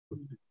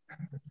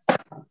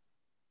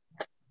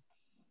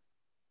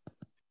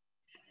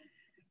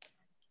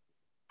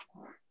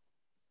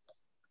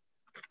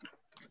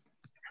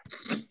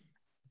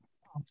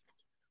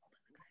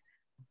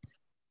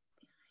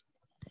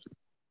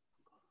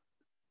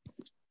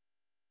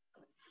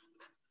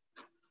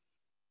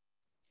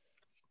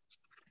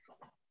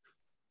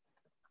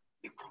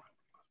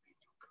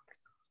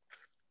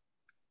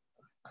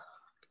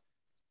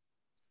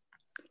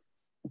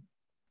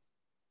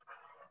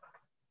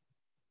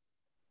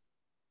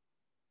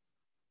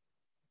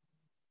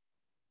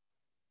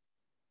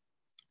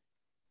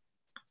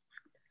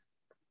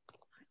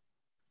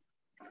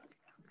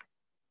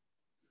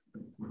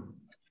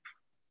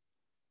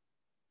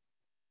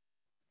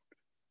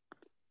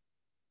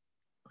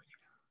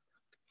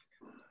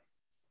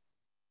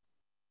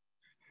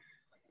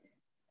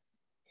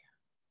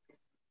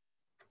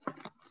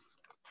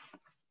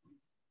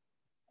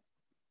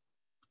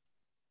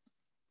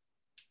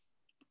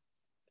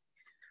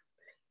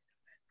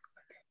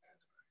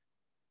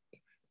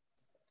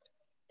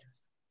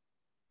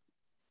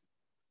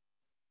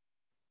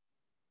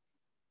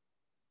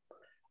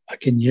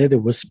can hear the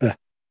whisper.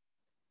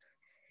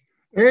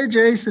 Hey,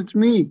 Jace, it's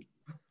me,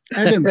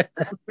 Adam.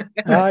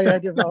 Hi,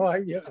 Adam. How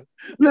are you?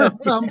 No,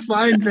 I'm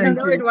fine, thank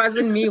you. No, it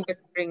wasn't me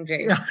whispering,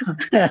 Jay.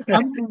 Yeah.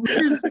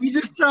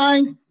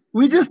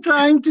 We're just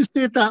trying to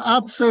set her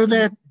up so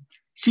that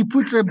she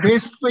puts her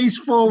best face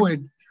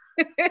forward.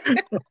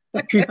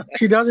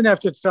 She doesn't have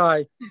to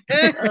try.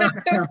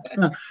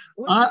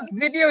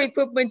 Video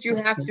equipment, you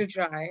have to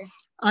try.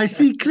 I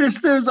see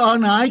Krista's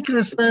on. Hi,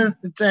 Krista.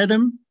 It's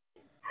Adam.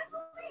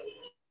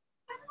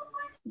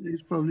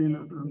 He's probably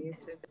not on.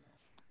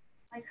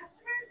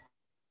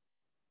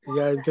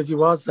 Yeah, because he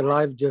was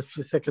alive just a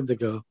few seconds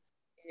ago.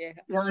 Yeah,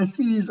 I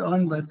see he's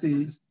on, but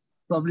he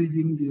probably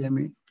didn't hear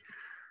me.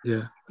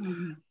 Yeah.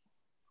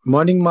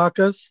 Morning,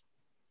 Marcus.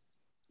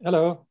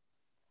 Hello.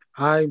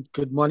 Hi,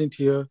 good morning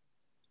to you.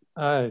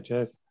 Hi,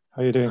 Jess.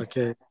 How are you doing?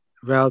 Okay,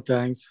 well,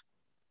 thanks.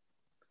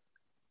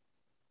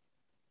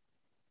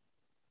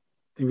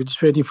 We're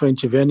just waiting for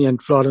Ntshavheni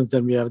and Florence,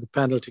 then we have the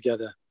panel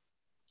together.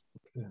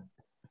 Okay.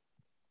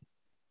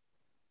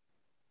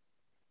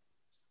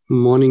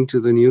 Morning to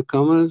the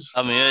newcomers.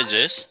 I'm here,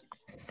 Jess.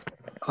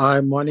 Hi,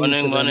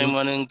 morning.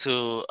 Morning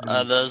to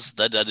others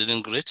that I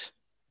didn't greet.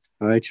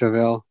 Hi,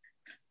 Chavel.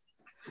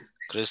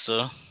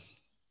 Crystal.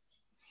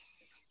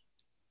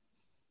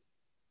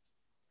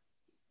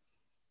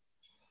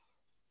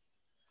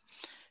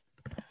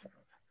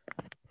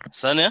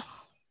 Sanya?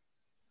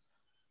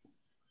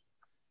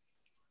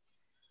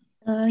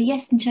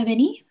 Yes,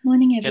 Ntshavheni.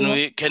 Morning,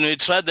 everyone. Can we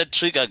try that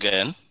trick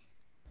again?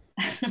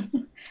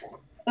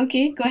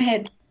 Okay, go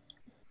ahead.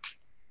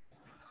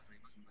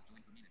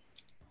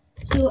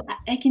 So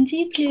I can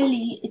see it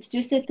clearly. It's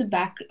just at the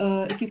back.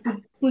 If you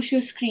could push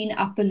your screen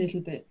up a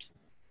little bit.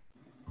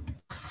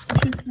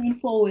 Push your screen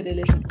forward a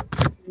little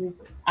bit.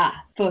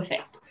 Ah,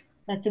 perfect.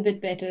 That's a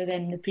bit better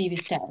than the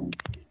previous time.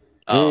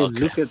 Oh, okay.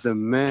 Look at the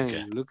man.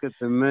 Okay. Look at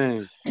the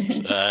man.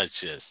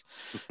 Yes.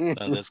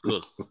 That's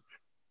cool.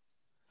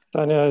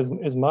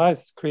 Sanya, is my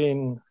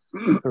screen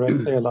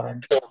correctly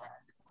aligned?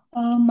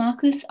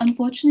 Marcus,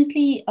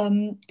 unfortunately,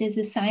 there's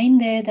a sign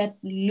there that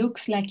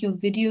looks like your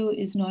video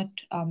is not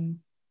on.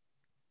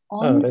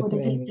 Or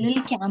there's a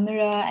little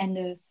camera and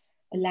a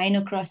line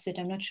across it.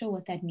 I'm not sure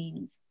what that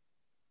means.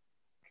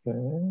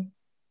 Okay.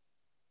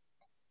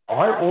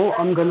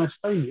 I'm going to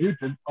stay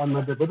muted. I'm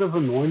at a bit of a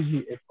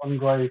noisy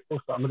I'm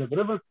at a bit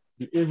of a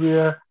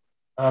area.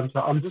 So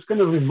I'm just going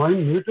to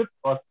remain muted.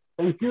 But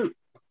thank you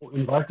for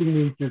inviting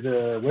me to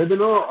the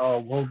webinar. I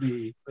will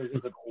be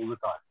present all the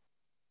time.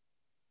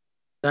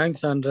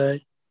 Thanks,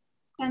 Andre.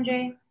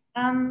 Andre.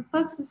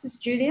 Folks, this is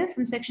Julia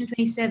from Section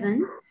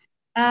 27.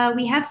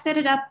 We have set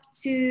it up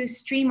to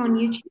stream on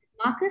YouTube.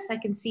 Marcus, I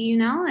can see you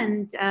now,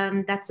 and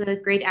that's a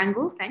great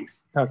angle.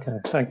 Thanks. Okay,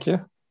 thank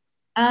you.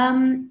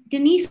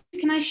 Denise,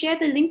 can I share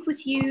the link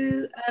with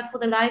you for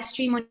the live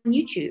stream on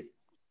YouTube?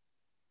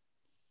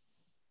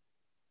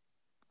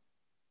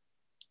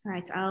 All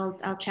right,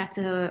 I'll chat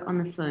to her on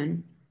the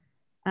phone.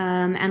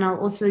 And I'll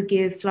also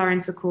give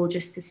Florence a call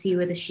just to see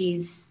whether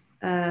she's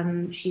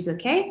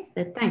okay.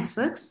 But thanks,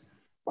 folks.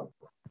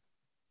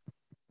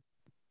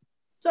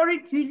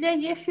 Sorry, Julia,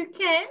 yes, you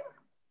can.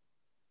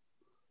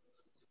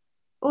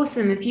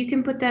 Awesome. If you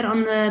can put that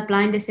on the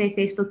BlindSA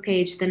Facebook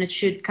page, then it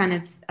should kind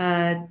of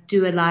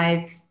do a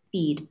live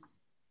feed.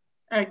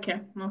 Okay,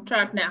 I'll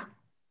try it now.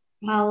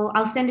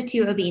 I'll send it to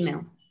you over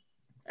email.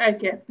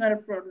 Okay, not a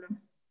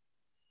problem.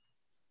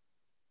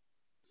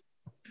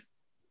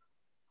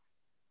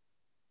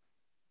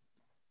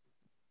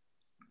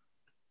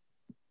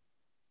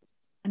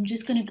 I'm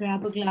just going to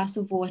grab a glass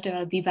of water.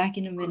 I'll be back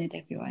in a minute,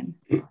 everyone.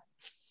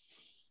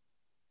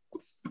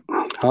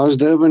 How's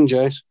Durban,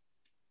 Jace?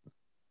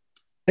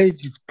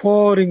 It's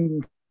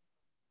pouring.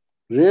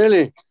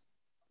 Really?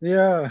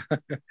 Yeah.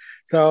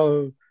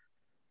 So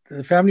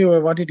the family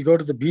were wanting to go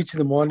to the beach in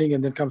the morning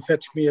and then come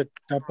fetch me at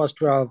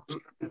 12:30.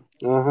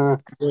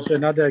 Go to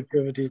another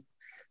activity.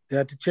 They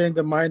had to change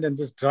their mind and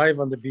just drive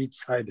on the beach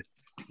side.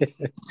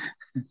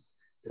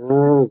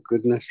 Oh,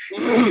 goodness.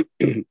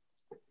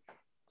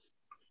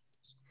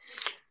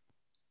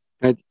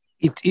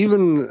 It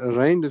even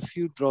rained a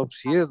few drops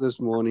here this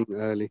morning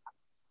early.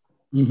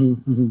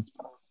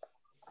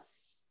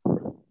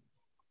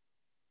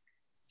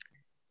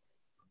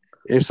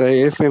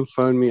 SAFM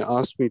phoned me,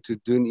 asked me to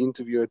do an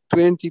interview at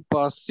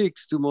 6:20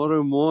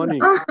 tomorrow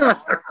morning.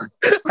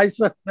 I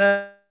saw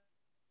that.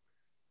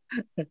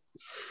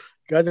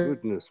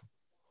 Goodness.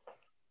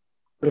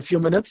 For a few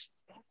minutes.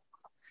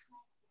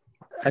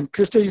 And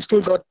Krista, you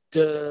still got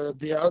the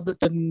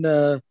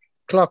Alberton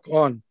clock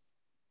on.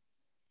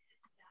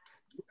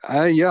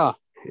 Yeah.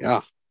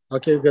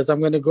 Okay, because I'm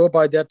going to go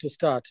by that to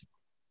start.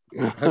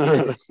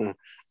 Okay.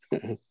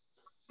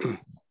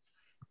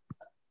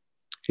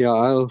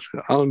 Yeah,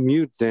 I'll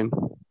mute then.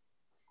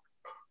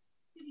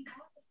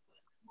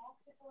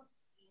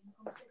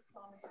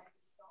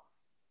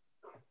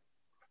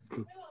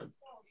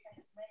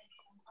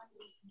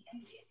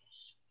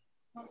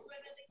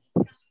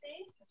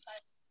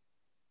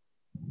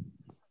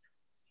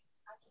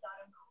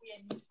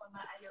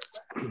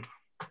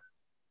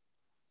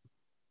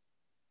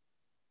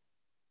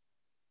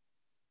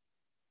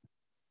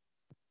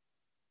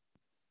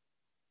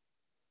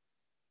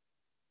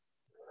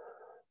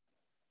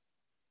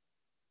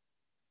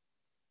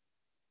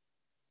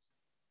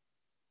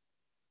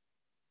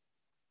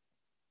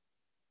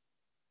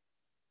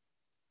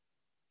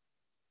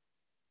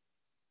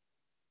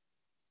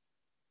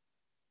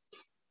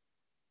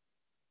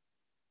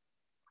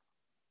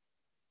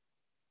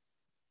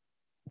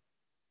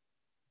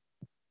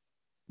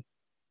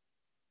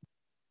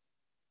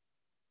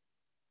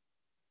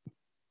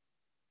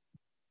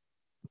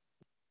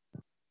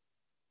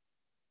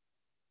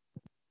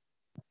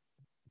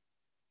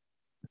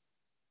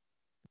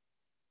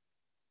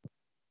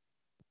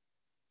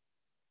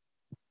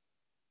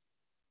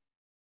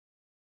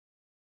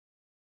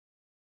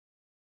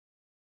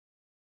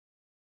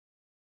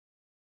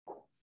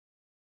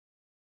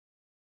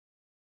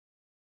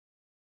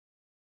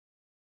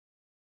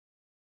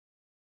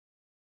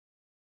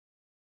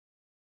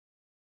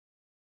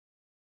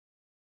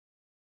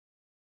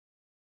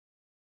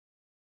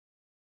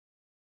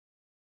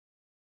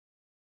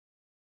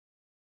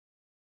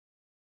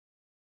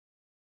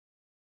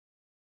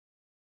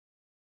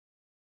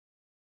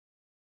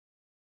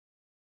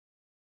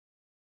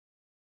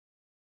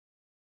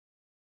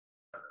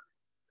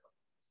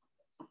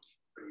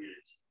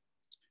 community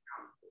to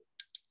come forward.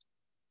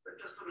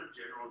 But just on a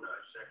general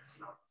note, that's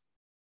not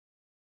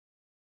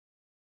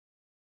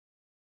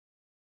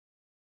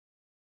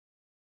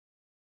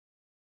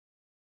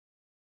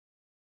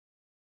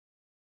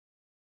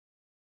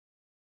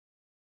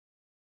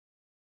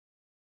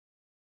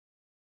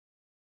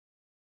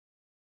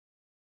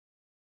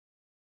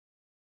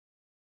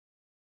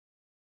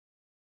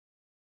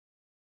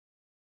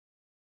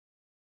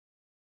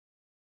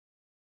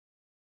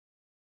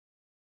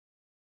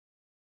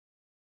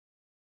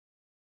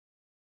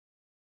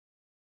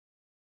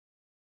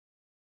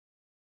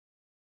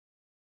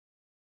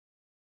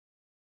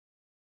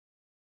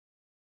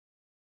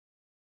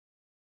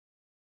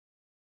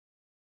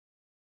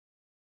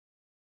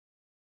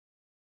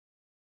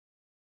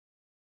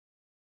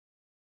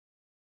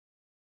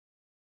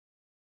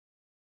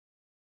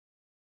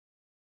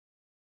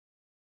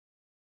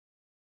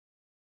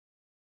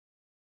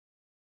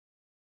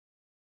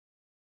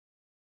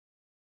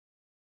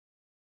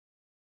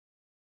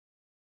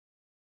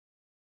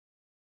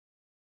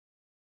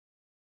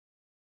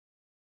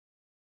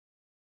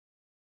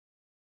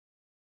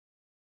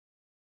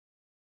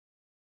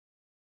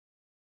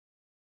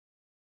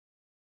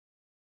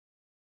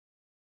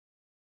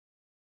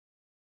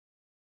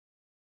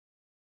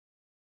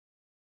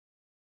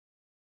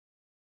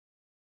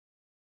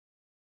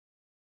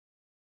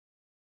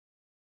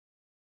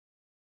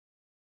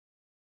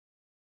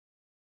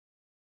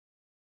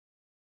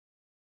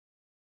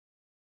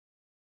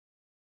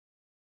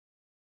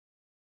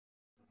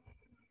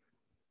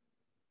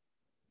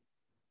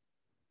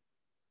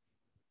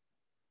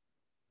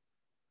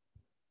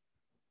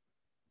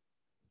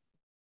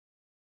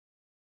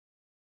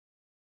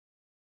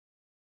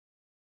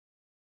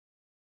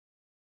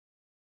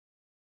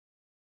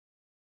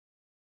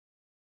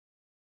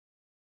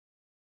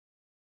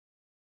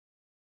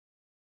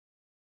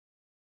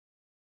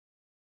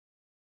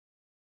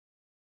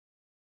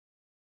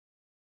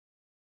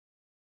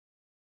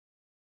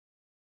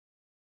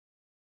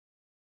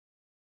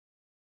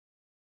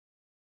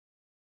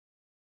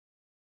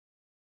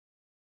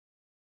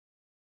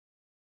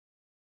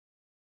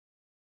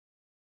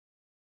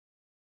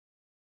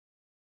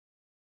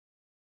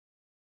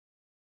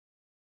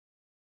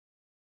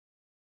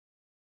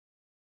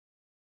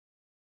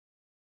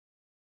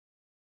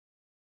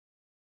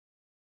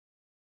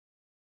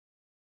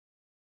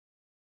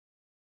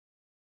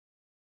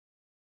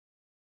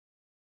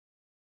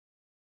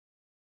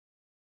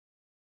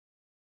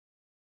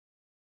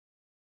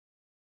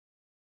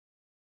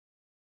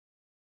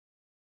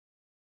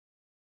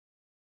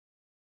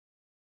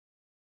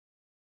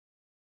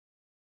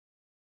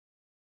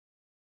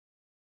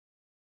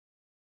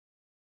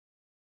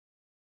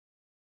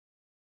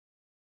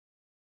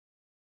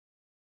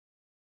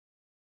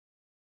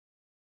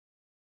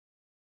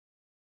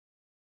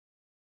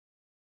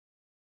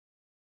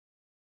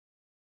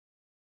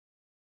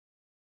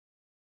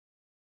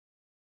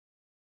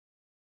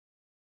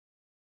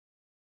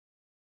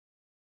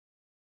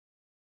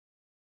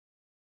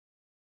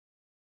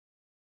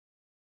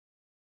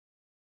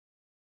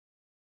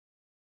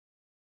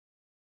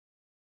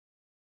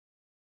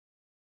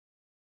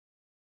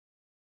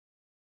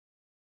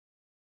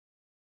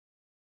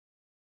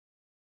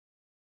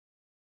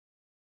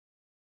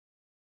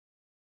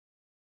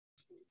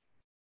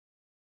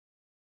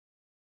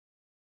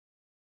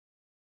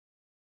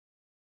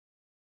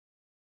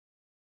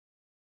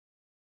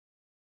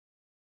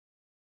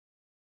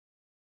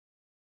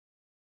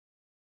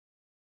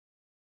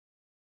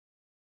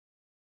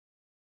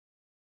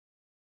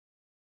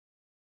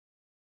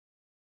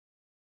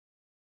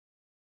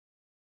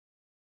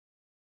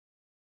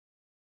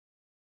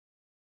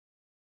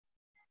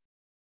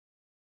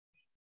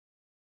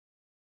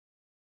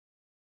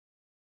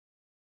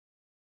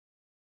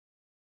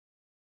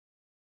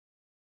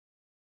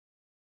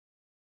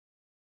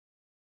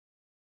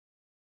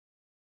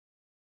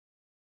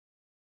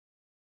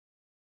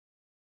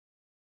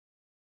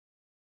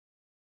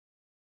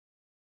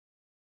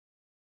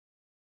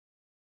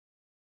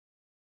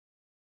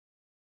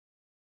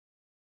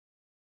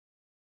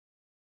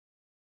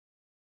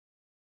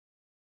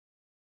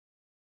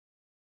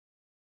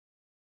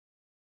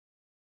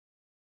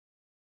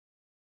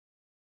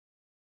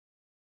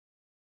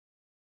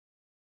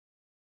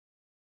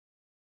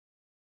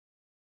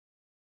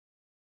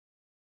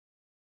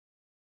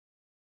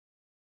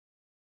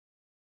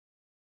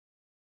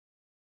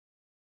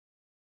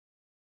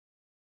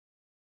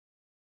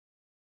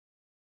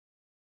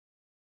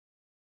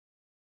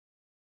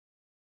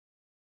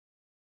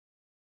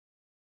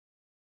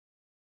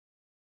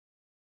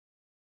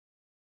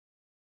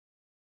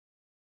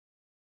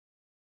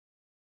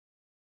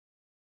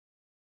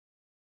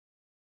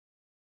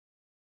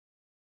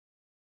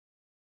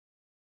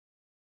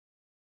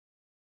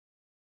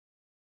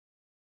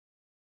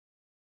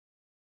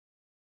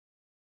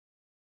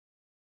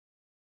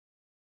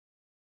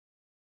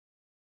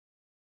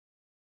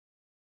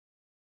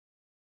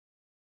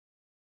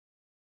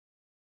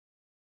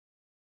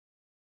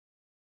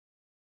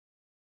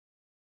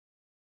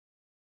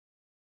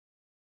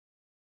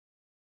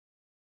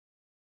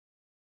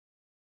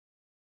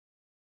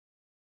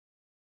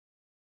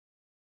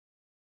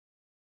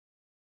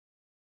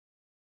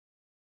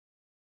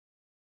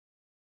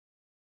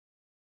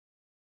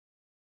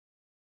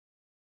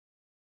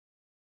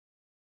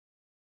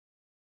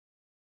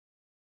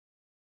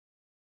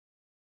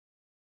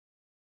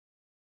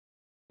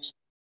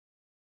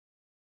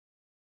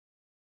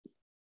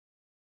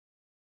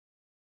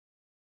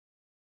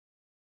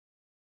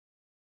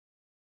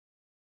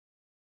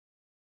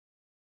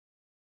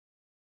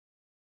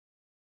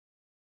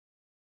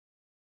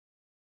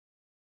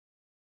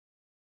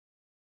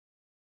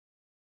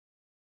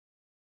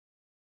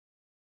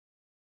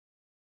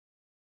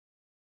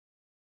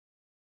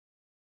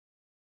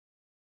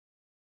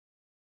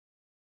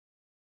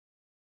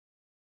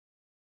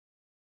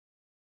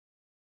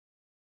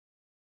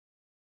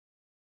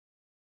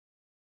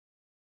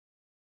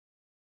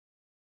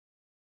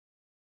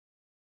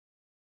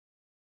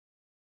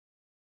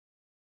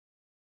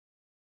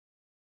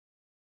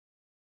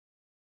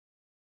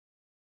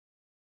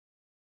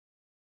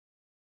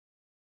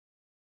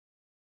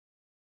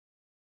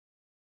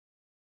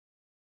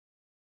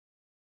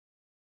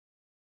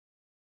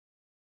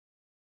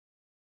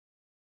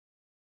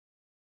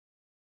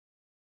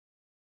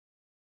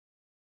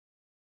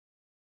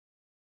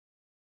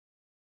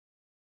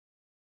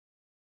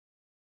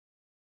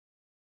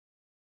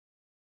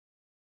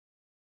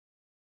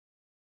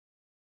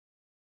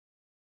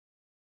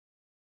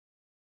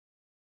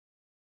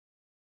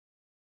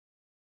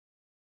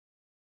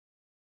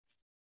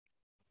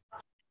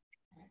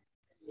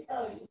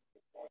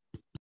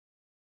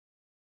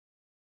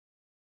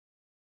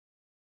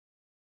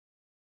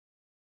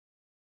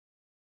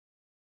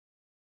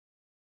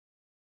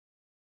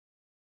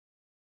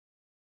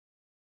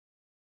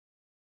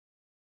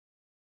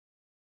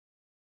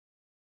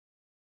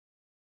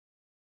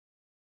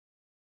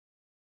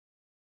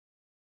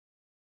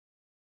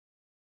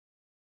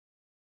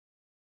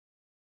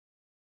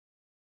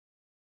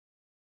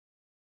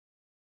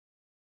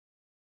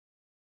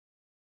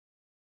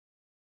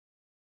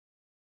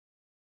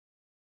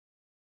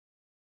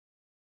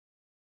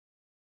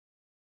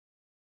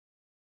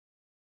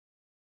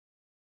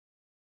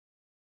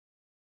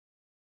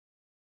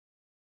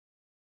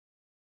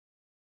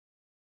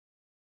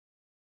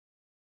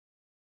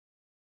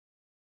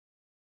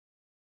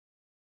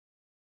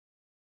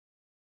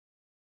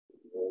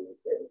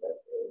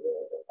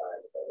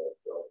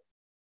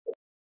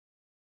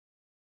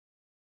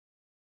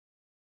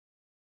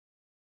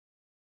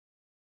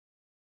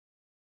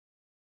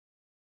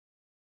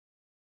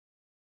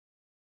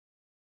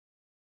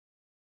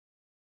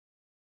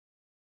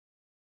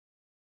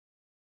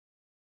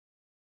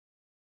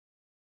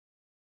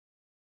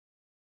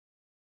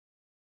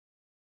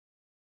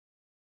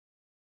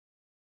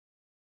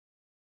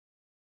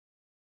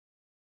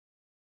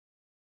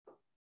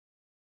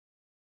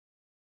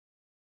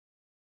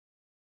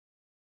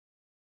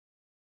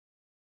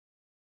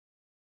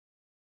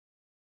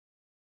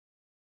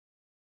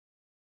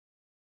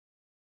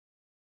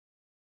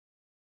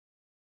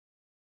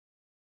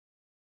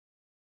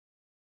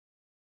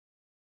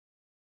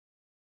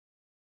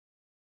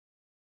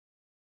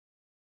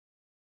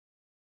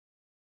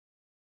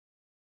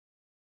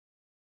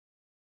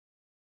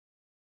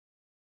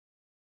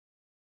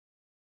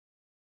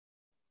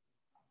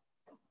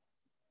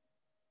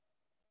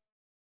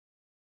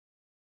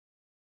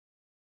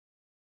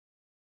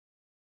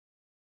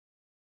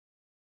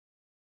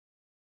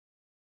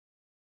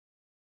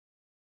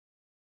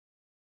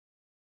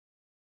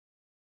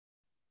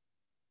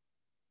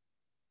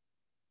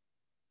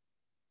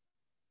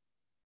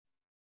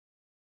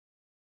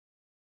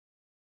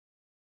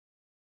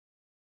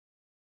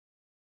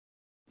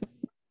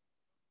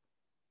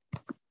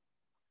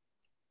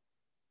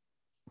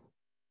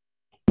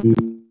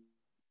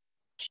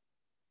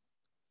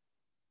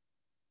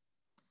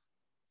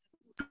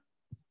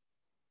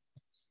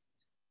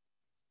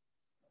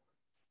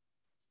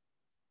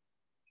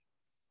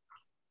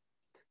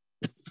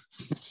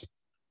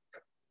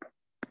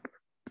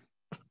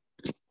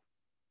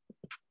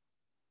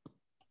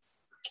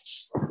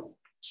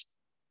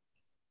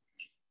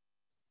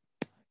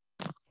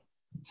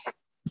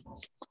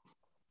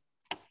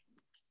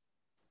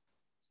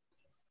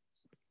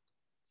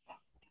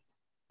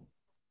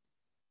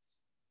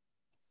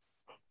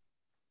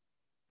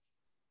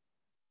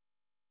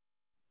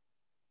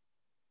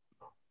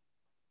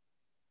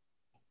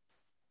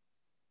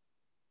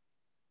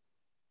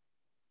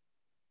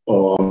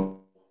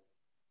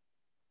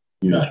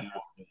Yeah.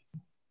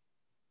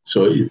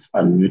 So it's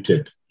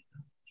unmuted.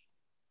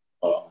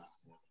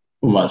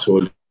 Who must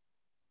hold?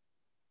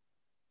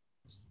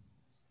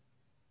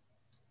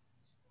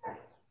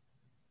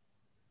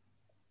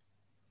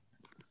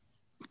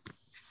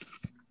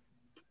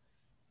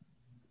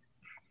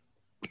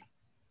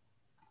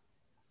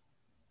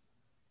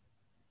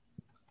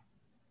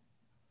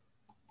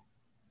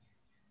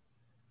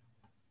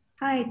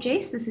 Hi,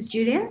 Jace. This is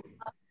Julia.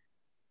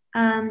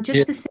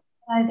 Just to say,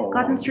 I've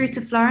gotten through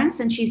to Florence,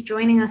 and she's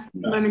joining us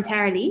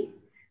momentarily.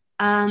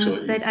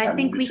 But I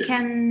think we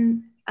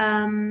can.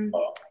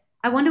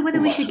 I wonder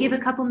whether we should give a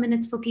couple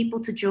minutes for people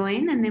to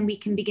join, and then we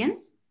can begin.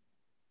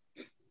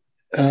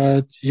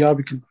 Yeah,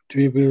 we can.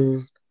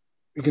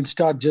 We can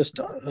start just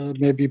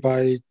maybe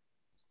by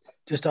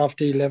just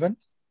after 11.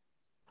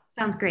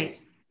 Sounds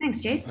great. Thanks,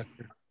 Jace.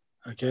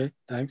 Okay,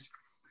 thanks.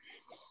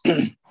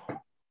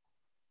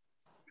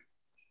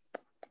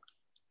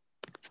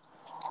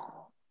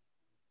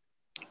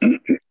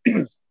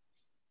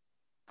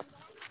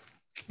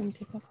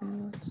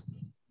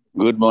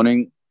 Good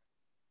morning.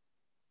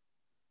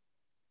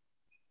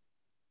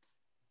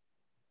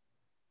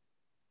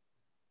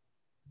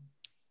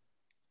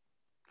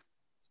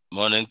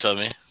 Morning,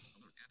 Tommy.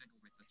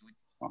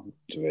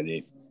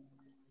 Ready.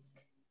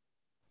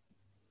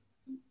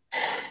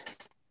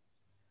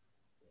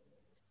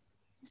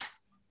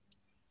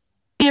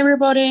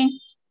 Everybody.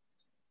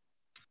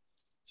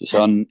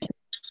 Susan.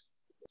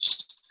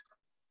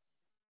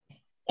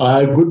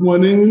 Good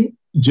morning,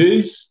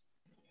 Jace.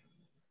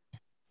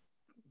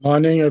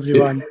 Morning,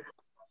 everyone.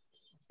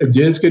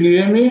 Jace, can you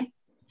hear me?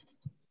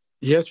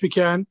 Yes, we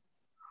can.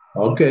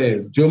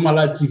 Okay, Joe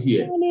Malachi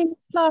here.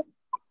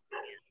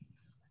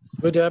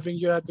 Good having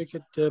you,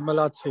 Advocate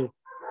Malatsi.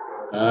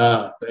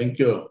 Thank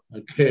you.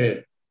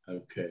 Okay.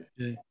 Okay.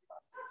 Yeah.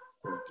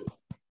 Thank you.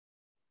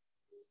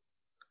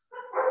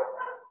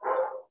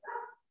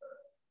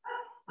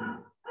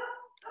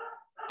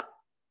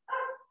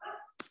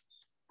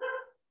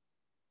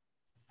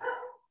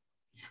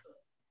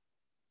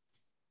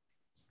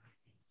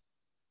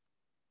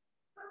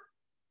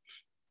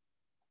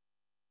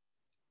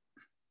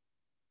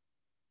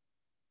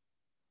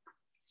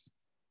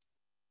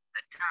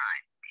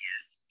 time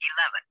is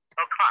 11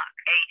 o'clock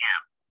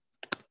a.m.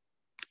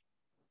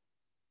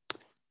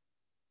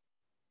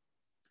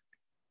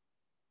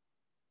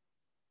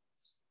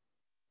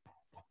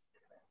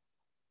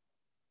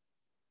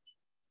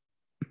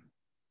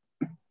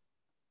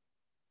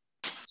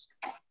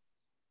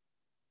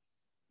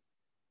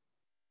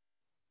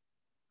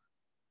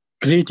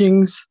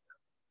 Greetings,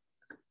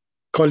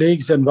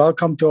 colleagues, and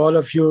welcome to all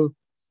of you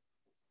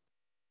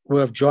who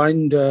have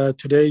joined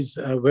today's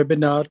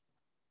webinar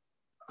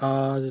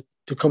to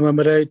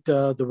commemorate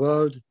the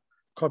World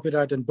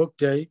Copyright and Book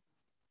Day.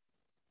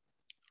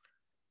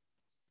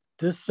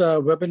 This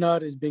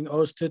webinar is being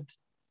hosted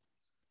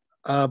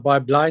by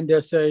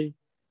BlindSA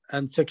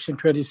and Section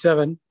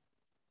 27.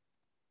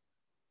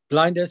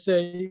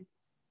 BlindSA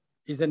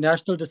is a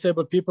national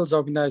disabled people's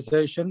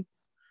organization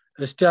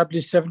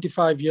established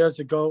 75 years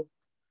ago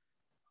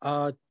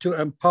to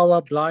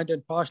empower blind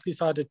and partially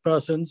sighted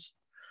persons,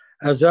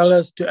 as well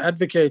as to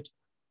advocate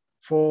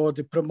for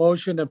the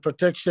promotion and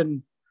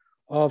protection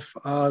of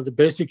the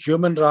basic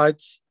human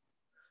rights,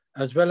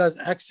 as well as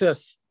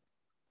access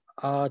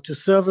to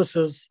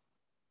services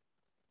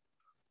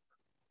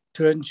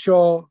to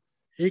ensure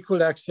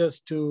equal access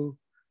to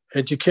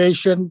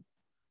education,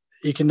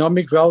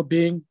 economic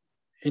well-being,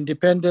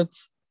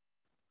 independence,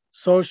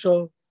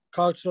 social,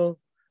 cultural,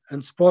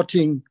 and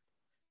sporting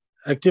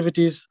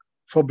activities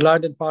for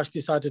blind and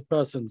partially sighted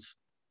persons.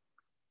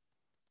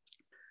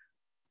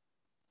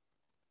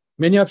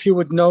 Many of you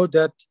would know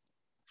that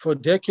for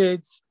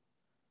decades,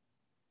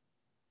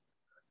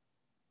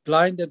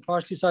 blind and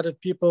partially sighted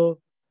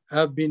people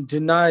have been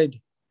denied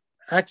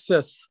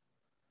access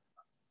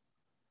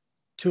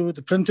to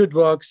the printed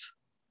works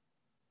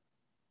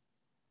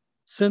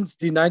since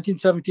the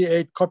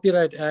 1978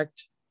 Copyright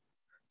Act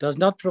does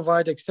not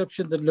provide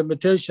exceptions and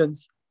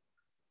limitations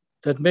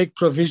that make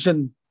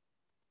provision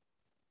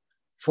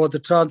for the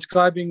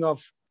transcribing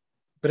of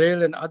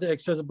Braille and other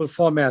accessible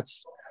formats.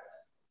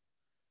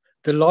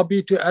 The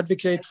lobby to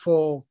advocate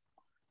for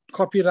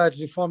copyright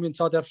reform in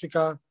South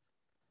Africa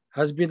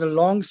has been a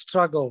long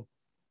struggle,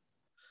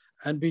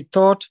 and we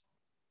thought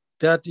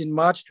that in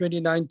March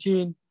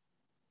 2019,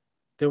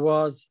 there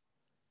was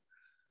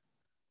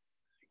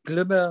a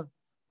glimmer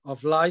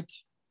of light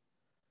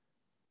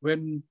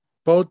when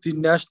both the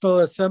National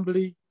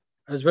Assembly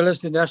as well as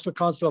the National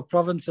Council of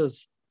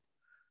Provinces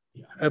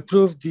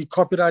approved the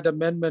Copyright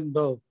Amendment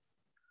Bill,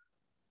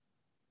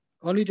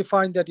 only to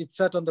find that it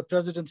sat on the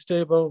President's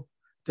table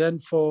then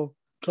for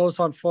close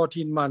on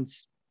 14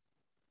 months.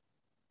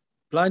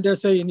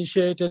 BlindSA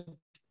initiated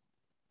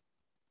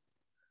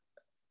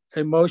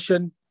a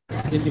motion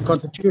in the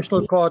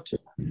Constitutional Court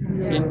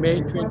in May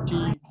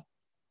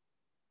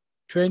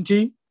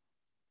 2020,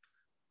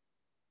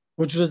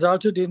 which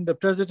resulted in the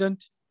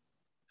President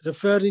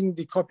referring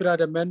the Copyright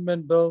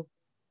Amendment Bill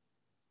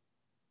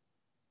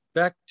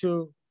back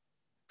to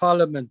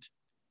Parliament,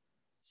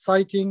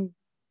 citing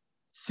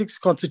 6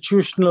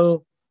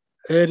 constitutional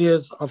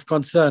areas of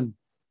concern.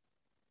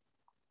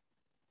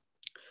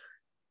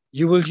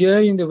 You will hear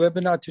in the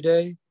webinar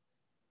today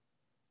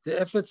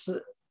the efforts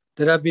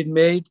that have been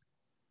made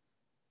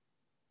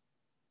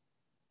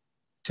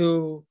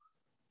to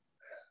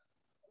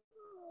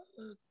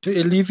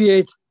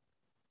alleviate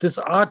this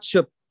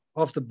hardship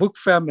of the book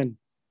famine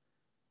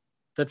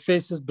that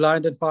faces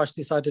blind and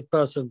partially sighted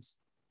persons.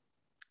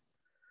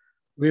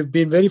 We've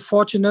been very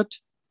fortunate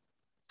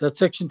that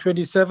Section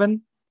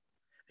 27,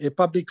 a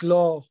public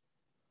law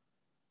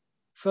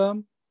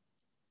firm,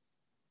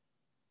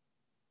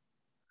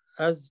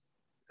 has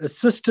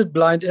assisted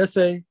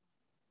BlindSA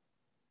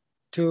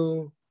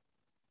to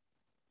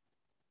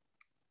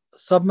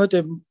submit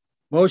a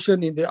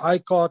motion in the High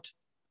Court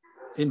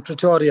in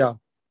Pretoria.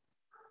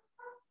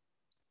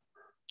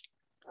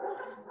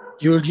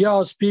 You will hear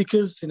our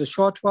speakers in a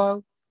short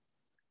while.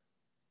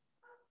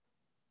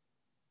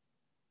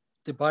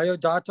 The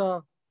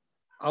biodata,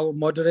 our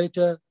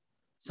moderator,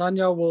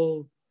 Sanya,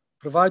 will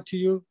provide to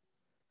you.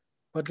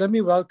 But let me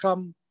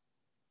welcome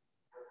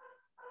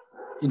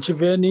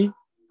Ntshavheni,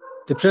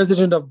 the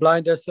president of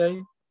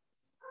BlindSA,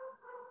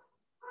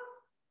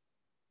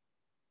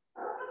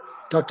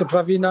 Dr.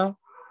 Praveena,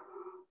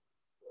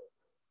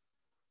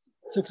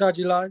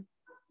 Sukhraj-Ely,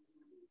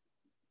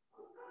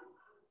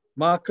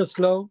 Marcus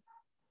Lowe,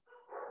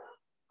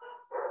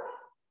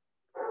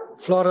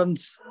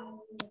 Florence,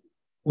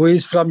 who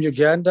is from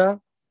Uganda,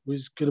 who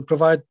is going to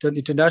provide an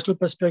international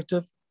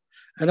perspective,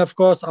 and of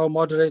course our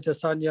moderator,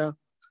 Sanya,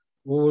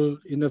 who will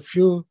in a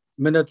few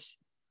minutes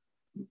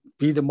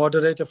be the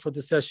moderator for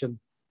the session.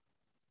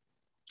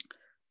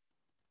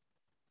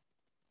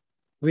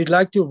 We'd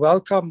like to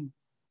welcome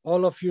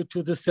all of you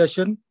to this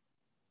session.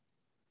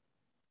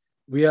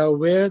 We are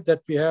aware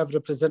that we have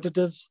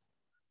representatives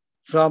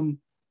from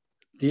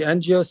the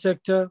NGO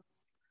sector,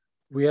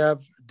 we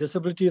have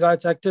disability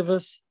rights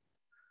activists,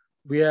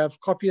 we have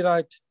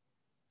copyright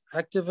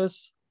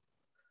activists,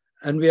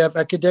 and we have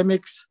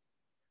academics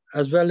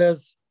as well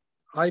as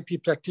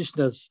IP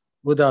practitioners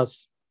with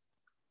us.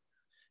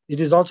 It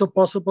is also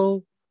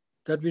possible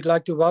that we'd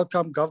like to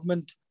welcome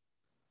government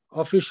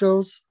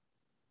officials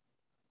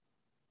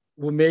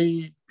who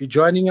may be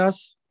joining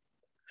us,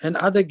 and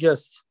other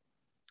guests.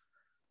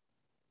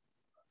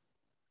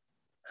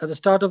 At the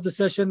start of the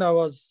session, I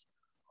was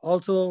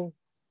also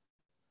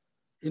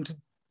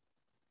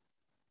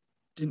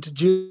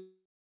introduced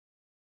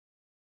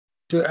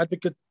to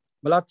Advocate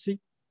Malatsi,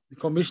 the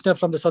Commissioner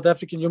from the South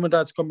African Human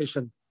Rights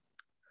Commission.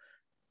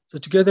 So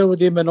together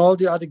with him and all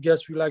the other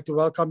guests, we'd like to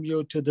welcome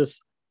you to this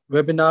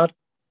webinar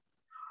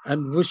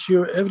and wish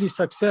you every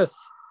success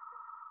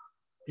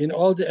in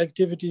all the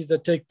activities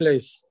that take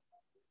place.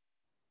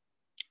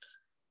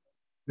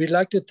 We'd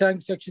like to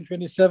thank Section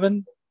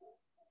 27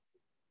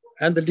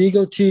 and the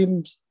legal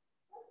teams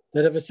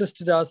that have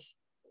assisted us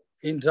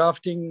in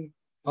drafting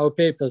our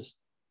papers.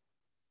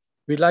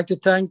 We'd like to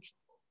thank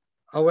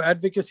our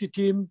advocacy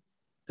team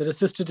that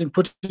assisted in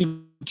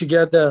putting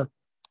together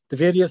the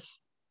various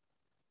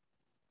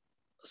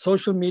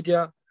social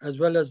media as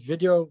well as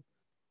video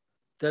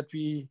that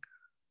we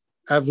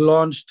have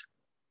launched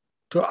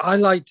to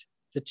highlight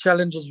the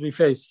challenges we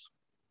face.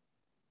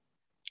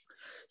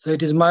 So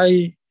it is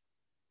my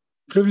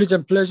privilege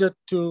and pleasure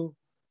to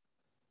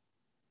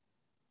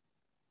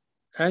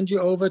hand you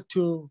over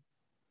to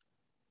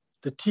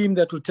the team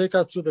that will take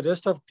us through the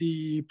rest of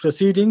the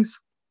proceedings.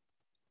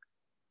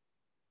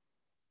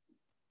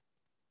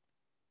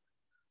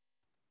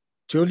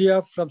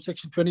 Julia from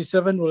Section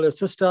 27 will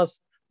assist us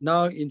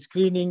now in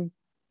screening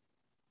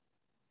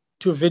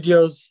 2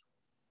 videos,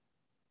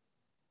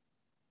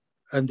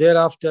 and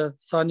thereafter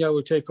Sanya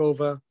will take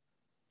over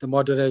the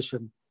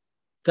moderation.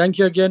 Thank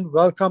you again,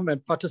 welcome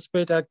and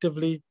participate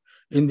actively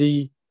in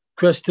the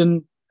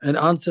question and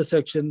answer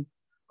section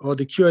or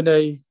the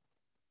Q&A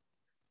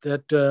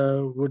that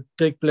would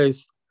take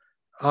place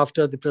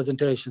after the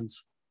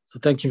presentations. So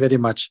thank you very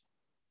much.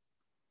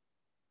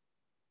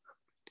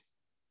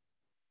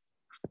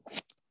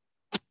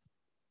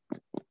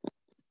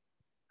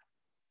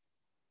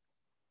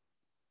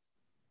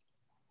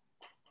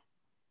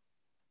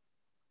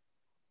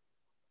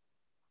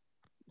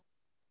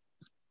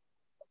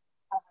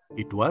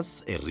 It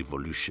was a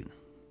revolution.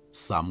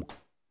 Some call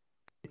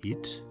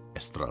it a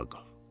struggle.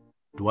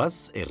 It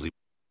was a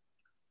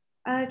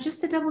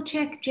just to double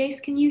check,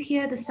 Jace, can you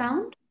hear the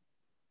sound?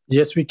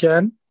 Yes, we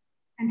can.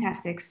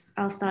 Fantastic.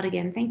 I'll start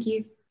again. Thank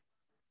you.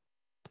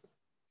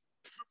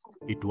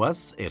 It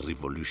was a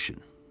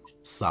revolution.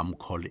 Some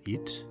call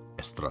it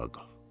a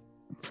struggle.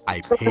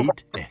 I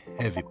paid a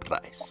heavy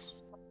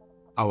price.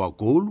 Our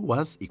goal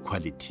was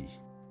equality.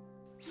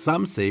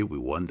 Some say we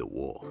won the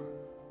war.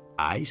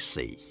 I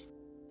say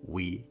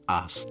we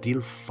are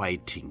still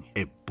fighting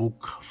a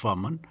book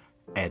famine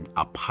and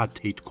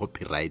apartheid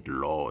copyright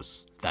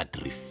laws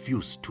that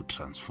refuse to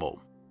transform.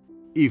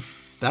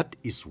 If that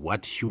is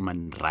what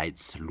human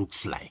rights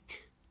looks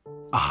like,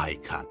 I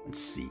can't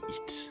see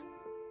it.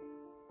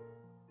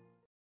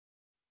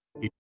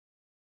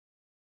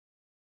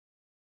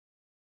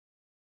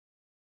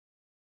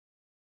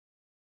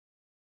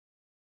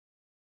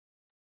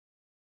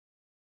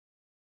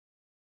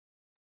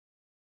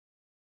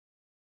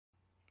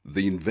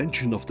 The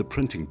invention of the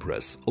printing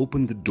press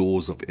opened the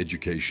doors of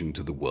education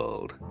to the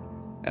world.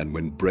 And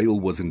when Braille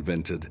was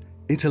invented,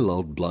 it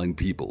allowed blind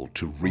people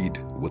to read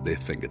with their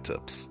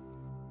fingertips.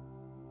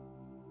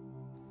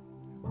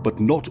 But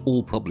not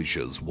all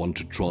publishers want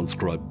to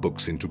transcribe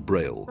books into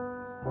Braille.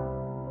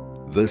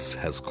 This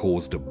has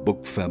caused a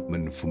book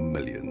famine for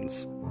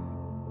millions.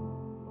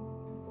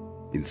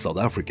 In South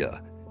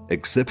Africa,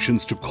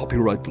 exceptions to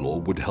copyright law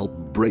would help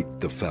break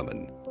the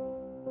famine.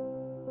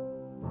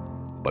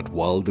 But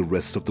while the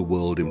rest of the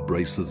world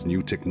embraces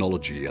new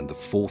technology and the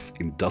 4th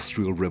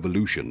industrial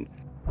revolution,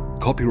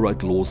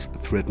 copyright laws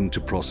threaten to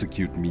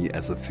prosecute me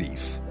as a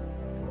thief,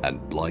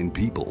 and blind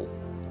people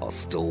are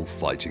still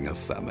fighting a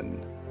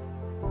famine.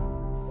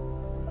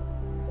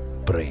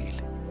 Braille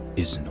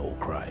is no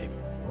crime.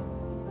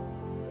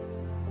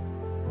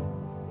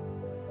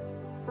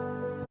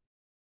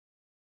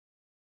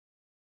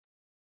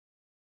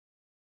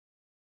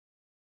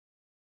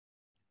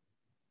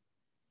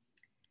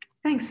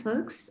 Thanks,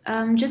 folks.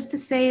 Just to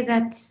say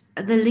that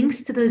the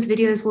links to those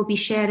videos will be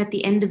shared at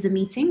the end of the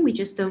meeting. We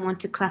just don't want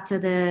to clutter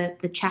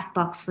the chat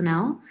box for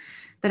now.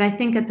 But I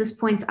think at this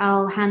point,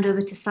 I'll hand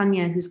over to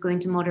Sanya, who's going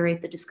to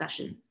moderate the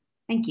discussion.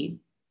 Thank you.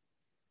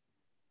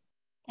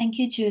 Thank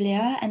you,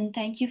 Julia, and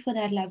thank you for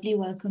that lovely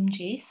welcome,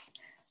 Jace.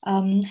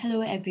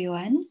 Hello,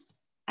 everyone.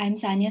 I'm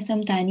Sanya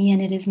Samtani,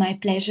 and it is my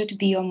pleasure to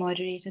be your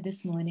moderator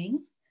this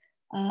morning.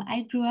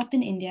 I grew up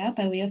in India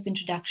by way of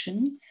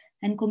introduction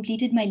and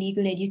completed my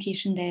legal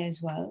education there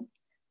as well.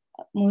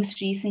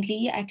 Most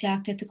recently, I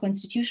clerked at the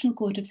Constitutional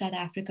Court of South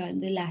Africa in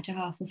the latter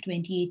half of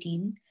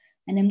 2018,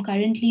 and I'm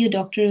currently a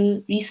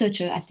doctoral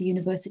researcher at the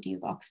University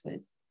of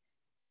Oxford.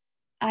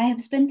 I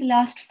have spent the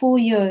last 4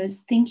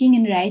 years thinking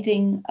and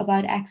writing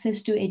about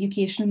access to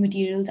educational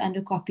materials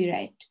under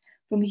copyright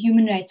from a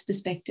human rights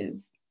perspective.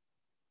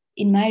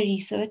 In my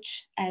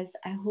research, as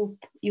I hope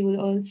you will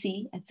all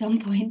see at some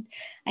point,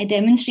 I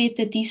demonstrate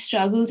that these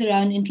struggles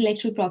around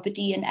intellectual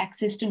property and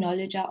access to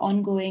knowledge are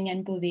ongoing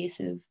and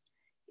pervasive.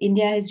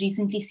 India has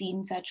recently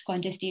seen such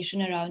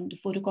contestation around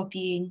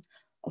photocopying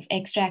of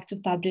extracts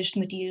of published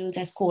materials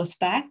as course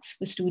packs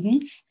for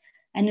students.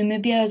 And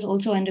Namibia is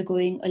also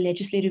undergoing a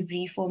legislative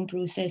reform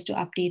process to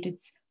update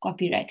its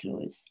copyright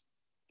laws.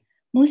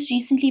 Most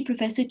recently,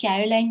 Professor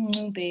Caroline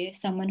Ncube,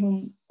 someone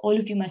whom all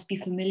of you must be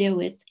familiar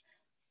with,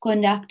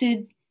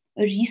 conducted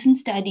a recent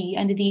study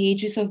under the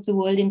aegis of the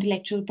World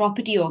Intellectual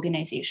Property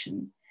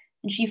Organization.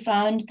 And she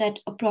found that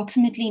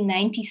approximately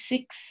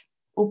 96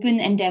 open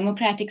and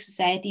democratic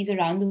societies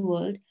around the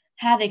world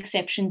have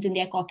exceptions in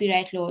their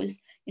copyright laws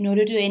in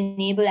order to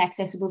enable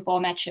accessible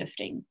format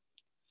shifting.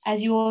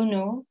 As you all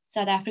know,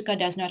 South Africa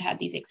does not have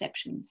these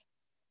exceptions.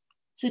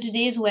 So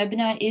today's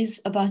webinar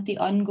is about the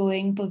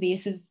ongoing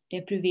pervasive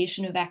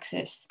deprivation of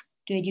access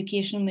to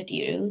educational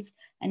materials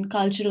and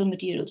cultural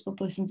materials for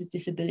persons with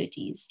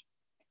disabilities.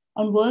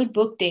 On World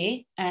Book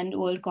Day and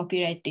World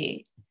Copyright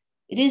Day,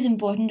 it is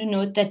important to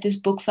note that this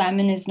book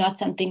famine is not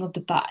something of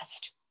the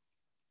past.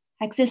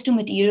 Access to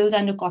materials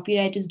under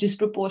copyright is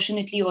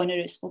disproportionately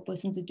onerous for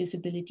persons with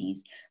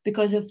disabilities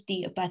because of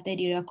the Apartheid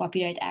era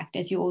Copyright Act,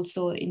 as you all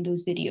saw in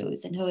those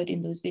videos and heard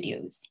in those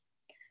videos.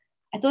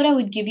 I thought I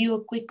would give you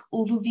a quick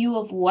overview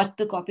of what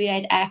the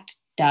Copyright Act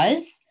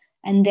does,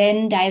 and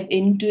then dive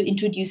into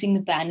introducing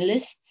the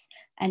panelists,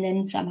 and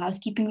then some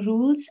housekeeping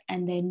rules,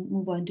 and then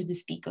move on to the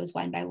speakers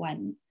one by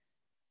one.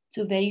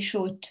 So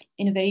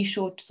in a very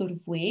short sort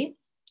of way.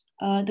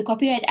 The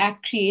Copyright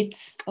Act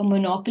creates a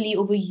monopoly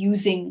over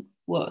using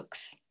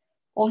works.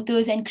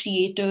 Authors and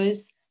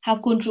creators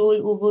have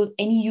control over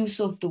any use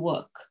of the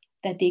work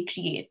that they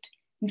create,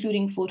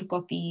 including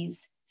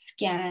photocopies,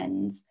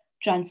 scans,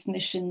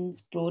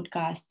 transmissions,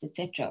 broadcasts,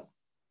 etc.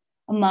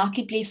 A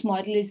marketplace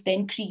model is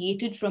then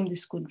created from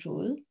this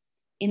control,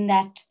 in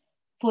that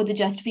for the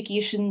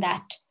justification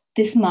that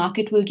this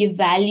market will give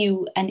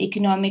value and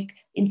economic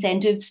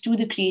incentives to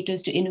the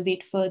creators to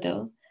innovate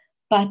further.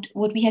 But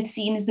what we have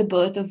seen is the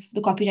birth of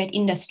the copyright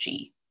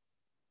industry.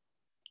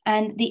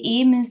 And the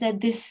aim is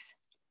that this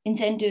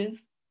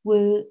incentive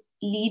will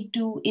lead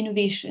to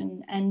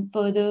innovation and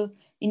further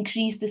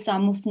increase the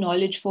sum of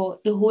knowledge for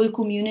the whole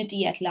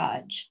community at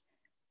large.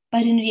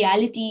 But in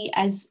reality,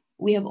 as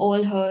we have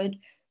all heard,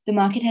 the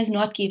market has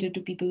not catered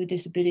to people with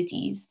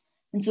disabilities.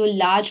 And so a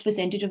large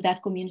percentage of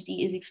that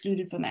community is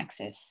excluded from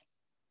access.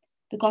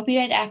 The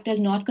Copyright Act does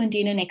not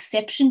contain an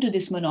exception to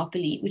this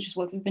monopoly, which is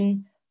what we've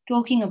been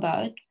talking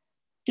about,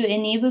 to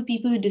enable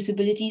people with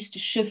disabilities to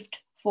shift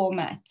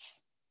formats.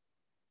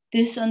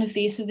 This, on the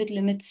face of it,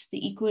 limits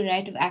the equal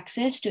right of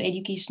access to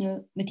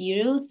educational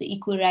materials, the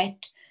equal right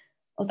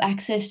of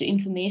access to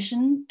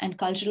information and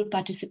cultural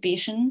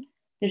participation,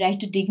 the right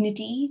to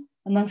dignity,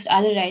 amongst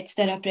other rights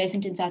that are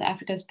present in South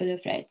Africa's Bill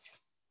of Rights.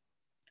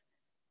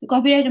 The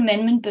Copyright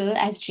Amendment Bill,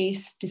 as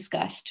Jace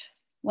discussed,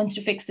 wants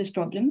to fix this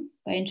problem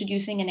by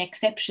introducing an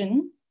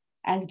exception,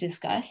 as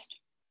discussed,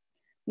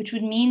 which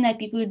would mean that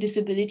people with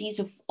disabilities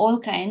of all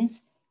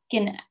kinds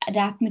can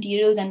adapt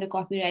materials under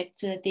copyright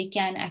so that they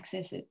can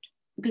access it,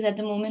 because at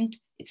the moment,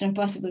 it's not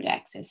possible to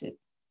access it.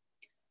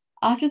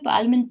 After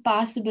Parliament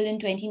passed the bill in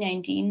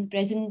 2019, the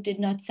President did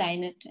not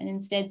sign it and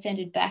instead sent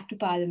it back to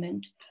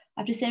Parliament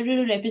after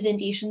several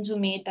representations were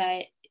made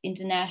by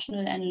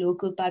international and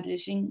local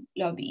publishing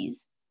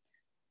lobbies.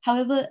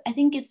 However, I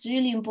think it's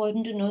really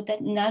important to note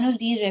that none of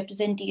these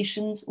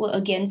representations were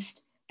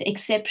against the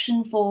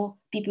exception for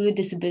people with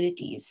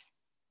disabilities.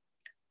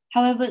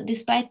 However,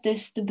 despite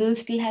this, the bill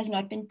still has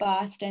not been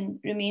passed and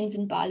remains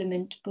in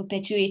Parliament,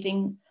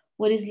 perpetuating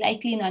what is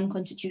likely an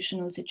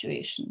unconstitutional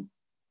situation.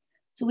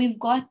 So we've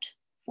got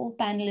 4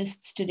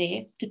 panelists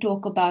today to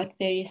talk about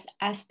various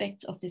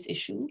aspects of this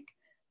issue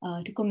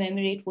to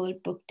commemorate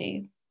World Book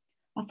Day.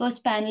 Our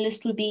first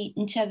panelist will be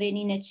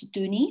Ntshavheni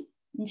Netshituni.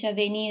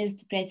 Ntshavheni is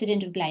the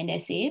president of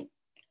BlindSA,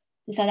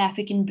 the South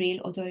African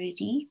Braille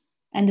Authority,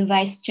 and the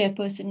vice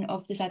chairperson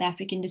of the South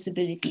African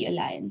Disability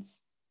Alliance.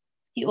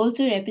 He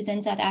also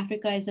represents South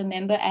Africa as a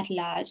member at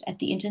large at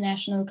the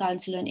International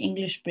Council on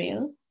English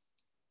Braille.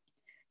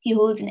 He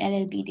holds an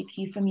LLB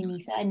degree from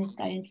UNISA and is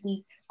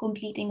currently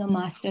completing a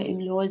Master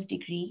in Laws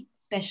degree,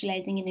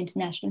 specializing in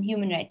international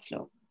human rights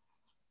law.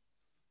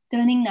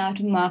 Turning now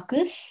to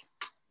Marcus.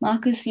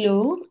 Marcus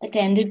Lowe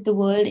attended the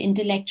World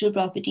Intellectual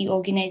Property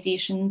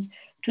Organization's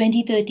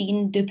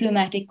 2013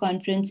 Diplomatic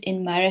Conference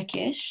in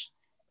Marrakesh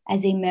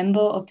as a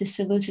member of the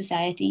Civil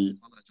Society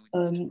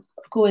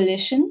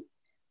Coalition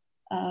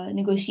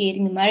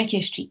negotiating the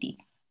Marrakesh Treaty.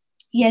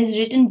 He has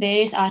written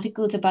various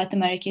articles about the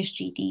Marrakesh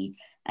Treaty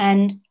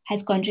and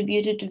has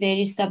contributed to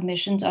various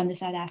submissions on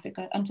South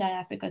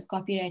Africa's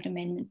Copyright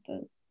Amendment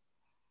Bill.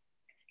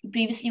 He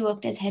previously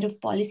worked as head of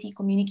policy,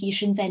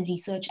 communications, and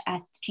research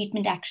at the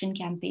Treatment Action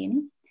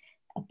Campaign.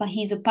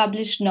 He's a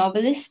published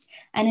novelist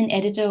and an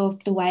editor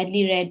of the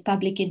widely read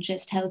public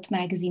interest health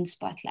magazine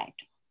Spotlight.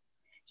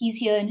 He's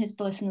here in his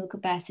personal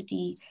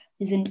capacity,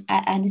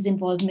 and his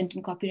involvement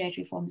in copyright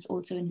reform is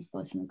also in his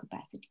personal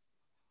capacity.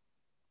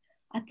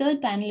 Our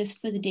third panelist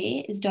for the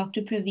day is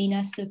Dr.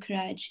 Praveena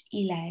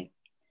Sukhraj-Ely.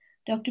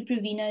 Dr.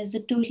 Praveena is a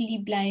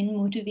totally blind,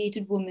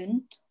 motivated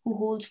woman who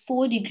holds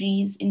 4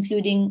 degrees,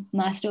 including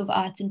Master of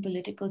Arts in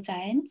Political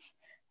Science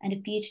and a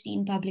PhD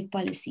in Public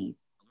Policy.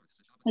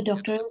 Her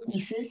doctoral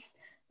thesis,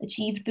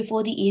 achieved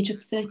before the age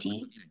of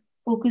 30,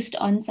 focused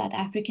on South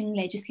African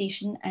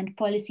legislation and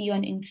policy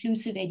on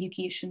inclusive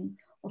education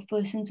of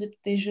persons with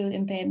visual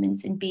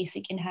impairments in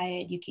basic and higher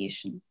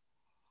education.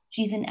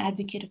 She's an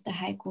advocate of the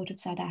High Court of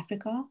South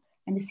Africa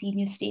and the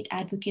senior state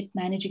advocate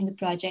managing the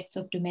projects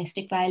of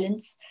domestic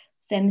violence,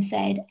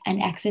 femicide,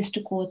 and access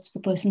to courts for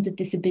persons with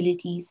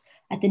disabilities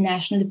at the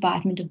National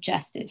Department of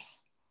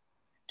Justice.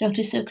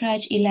 Dr.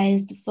 Sukhraj-Ely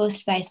is the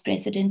first Vice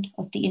President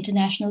of the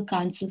International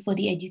Council for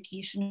the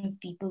Education of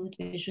People with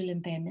Visual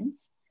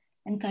Impairments,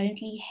 and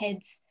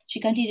she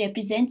currently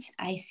represents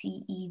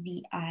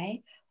ICEVI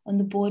on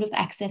the board of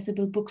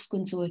Accessible Books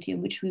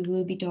Consortium, which we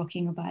will be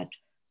talking about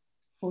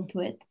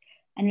forthwith,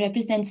 and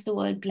represents the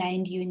World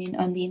Blind Union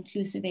on the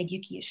Inclusive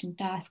Education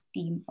Task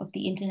Team of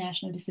the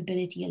International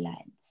Disability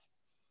Alliance.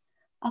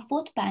 Our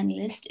fourth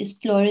panelist is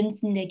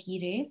Florence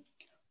Ndagire.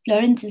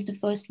 Florence is the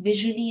first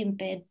visually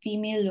impaired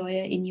female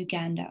lawyer in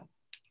Uganda.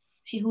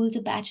 She holds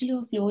a Bachelor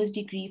of Laws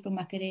degree from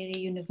Makerere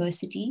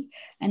University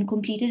and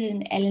completed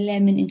an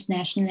LLM in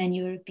International and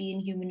European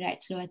Human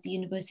Rights Law at the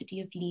University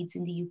of Leeds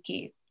in the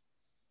UK.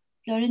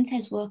 Florence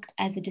has worked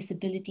as a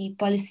disability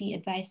policy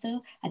advisor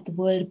at the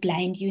World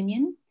Blind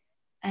Union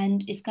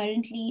and is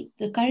currently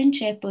the current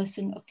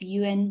chairperson of the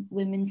UN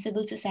Women's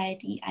Civil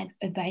Society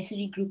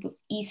Advisory Group of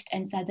East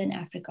and Southern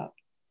Africa.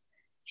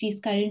 She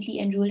is currently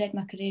enrolled at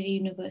Makerere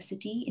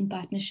University in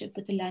partnership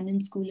with the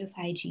London School of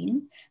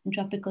Hygiene and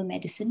Tropical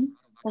Medicine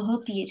for her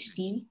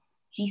PhD,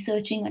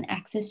 researching on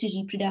access to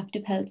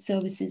reproductive health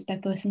services by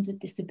persons with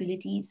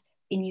disabilities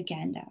in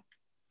Uganda.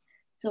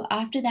 So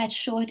after that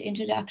short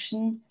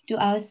introduction to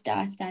our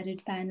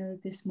star-studded panel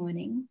this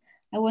morning,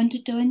 I want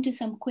to turn to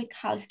some quick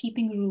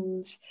housekeeping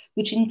rules,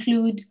 which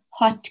include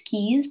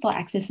hotkeys for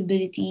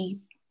accessibility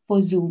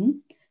for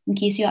Zoom, in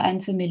case you're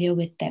unfamiliar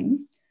with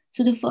them.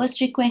 So the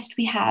first request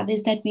we have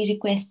is that we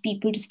request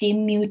people to stay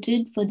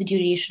muted for the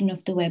duration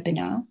of the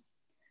webinar.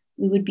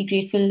 We would be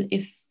grateful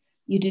if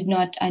you did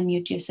not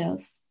unmute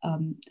yourself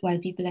while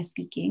people are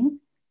speaking.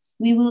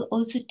 We will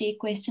also take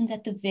questions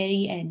at the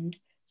very end.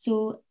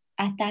 So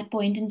at that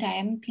point in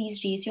time,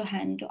 please raise your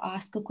hand to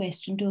ask a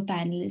question to a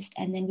panelist,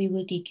 and then we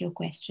will take your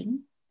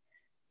question.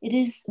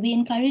 We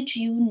encourage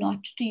you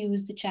not to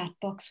use the chat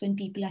box when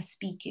people are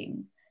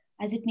speaking,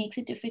 as it makes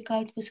it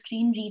difficult for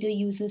screen reader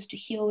users to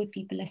hear what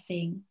people are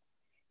saying.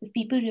 If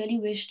people really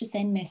wish to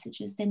send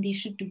messages, then they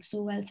should do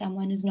so while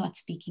someone is not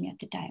speaking at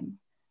the time.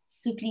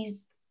 So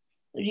please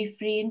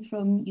refrain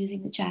from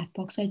using the chat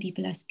box while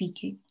people are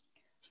speaking.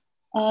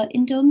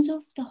 In terms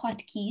of the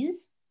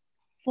hotkeys,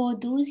 for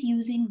those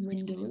using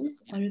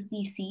Windows or a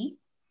PC,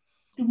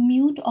 to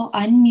mute or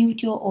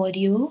unmute your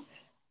audio,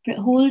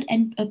 hold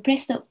and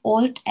press the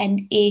Alt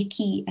and A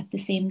key at the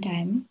same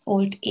time,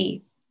 Alt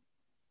A.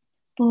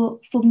 For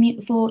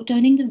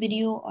turning the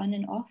video on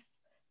and off,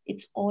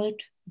 it's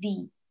Alt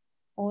V,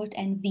 Alt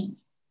and V.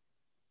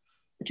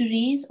 To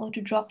raise or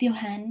to drop your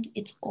hand,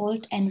 it's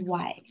Alt and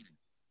Y.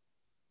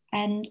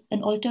 And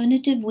an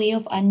alternative way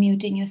of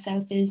unmuting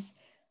yourself is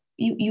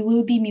you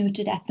will be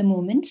muted at the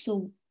moment,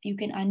 so you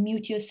can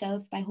unmute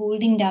yourself by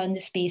holding down the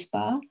space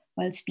bar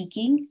while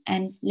speaking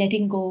and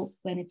letting go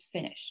when it's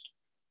finished.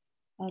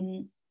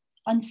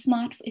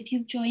 If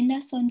you've joined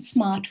us on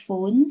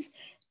smartphones,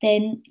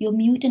 then your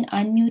mute and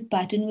unmute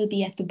button will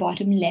be at the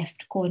bottom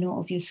left corner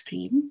of your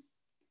screen.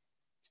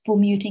 For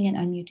muting and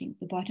unmuting,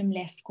 the bottom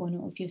left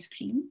corner of your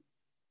screen.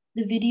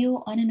 The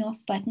video on and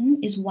off button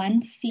is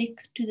one flick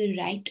to the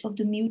right of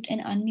the mute and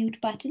unmute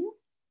button.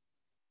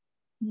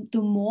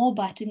 The more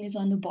button is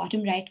on the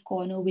bottom right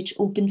corner, which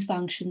opens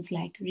functions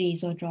like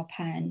raise or drop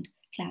hand,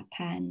 clap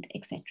hand,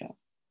 etc.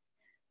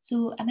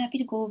 So I'm happy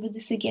to go over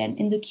this again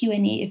in the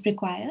Q&A if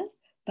required,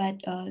 but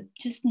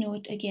just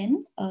note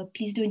again,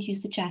 please don't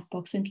use the chat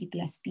box when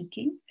people are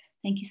speaking.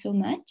 Thank you so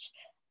much.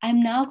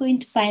 I'm now going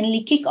to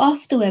finally kick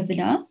off the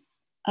webinar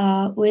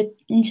with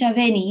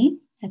Ntshavheni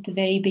at the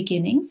very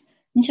beginning.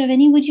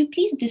 Ntshavheni, would you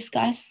please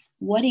discuss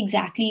what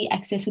exactly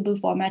accessible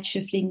format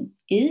shifting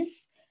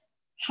is,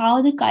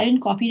 how the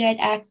current Copyright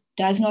Act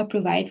does not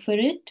provide for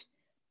it,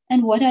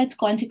 and what are its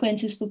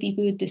consequences for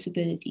people with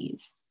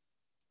disabilities?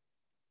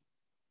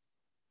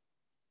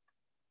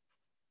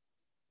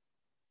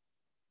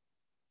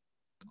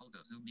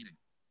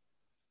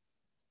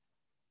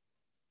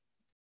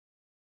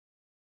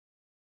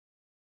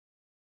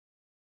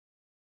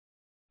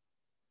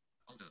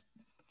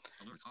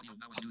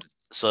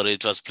 Sorry,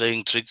 it was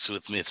playing tricks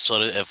with me.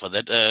 Sorry for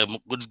that.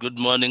 Good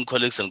morning,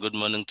 colleagues, and good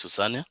morning to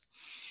Sanya.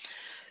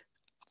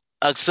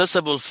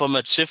 Accessible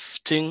format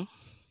shifting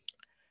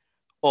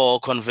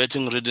or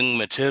converting reading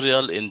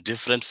material in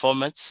different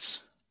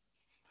formats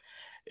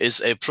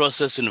is a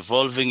process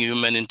involving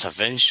human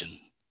intervention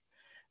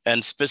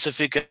and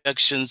specific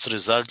actions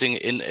resulting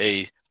in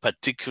a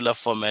particular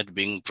format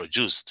being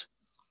produced.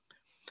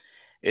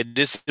 It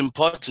is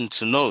important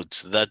to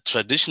note that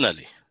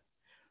traditionally,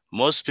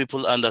 most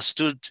people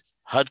understood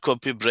hard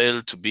copy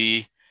Braille to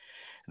be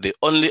the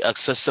only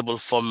accessible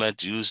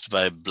format used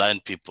by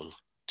blind people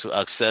to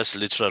access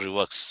literary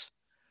works.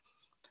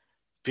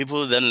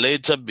 People then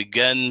later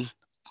began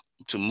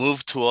to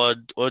move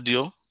toward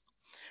audio,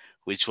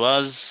 which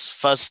was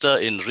faster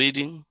in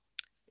reading,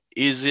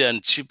 easier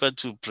and cheaper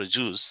to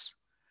produce.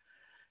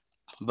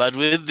 But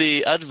with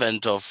the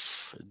advent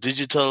of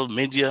digital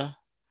media,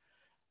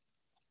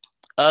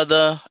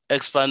 other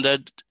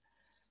expanded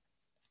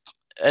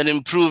and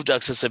improved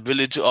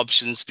accessibility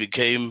options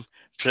became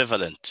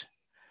prevalent,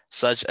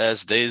 such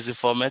as DAISY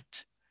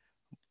format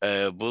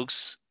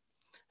books,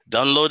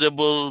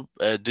 downloadable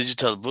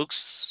digital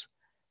books,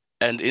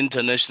 and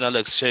international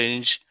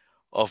exchange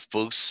of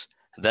books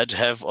that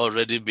have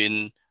already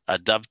been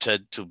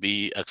adapted to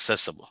be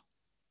accessible.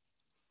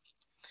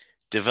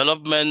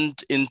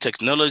 Development in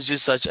technology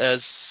such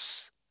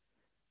as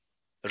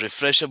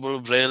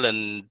refreshable braille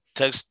and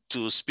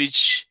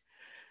text-to-speech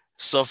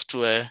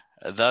software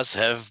thus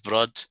have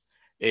brought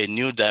a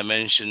new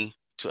dimension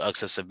to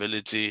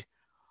accessibility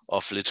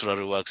of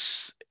literary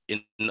works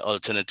in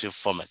alternative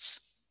formats.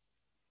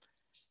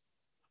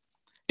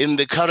 In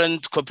the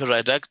current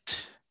Copyright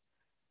Act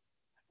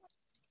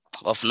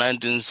of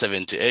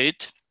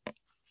 1978,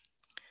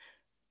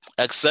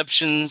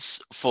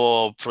 exceptions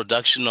for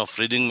production of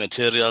reading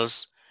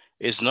materials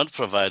is not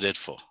provided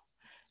for,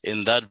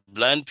 in that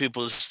blind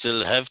people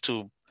still have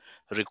to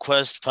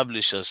request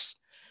publishers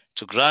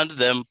to grant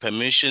them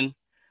permission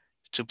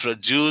to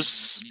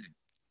produce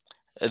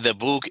the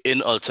book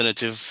in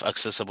alternative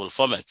accessible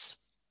formats.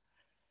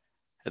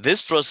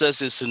 This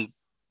process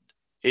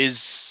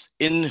is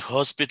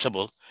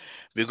inhospitable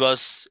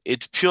because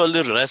it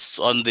purely rests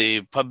on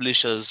the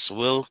publisher's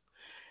will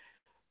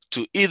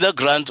to either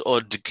grant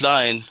or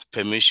decline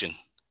permission,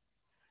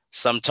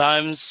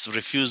 sometimes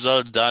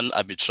refusal done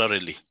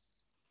arbitrarily.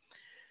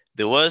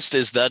 The worst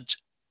is that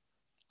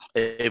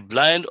a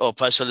blind or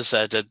partially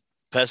sighted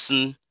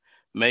person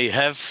may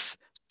have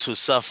to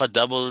suffer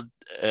double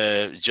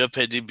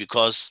jeopardy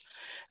because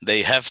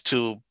they have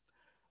to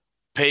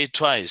pay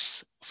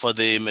twice for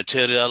the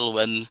material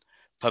when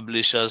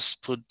publishers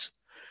put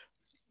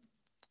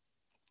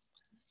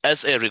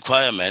as a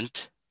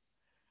requirement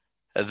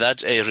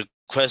that a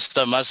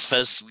requester must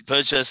first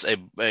purchase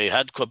a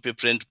hard copy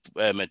print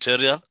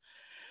material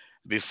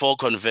before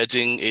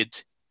converting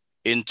it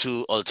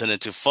into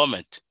alternative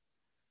format,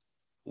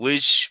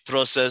 which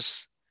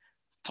process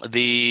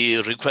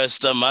the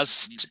requester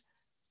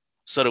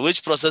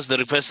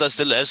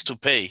still has to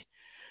pay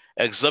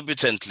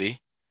exorbitantly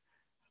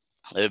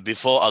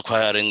before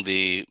acquiring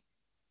the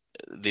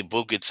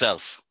book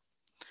itself.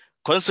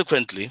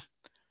 Consequently,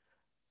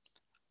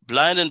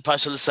 blind and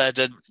partially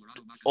sighted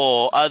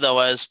or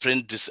otherwise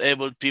print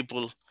disabled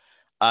people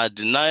are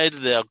denied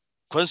their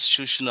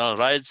constitutional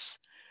rights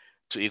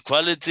to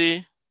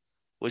equality,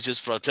 which is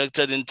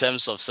protected in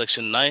terms of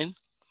Section 9,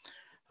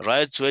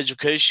 right to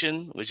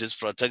education, which is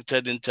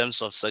protected in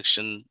terms of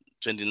Section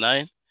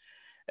 29,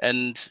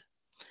 and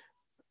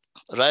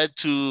right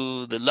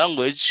to the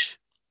language,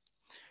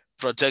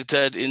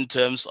 protected in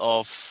terms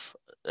of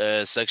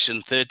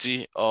Section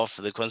 30 of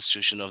the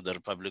Constitution of the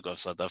Republic of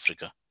South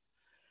Africa.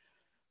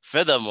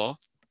 Furthermore,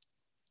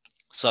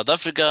 South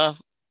Africa,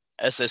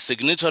 as a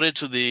signatory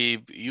to the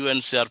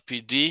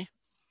UNCRPD,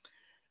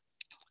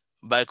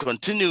 by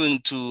continuing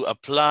to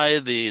apply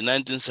the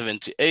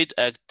 1978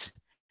 Act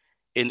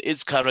in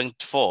its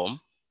current form,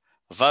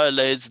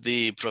 violates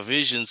the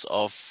provisions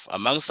of,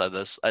 amongst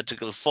others,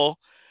 Article 4,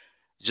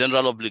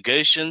 General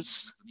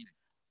Obligations,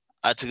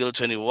 Article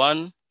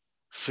 21,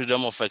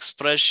 Freedom of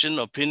Expression,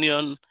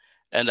 Opinion,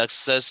 and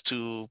Access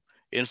to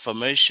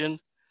Information,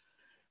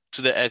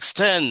 to the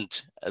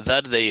extent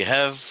that they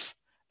have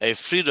a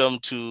freedom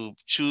to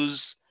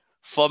choose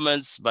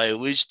formats by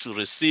which to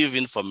receive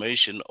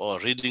information or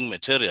reading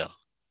material.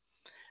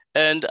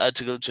 And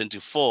Article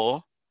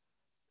 24,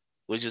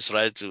 which is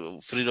right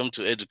to freedom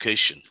to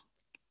education.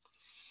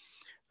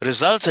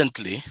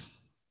 Resultantly,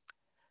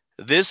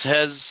 this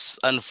has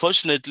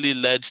unfortunately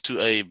led to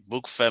a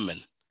book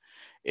famine,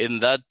 in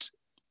that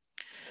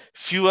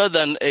fewer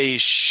than a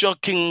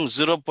shocking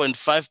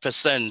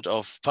 0.5%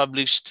 of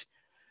published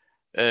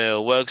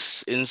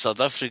works in South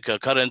Africa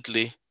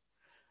currently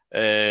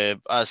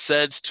are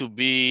said to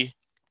be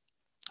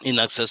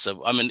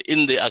inaccessible. I mean,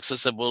 in the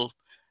accessible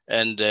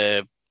and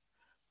in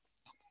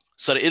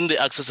the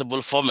accessible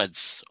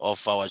formats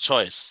of our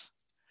choice.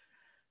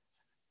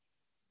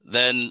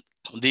 Then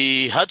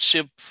the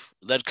hardship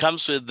that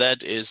comes with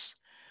that is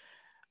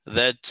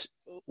that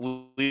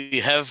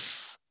we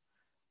have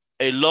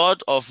a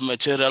lot of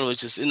material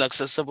which is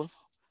inaccessible,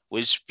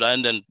 which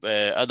blind and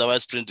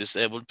otherwise print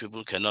disabled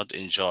people cannot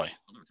enjoy.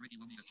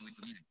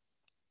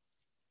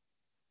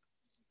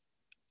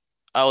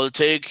 I will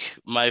take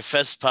my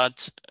first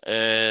part,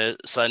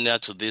 Sanya,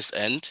 to this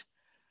end,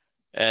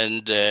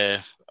 and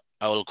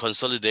I will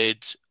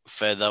consolidate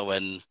further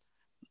when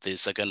the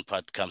second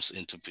part comes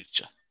into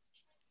picture.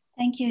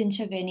 Thank you,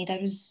 Ntshavheni.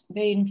 That was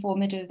very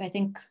informative. I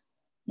think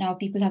now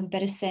people have a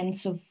better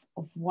sense of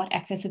what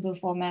accessible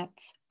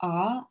formats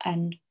are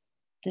and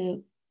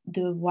the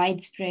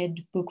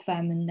widespread book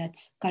famine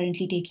that's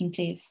currently taking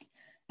place.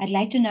 I'd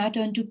like to now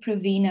turn to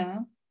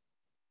Praveena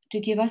to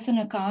give us an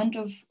account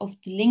of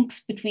the links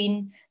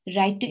between the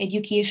right to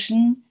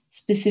education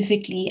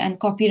specifically and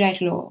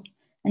copyright law,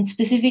 and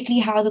specifically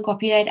how the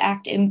Copyright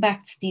Act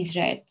impacts these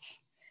rights.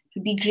 It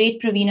would be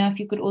great, Praveena, if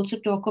you could also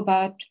talk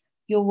about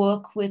your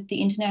work with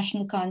the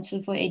International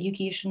Council for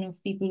Education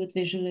of People with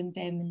Visual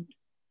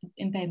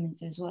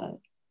Impairments as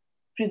well.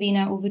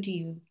 Praveena, over to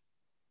you.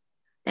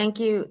 Thank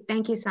you,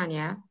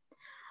 Sanya.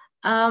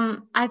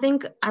 I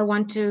think I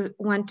want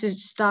to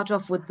start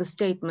off with the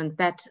statement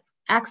that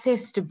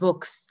access to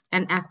books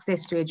and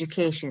access to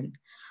education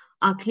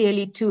are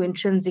clearly two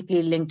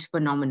intrinsically linked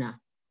phenomena.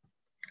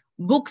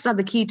 Books are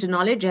the key to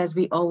knowledge, as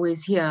we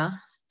always hear,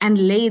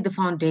 and lay the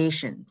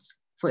foundations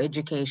for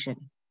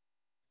education.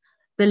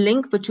 The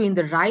link between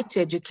the right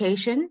to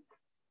education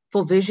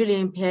for visually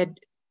impaired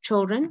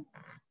children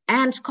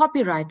and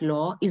copyright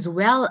law is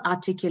well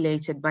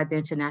articulated by the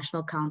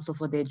International Council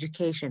for the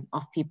Education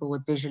of People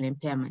with Visual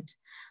Impairment,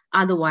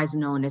 otherwise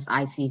known as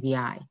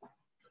ICVI.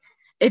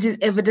 It is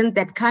evident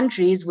that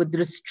countries with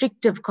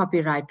restrictive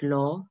copyright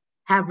law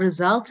have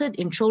resulted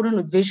in children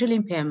with visual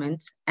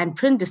impairments and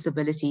print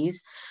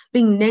disabilities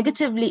being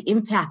negatively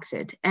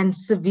impacted and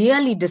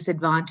severely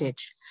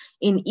disadvantaged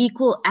in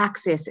equal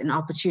access and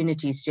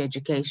opportunities to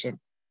education.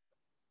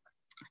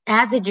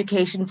 As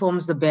education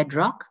forms the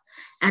bedrock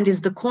and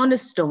is the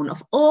cornerstone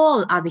of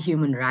all other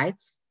human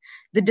rights,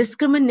 the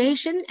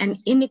discrimination and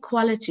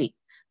inequality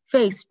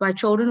faced by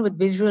children with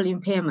visual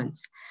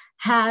impairments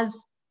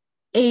has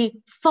a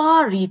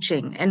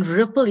far-reaching and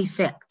ripple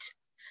effect,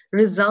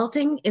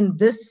 resulting in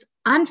this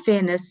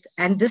unfairness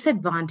and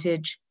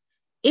disadvantage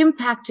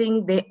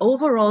impacting their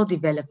overall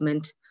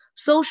development,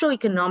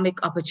 socioeconomic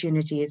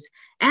opportunities,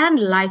 and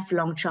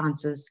lifelong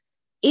chances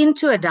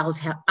into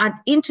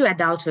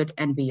adulthood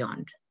and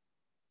beyond.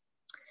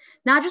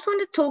 Now, I just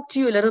want to talk to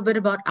you a little bit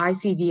about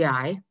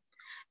ICVI.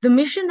 The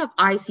mission of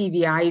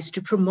ICVI is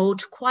to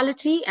promote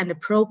quality and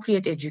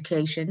appropriate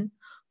education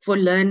for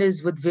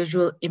learners with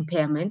visual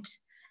impairment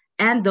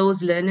and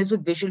those learners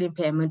with visual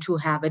impairment who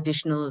have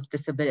additional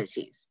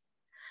disabilities.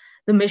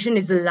 The mission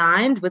is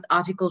aligned with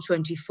Article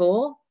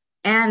 24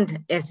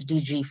 and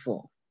SDG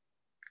 4.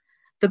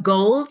 The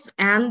goals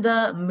and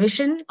the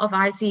mission of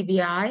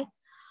ICVI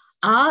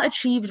are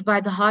achieved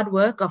by the hard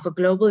work of a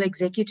global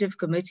executive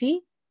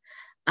committee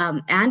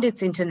and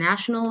its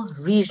international,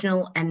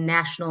 regional, and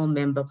national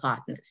member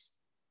partners.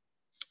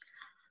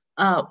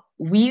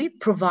 We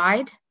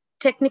provide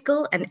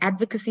technical and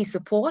advocacy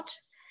support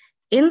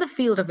in the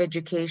field of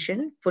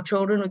education for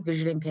children with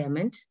visual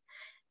impairment,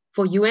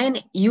 for UN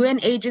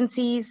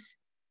agencies,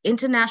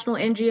 international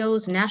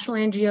NGOs, national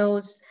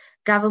NGOs,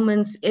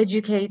 governments,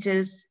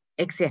 educators,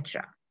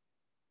 etc.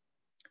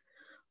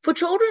 For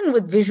children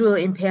with visual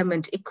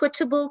impairment,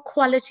 equitable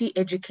quality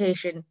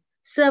education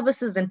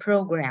services and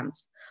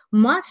programs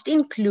must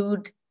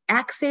include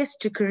access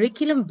to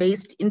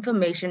curriculum-based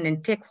information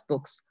and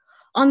textbooks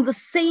on the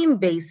same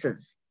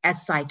basis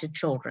as sighted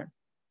children.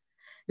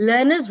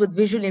 Learners with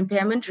visual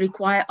impairment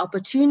require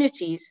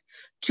opportunities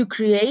to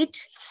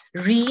create,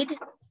 read,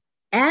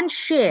 and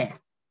share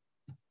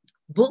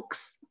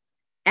books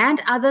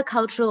and other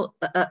cultural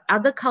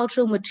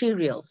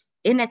materials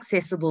in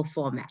accessible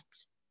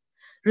formats.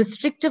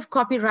 Restrictive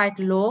copyright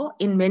law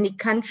in many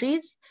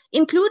countries,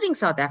 including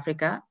South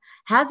Africa,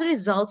 has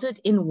resulted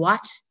in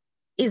what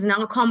is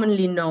now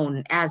commonly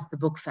known as the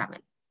book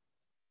famine.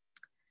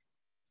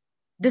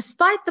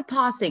 Despite the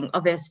passing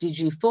of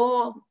SDG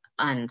 4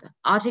 and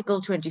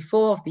Article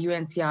 24 of the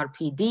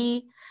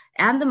UNCRPD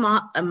and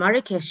the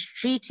Marrakesh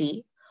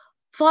Treaty,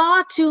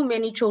 far too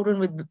many children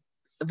with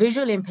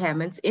visual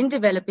impairments in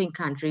developing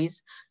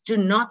countries do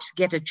not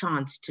get a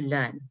chance to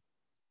learn.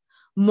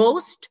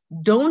 Most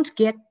don't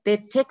get their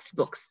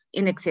textbooks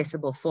in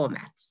accessible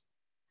formats.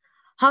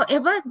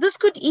 However, this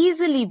could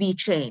easily be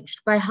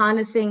changed by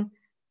harnessing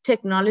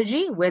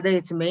technology, whether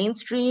it's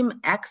mainstream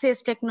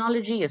access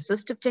technology,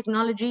 assistive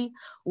technology,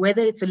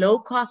 whether it's low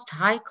cost,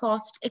 high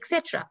cost,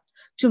 etc.,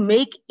 to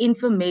make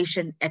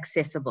information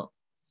accessible.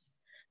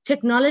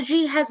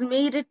 Technology has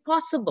made it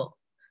possible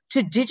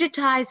to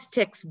digitize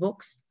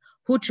textbooks,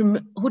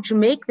 which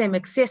make them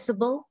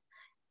accessible,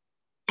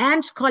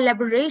 and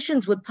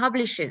collaborations with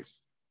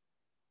publishers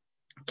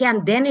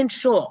can then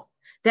ensure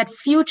that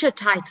future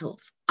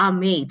titles are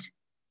made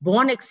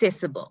born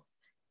accessible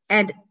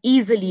and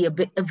easily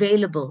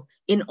available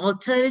in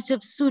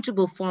alternative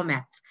suitable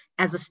formats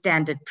as a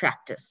standard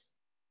practice.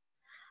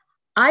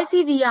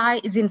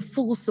 ICVI is in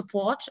full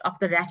support of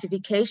the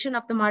ratification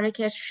of the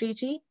Marrakesh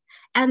Treaty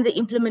and the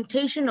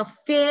implementation of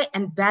fair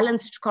and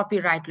balanced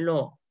copyright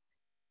law.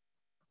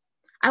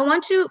 I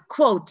want to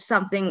quote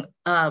something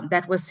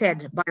that was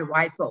said by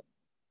WIPO.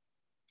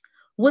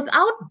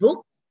 Without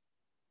books,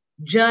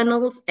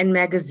 journals, and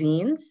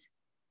magazines,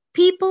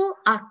 people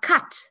are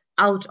cut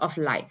out of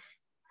life.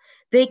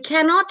 They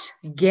cannot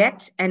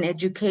get an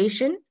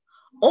education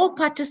or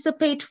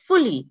participate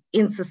fully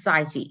in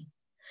society.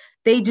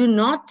 They do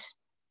not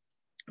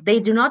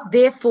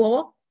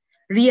therefore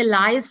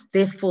realize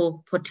their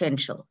full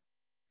potential.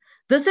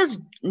 This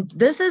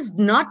is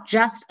not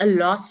just a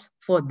loss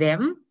for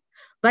them,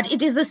 but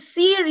it is a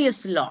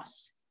serious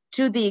loss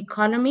to the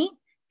economy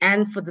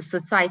and for the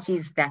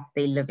societies that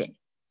they live in.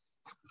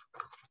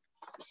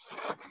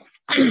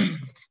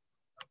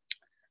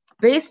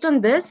 Based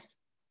on this,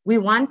 we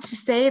want to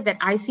say that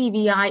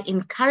ICVI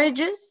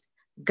encourages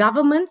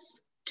governments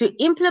to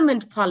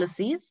implement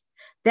policies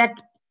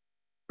that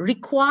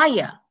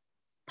require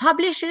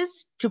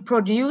publishers to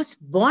produce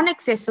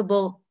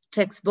born-accessible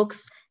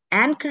textbooks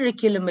and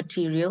curriculum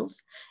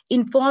materials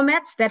in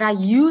formats that are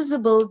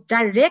usable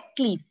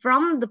directly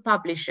from the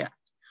publisher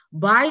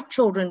by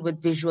children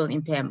with visual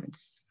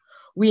impairments.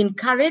 We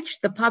encourage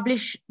the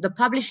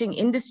publishing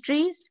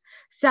industries,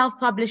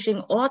 self-publishing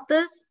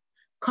authors,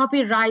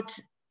 copyright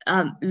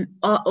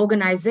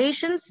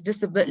organizations,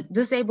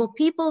 disabled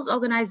people's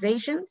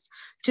organizations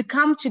to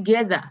come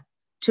together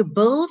to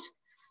build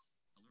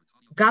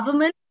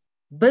government,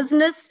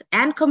 business,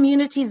 and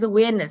communities'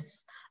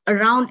 awareness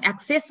around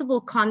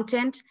accessible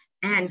content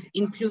and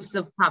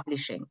inclusive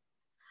publishing.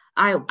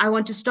 I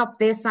want to stop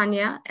there,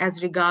 Sanya,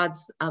 as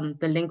regards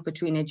the link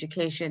between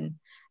education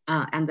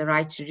and the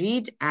right to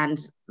read and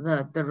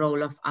the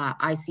role of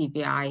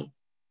ICVI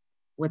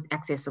with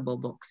accessible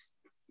books.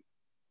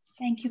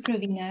 Thank you,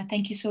 Praveena.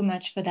 Thank you so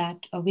much for that.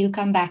 We'll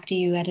come back to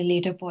you at a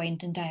later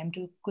point in time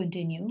to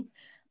continue.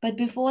 But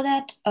before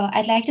that,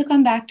 I'd like to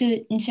come back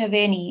to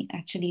Ntshavheni,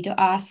 actually, to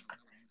ask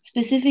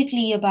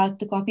specifically about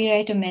the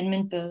Copyright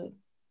Amendment Bill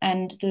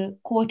and the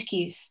court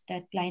case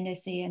that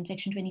BlindSA and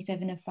Section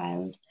 27 have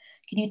filed.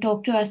 Can you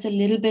talk to us a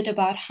little bit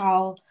about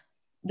how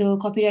the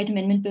Copyright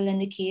Amendment Bill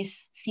and the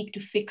case seek to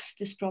fix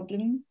this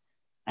problem?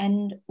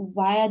 And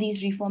why are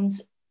these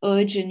reforms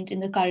urgent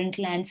in the current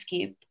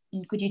landscape?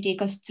 And could you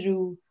take us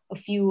through a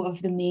few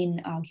of the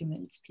main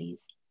arguments,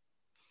 please?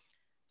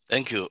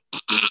 Thank you.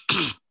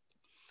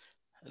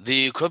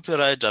 The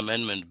Copyright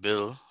Amendment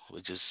Bill,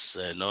 which is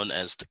known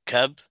as the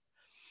CAB,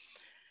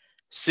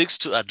 seeks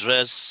to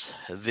address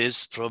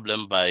this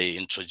problem by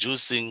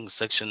introducing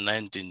Section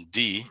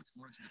 19D,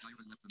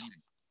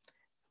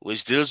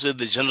 which deals with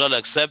the general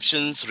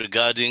exceptions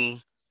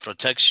regarding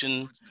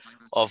protection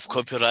of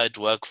copyright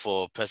work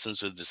for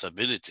persons with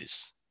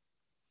disabilities.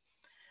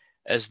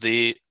 As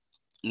the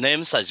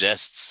name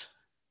suggests,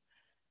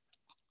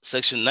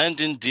 Section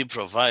 19D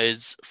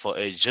provides for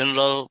a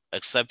general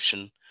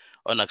exception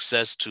on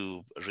access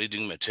to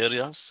reading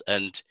materials,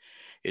 and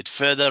it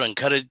further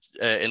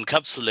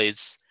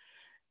encapsulates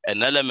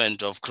an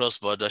element of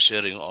cross-border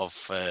sharing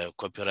of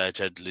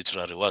copyrighted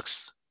literary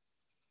works.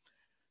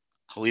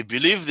 We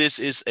believe this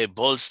is a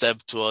bold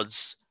step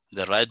towards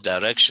the right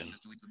direction,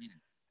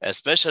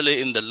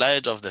 especially in the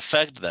light of the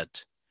fact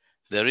that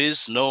there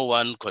is no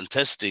one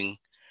contesting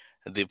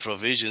the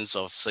provisions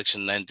of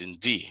Section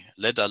 19D,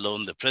 let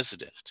alone the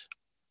President.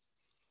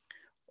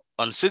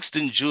 On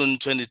 16 June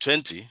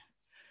 2020,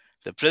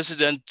 the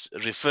President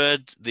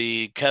referred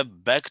the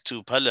CAB back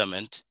to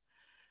Parliament,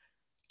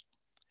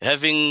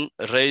 having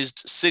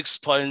raised 6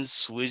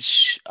 points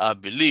which are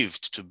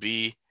believed to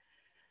be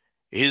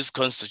his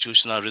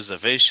constitutional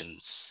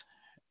reservations,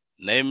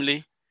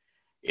 namely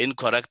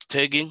incorrect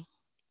tagging,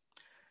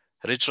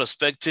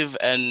 retrospective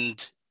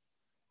and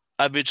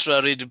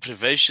arbitrary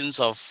deprivations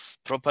of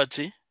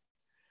property,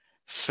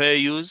 fair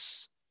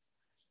use,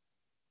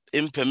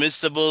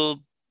 impermissible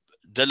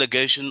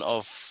delegation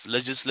of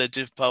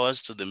legislative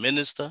powers to the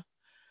minister,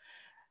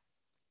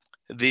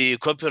 the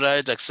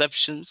copyright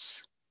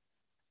exceptions,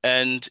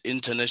 and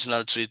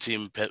international treaty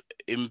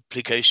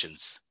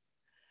implications.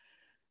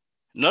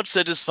 Not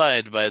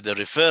satisfied by the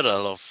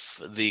referral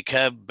of the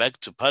CAB back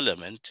to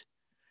Parliament,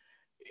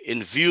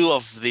 in view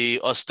of the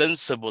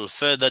ostensible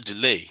further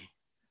delay,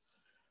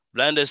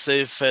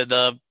 BlindSA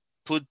further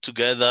put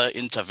together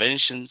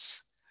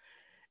interventions,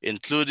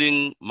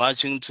 including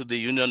marching to the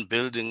union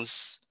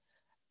buildings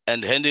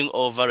and handing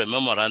over a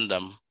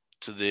memorandum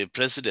to the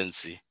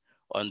presidency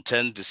on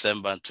 10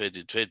 December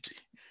 2020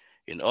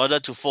 in order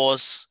to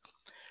force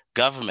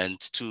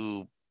government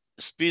to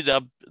speed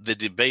up the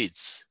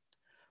debates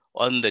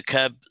on the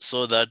CAB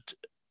so that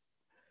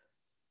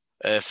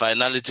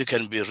finality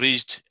can be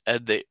reached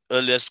at the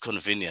earliest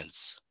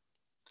convenience.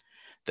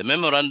 The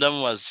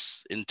memorandum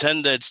was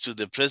intended to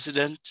the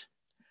President,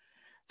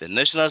 the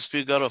National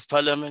Speaker of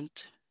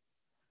Parliament,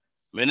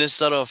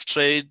 Minister of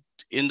Trade,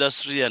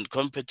 Industry and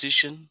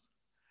Competition,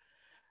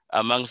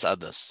 amongst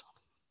others.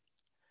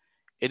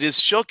 It is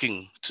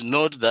shocking to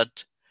note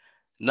that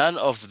none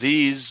of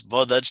these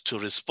bothered to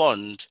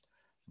respond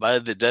by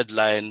the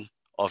deadline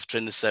of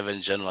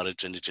 27 January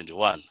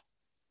 2021.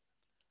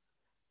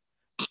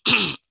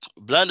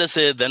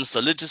 BlindSA then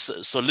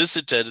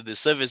solicited the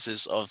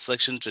services of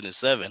Section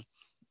 27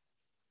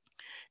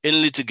 in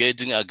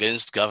litigating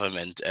against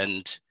government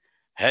and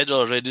had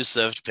already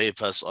served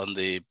papers on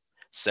the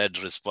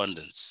said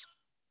respondents.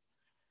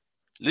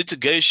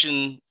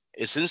 Litigation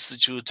is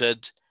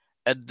instituted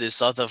at the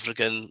South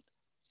Gauteng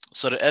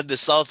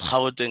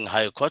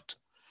High Court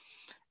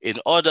in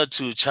order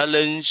to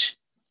challenge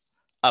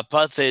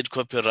apartheid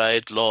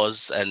copyright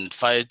laws and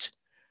fight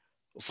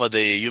for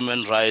the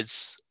human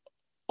rights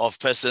of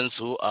persons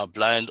who are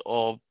blind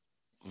or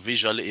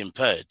visually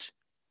impaired.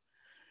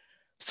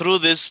 Through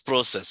this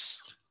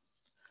process,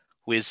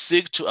 we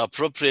seek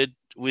appropriate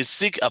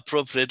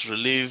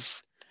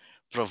relief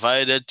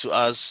provided to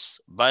us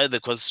by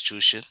the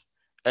Constitution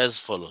as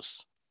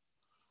follows.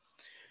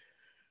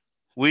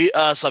 We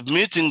are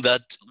submitting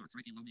that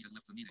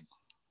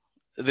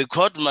the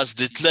court must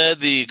declare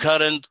the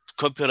current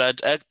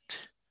Copyright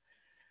Act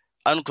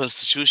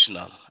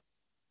unconstitutional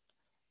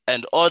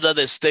and order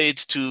the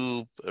state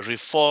to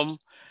reform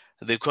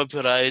the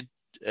Copyright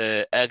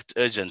Act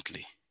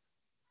urgently.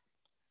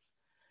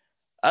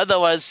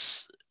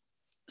 Otherwise,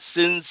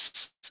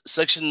 since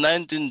Section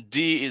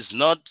 19D is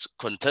not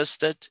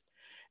contested,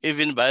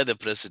 even by the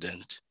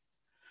President,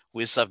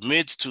 we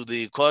submit to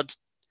the court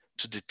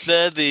to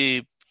declare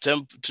the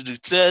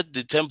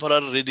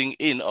temporary reading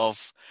in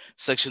of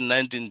Section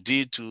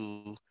 19D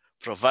to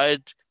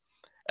provide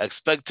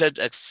expected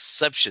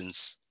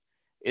exceptions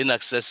in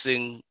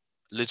accessing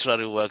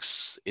literary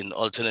works in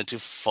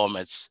alternative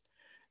formats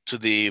to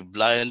the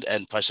blind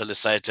and partially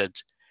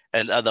sighted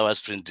and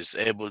otherwise print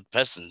disabled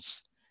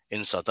persons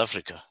in South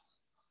Africa.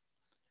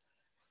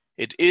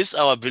 It is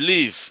our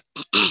belief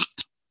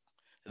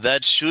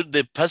that should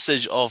the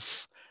passage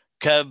of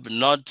CAB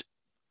not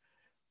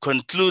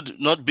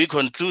be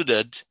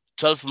concluded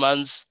 12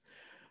 months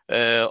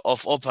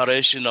of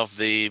operation of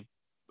the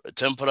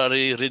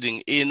temporary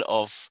reading in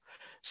of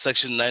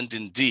Section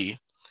 19D,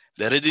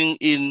 the reading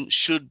in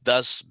should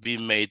thus be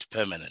made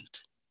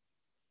permanent.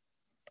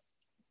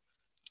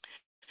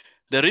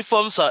 The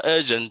reforms are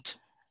urgent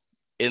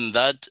in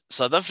that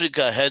South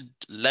Africa had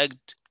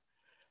lagged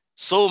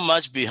so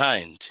much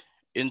behind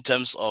in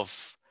terms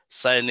of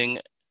signing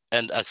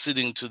and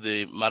acceding to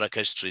the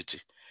Marrakesh Treaty.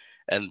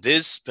 And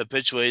this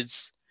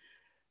perpetuates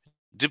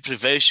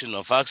deprivation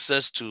of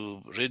access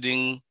to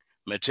reading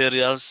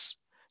materials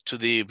to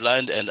the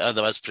blind and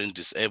otherwise print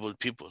disabled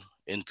people,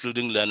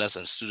 including learners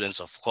and students,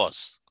 of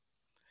course.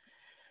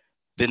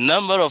 The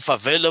number of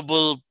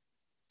available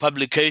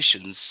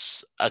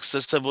publications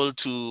accessible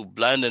to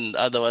blind and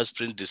otherwise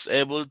print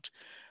disabled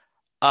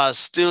are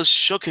still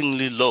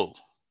shockingly low.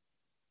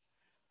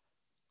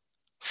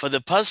 For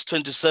the past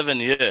 27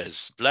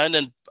 years, blind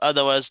and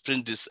otherwise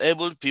print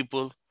disabled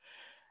people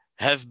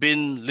have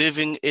been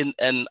living in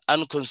an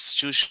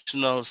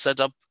unconstitutional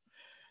setup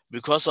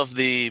because of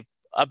the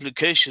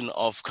application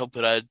of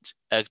Copyright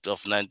Act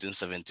of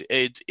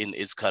 1978 in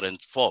its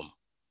current form.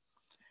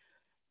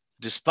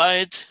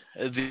 Despite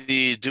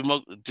the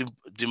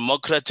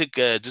democratic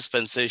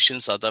dispensation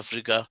South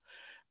Africa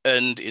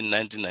earned in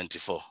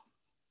 1994,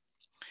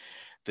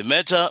 the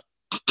matter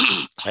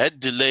had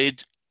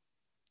delayed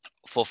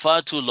for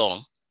far too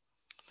long,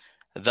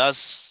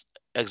 thus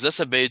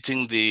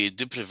exacerbating the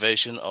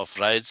deprivation of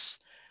rights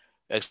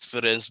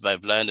experienced by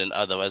blind and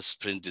otherwise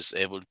print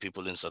disabled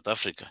people in South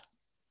Africa.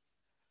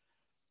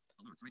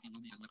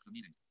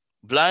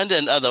 Blind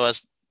and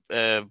otherwise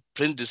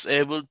print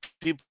disabled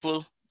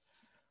people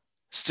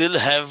still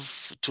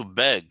have to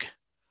beg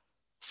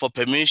for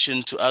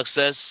permission to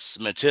access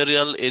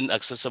material in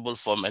accessible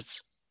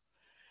formats.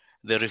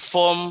 The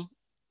reform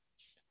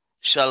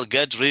shall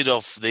get rid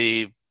of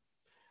the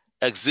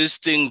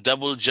existing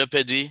double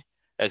jeopardy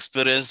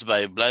experienced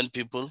by blind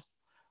people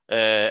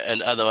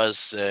and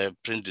otherwise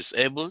print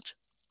disabled.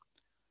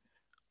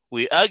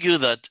 We argue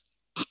that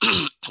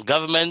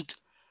government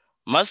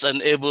must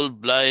enable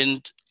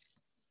blind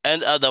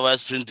and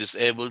otherwise print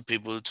disabled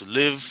people to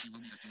live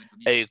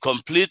a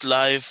complete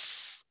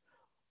life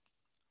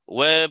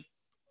where,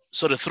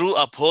 through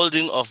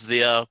upholding of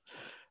their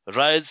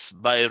rights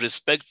by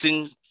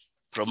respecting,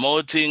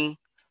 promoting,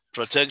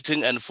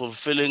 protecting, and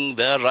fulfilling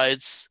their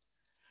rights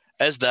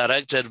as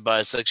directed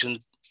by Section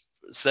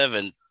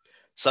 7,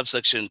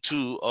 subsection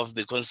 2 of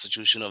the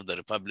Constitution of the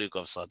Republic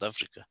of South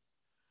Africa.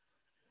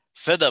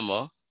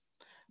 Furthermore,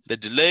 the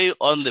delay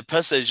on the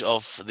passage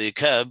of the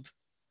CAB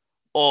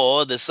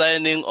or the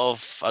signing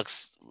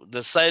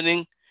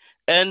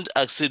and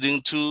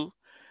acceding to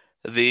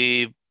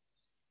the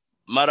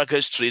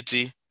Marrakesh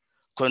Treaty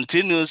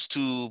continues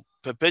to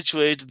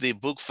perpetuate the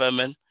book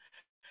famine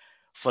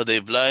for the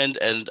blind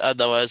and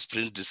otherwise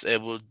print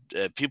disabled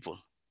people.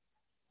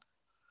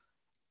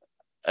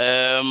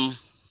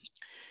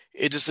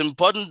 It is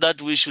important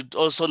that we should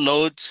also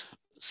note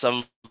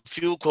some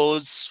few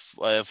quotes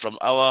from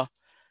our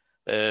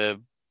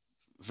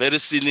very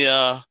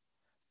senior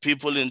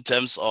people in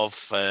terms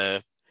of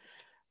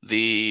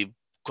the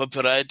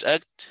Copyright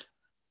Act.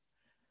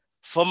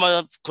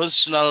 Former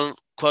Constitutional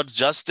Court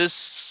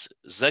Justice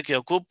Zak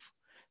Yacoob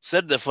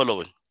said the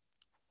following: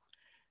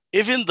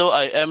 "Even though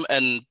I am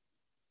an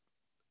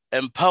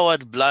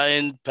empowered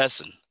blind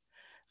person,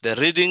 the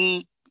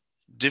reading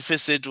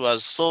deficit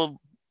was so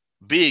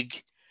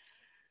big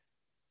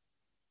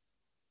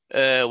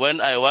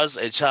when I was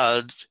a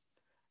child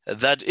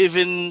that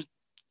even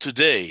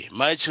today,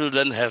 my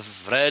children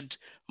have read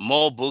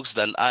more books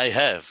than I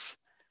have.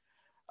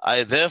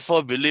 I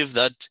therefore believe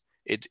that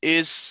it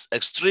is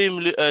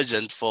extremely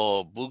urgent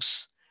for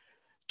books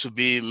to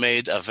be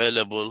made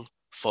available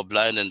for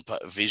blind and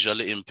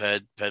visually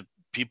impaired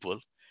people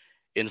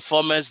in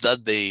formats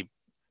that they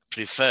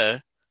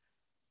prefer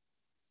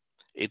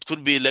It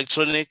could be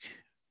electronic,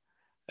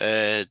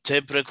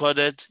 tape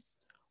recorded,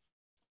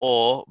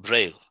 or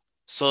braille,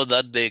 so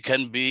that they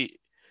can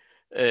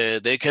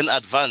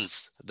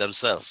advance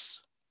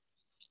themselves.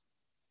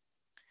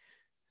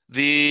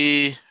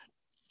 The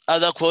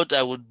other quote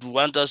I would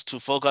want us to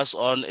focus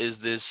on is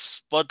the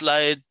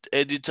Spotlight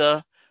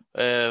editor,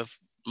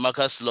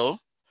 Marcus Lowe,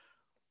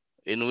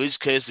 in which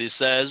case he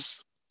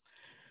says,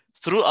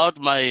 "Throughout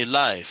my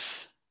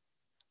life,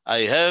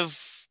 I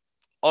have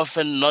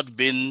often not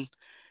been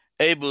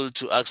able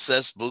to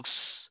access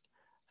books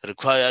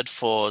required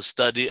for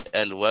study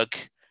and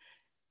work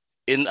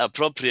in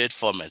appropriate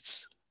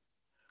formats.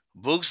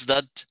 Books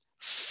that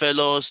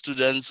fellow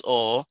students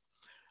or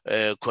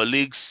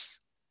colleagues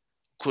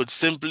could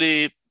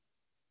simply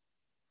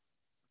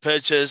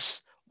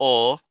purchase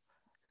or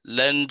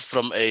lend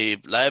from a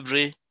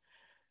library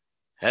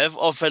have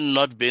often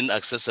not been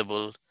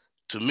accessible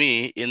to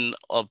me in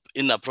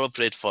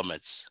inappropriate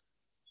formats."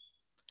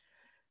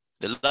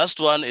 The last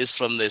one is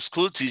from the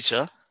school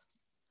teacher,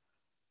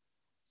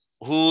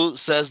 who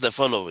says the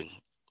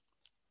following: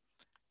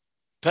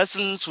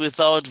 "Persons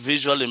without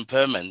visual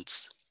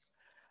impairments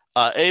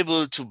are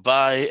able to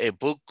buy a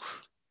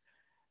book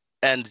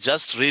and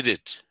just read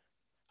it,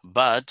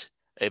 but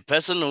a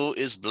person who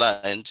is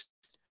blind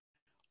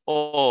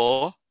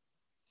or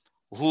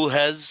who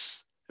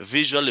has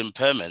visual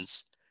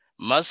impairments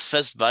must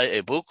first buy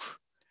a book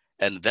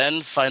and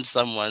then find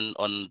someone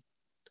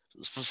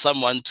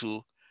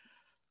to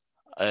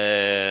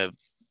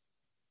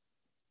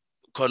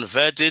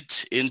convert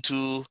it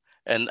into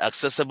an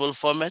accessible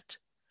format.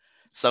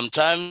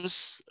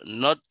 Sometimes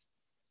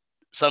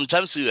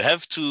you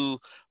have to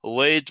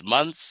wait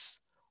months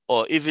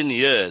or even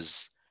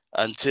years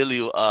until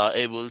you are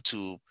able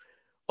to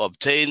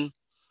obtain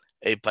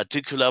a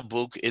particular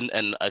book in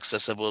an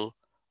accessible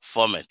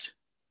format.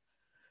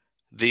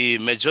 The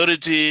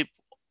majority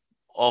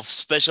of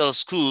special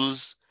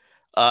schools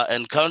are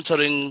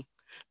encountering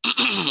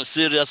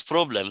serious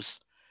problems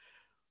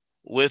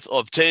with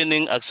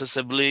obtaining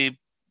accessibly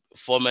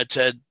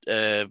formatted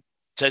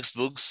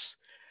textbooks.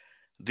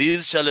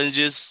 These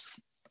challenges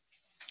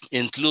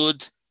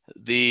include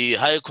the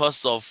high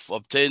cost of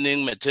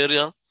obtaining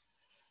material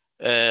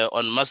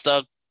on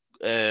master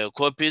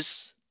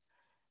copies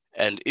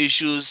and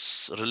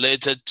issues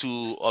related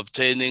to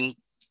obtaining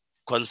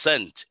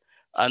consent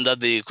under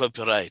the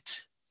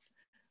copyright.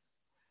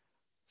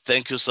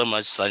 Thank you so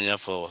much, Sanya,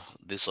 for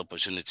this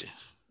opportunity.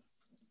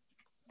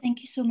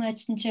 Thank you so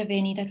much,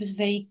 Ntshavheni. That was a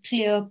very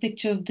clear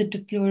picture of the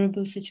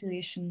deplorable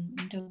situation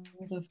in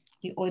terms of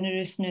the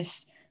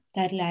onerousness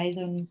that lies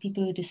on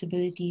people with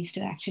disabilities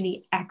to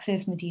actually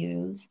access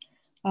materials.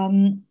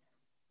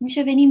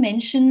 Ntshavheni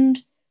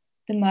mentioned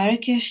the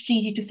Marrakesh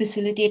Treaty to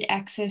facilitate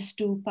access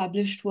to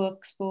published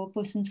works for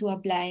persons who are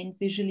blind,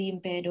 visually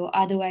impaired, or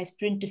otherwise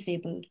print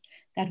disabled.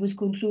 That was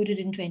concluded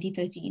in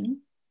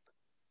 2013.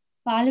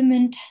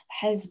 Parliament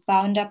has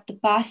bound up the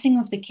passing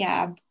of the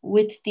CAB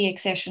with the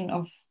accession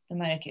of the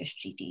Marrakesh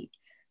Treaty.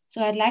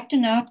 So I'd like to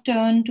now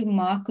turn to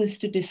Marcus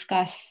to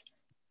discuss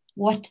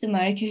what the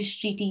Marrakesh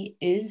Treaty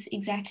is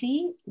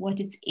exactly, what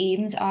its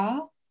aims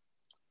are,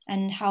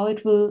 and how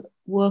it will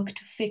work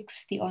to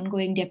fix the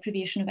ongoing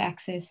deprivation of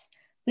access,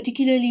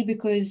 particularly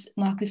because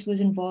Marcus was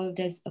involved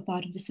as a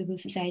part of the civil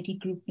society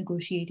group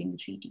negotiating the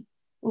treaty.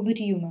 Over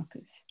to you,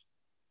 Marcus.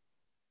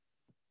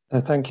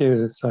 Thank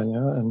you,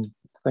 Sanya, and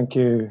thank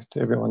you to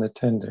everyone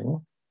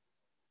attending.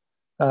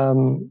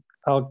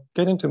 I'll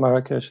get into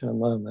Marrakesh in a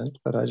moment,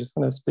 but I just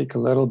want to speak a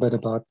little bit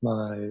about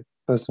my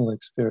personal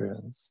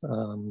experience.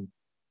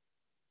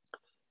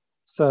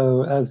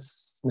 So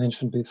as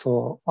mentioned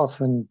before,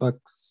 often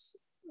books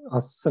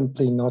are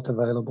simply not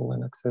available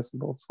in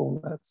accessible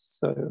formats.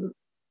 So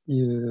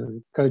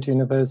you go to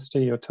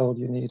university, you're told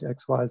you need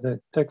XYZ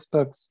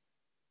textbooks,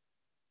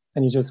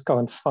 and you just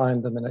can't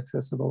find them in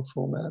accessible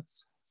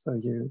formats. So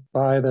you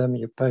buy them,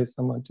 you pay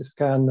someone to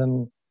scan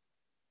them,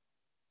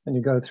 and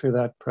you go through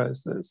that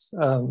process.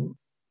 An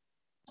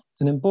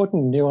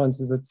important nuance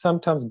is that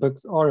sometimes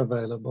books are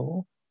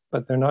available,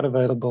 but they're not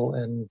available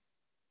in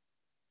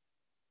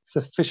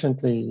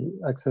sufficiently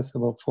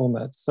accessible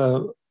formats.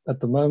 So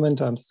at the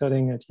moment I'm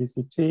studying at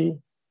UCT.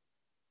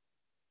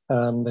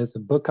 There's a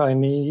book I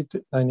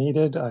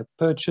needed. I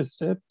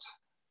purchased it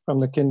from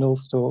the Kindle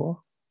store,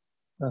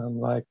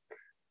 like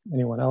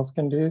anyone else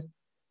can do.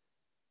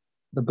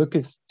 The book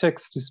is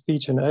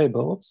text-to-speech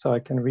enabled, so I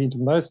can read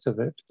most of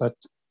it, but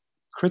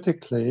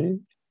critically,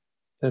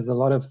 there's a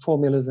lot of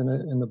formulas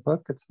in the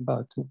book. It's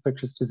about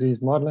infectious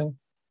disease modeling.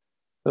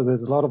 So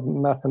there's a lot of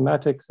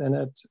mathematics in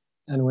it.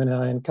 And when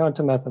I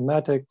encounter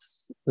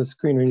mathematics, the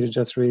screen reader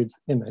just reads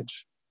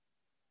image.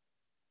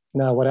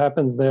 Now, what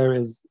happens there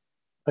is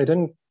they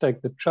didn't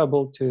take the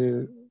trouble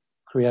to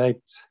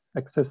create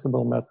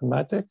accessible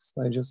mathematics.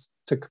 They just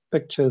took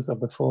pictures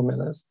of the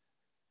formulas.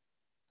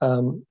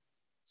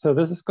 So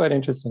this is quite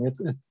interesting.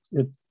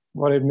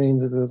 What it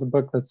means is there's a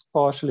book that's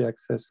partially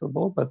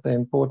accessible, but the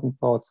important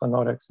parts are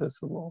not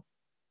accessible.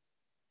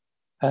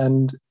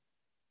 And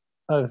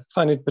I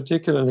find it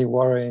particularly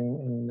worrying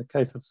in the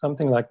case of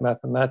something like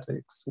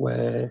mathematics,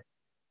 where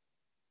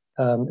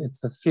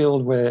it's a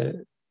field where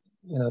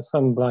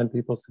some blind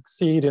people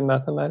succeed in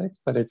mathematics,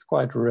 but it's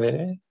quite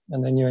rare.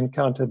 And then you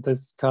encounter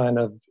this kind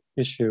of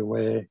issue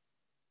where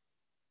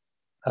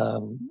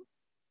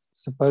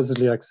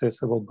supposedly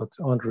accessible books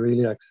aren't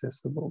really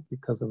accessible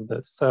because of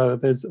this. So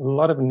there's a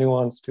lot of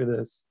nuance to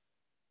this.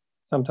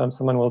 Sometimes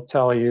someone will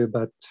tell you,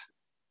 but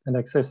an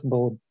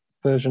accessible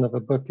version of a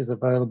book is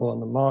available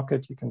on the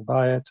market, you can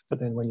buy it, but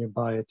then when you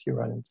buy it, you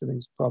run into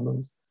these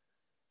problems.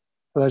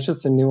 So that's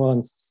just a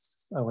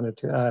nuance I wanted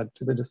to add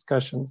to the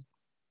discussions.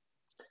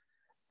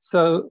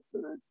 So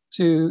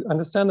to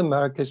understand the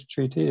Marrakesh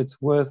Treaty,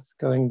 it's worth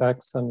going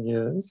back some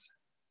years.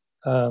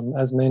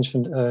 As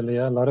mentioned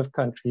earlier, a lot of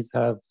countries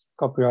have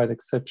copyright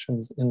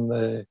exceptions in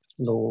their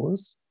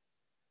laws.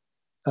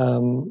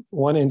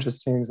 One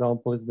interesting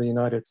example is the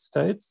United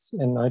States.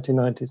 In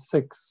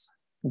 1996,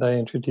 they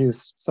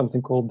introduced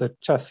something called the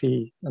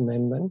Chaffee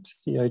Amendment,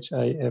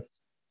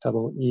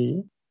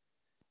 C-H-A-F-E-E.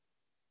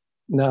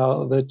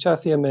 Now, the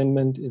Chaffee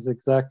Amendment is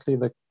exactly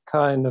the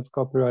kind of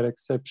copyright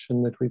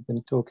exception that we've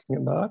been talking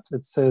about.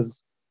 It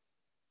says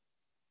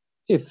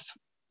if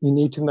you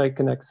need to make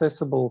an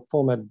accessible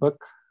format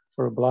book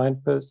for a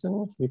blind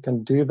person, you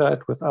can do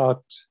that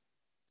without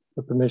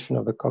the permission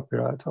of the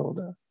copyright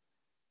holder.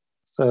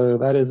 So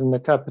that is in the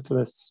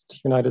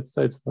capitalist United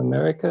States of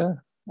America.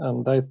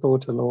 They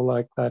thought a law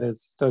like that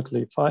is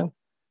totally fine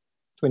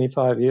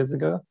 25 years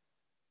ago.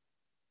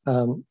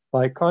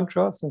 By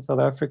contrast, in South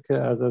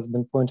Africa, as has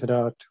been pointed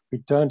out, we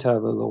don't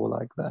have a law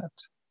like that.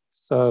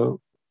 So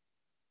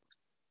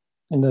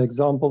in the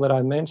example that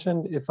I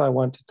mentioned, if I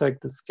want to take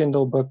this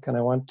Kindle book and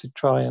I want to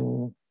try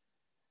and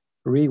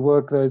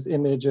rework those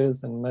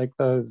images and make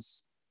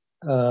those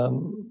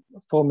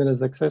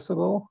formulas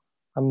accessible,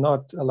 I'm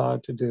not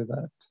allowed to do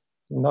that.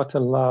 I'm not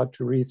allowed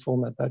to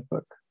reformat that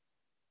book.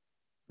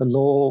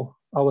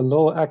 Our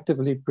law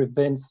actively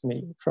prevents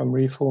me from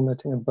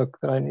reformatting a book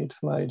that I need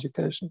for my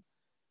education.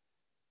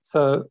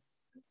 So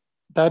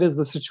that is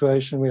the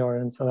situation we are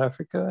in South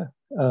Africa.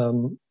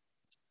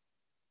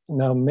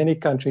 Now, many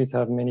countries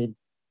have many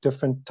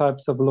different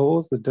types of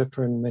laws that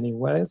differ in many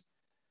ways.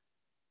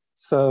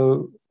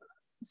 So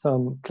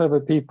some clever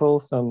people,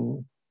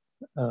 some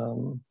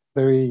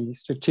very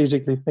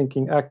strategically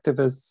thinking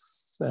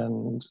activists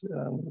and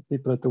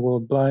people at the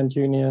World Blind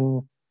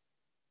Union,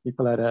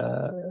 people at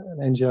an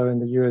NGO in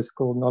the US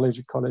called Knowledge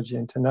Ecology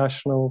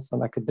International,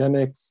 some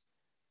academics,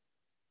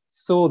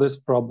 saw this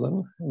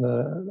problem in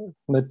the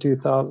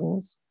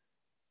mid-2000s.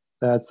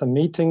 They had some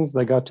meetings,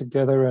 they got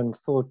together and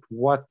thought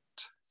what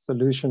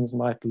solutions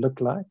might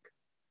look like.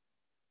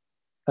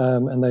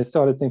 And they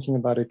started thinking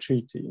about a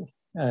treaty.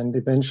 And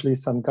eventually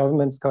some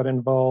governments got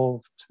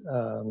involved.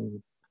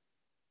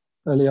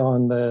 Early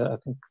on, I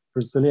think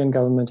Brazilian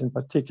government in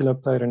particular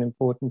played an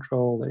important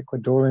role, the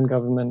Ecuadorian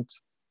government.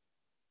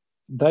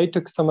 They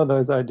took some of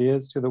those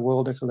ideas to the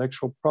World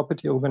Intellectual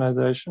Property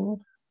Organization,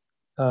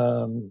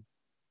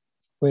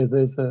 where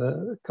there's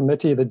a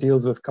committee that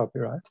deals with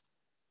copyright.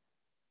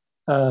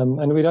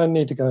 And we don't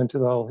need to go into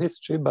the whole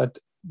history, but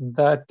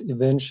that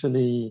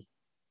eventually,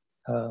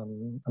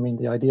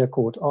 the idea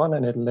caught on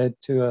and it led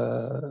to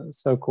a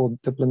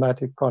so-called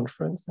diplomatic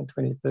conference in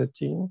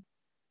 2013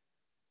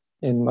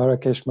 in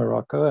Marrakesh,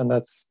 Morocco. And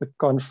that's the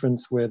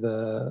conference where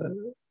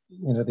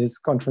these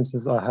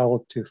conferences are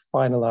held to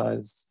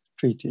finalize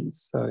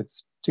treaties. So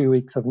it's 2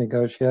 weeks of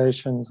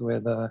negotiations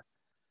where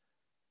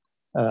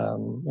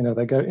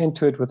they go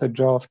into it with a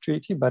draft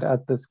treaty, but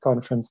at this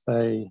conference,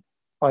 they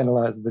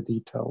finalize the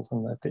details.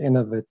 And at the end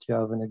of it, you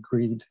have an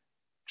agreed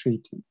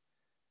treaty.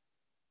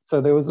 So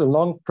there was a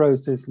long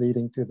process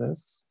leading to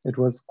this. It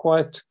was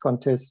quite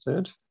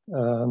contested.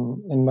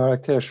 In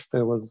Marrakesh,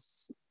 there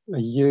was a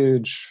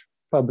huge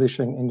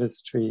publishing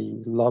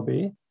industry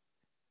lobby.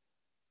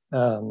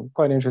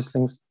 Quite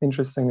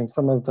interestingly,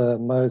 some of the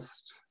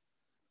most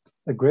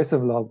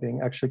aggressive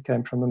lobbying actually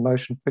came from the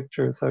Motion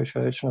Picture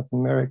Association of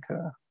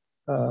America,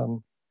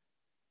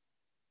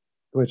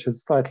 which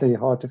is slightly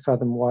hard to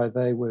fathom why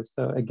they were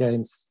so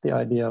against the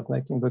idea of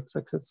making books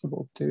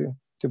accessible to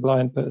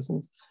blind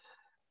persons.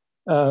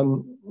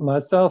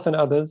 Myself and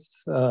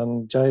others,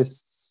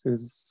 Jace,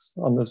 who's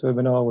on this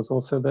webinar, was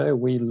also there.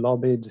 We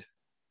lobbied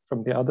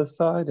from the other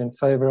side in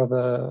favor of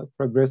a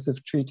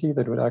progressive treaty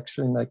that would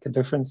actually make a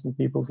difference in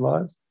people's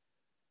lives.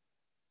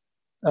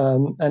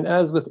 And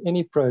as with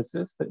any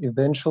process, the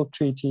eventual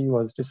treaty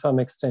was to some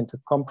extent a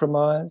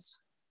compromise.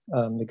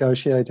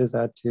 Negotiators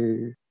had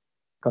to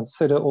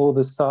consider all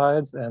the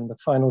sides, and the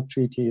final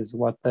treaty is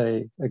what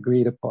they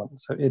agreed upon.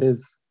 So it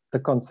is the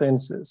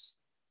consensus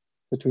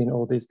between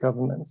all these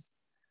governments.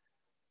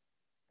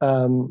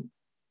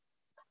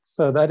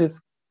 So that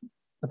is,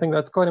 I think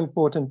that's quite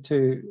important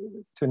to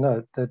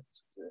note that,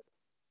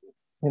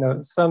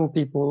 some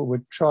people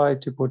would try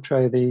to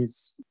portray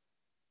these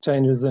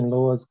changes in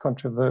law as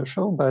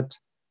controversial, but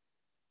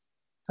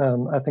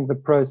I think the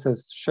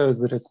process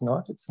shows that it's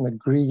not. It's an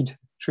agreed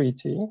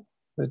treaty.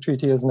 The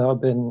treaty has now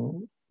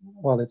been,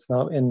 it's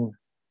now in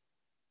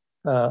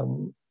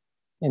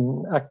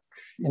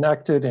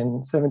enacted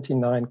in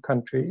 79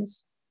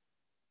 countries,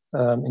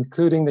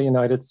 including the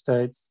United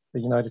States,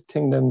 the United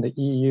Kingdom, the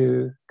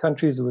EU,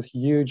 countries with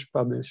huge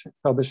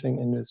publishing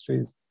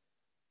industries.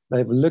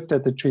 They've looked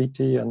at the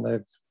treaty and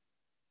they've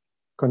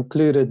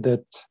concluded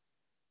that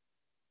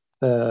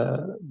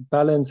the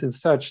balance is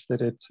such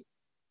that it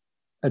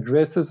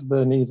addresses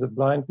the needs of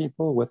blind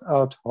people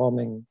without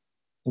harming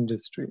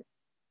industry.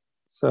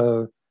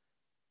 So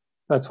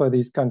that's why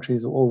these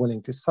countries are all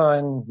willing to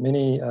sign.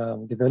 Many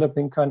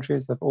developing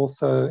countries have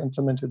also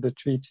implemented the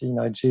treaty: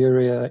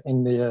 Nigeria,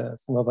 India,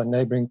 some of our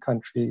neighboring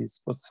countries,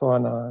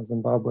 Botswana,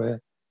 Zimbabwe.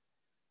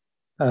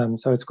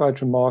 So it's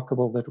quite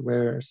remarkable that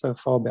we're so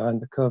far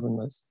behind the curve in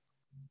this.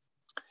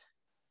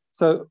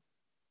 So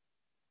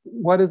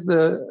what does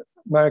the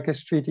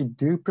Marrakesh Treaty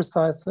do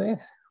precisely?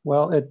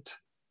 Well, it,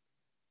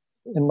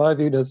 in my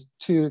view, does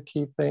two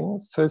key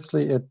things.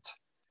 Firstly, it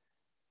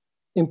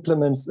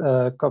implements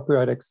a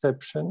copyright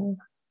exception,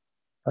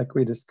 like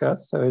we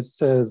discussed. So it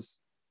says,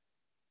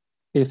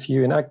 if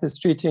you enact this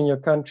treaty in your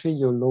country,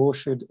 your law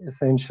should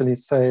essentially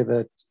say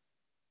that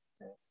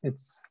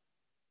it's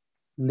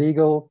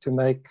legal to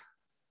make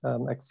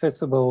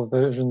accessible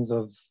versions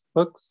of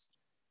books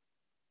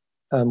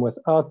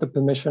without the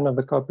permission of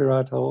the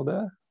copyright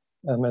holder,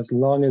 as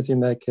long as you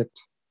make it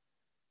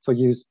for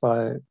use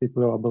by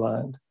people who are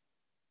blind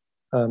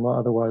or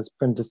otherwise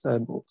print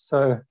disabled.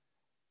 So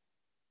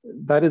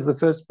that is the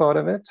first part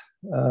of it.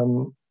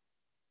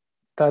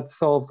 That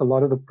solves a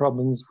lot of the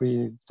problems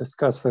we've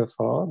discussed so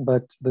far.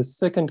 But the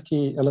second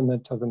key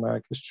element of the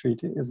Marrakesh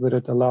Treaty is that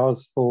it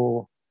allows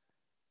for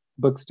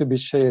books to be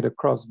shared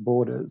across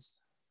borders.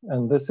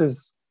 And this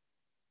is,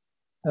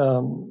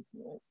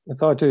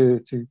 it's hard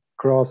to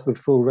grasp the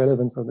full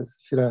relevance of this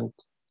if you don't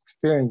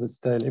experience this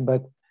daily.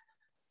 But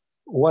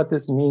what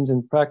this means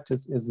in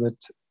practice is that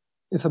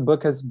if a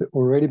book has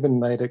already been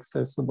made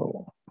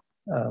accessible,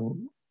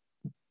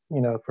 you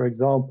know, for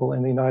example,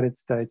 in the United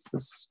States,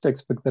 this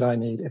textbook that I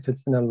need, if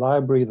it's in a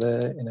library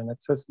there in an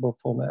accessible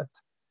format,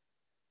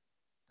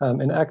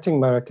 enacting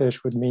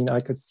Marrakesh would mean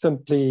I could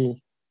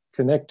simply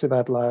connect to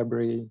that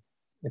library.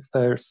 If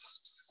they're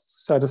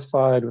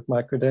satisfied with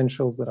my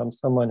credentials that I'm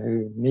someone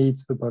who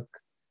needs the book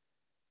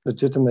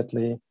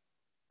legitimately,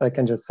 they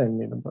can just send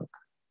me the book.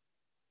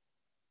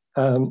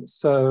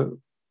 So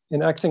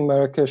enacting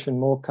Marrakesh in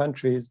more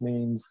countries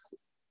means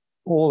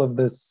all of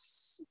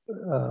this,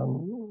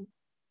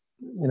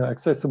 you know,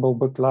 accessible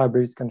book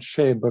libraries can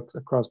share books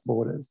across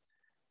borders.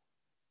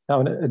 Now,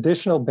 an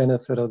additional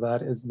benefit of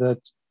that is that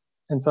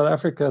in South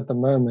Africa at the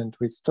moment,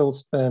 we still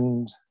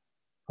spend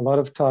a lot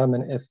of time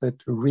and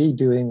effort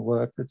redoing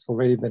work that's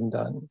already been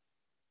done.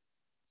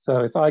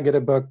 So if I get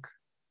a book,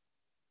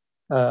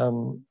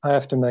 I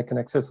have to make an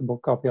accessible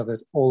copy of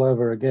it all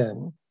over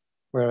again,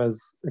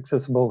 whereas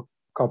accessible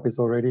copies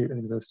already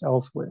exist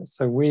elsewhere.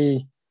 So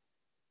we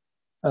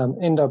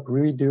end up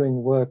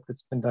redoing work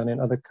that's been done in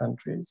other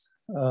countries.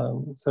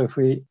 So if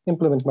we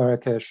implement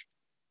Marrakesh,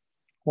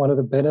 one of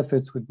the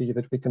benefits would be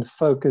that we can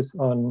focus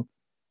on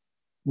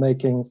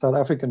making South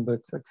African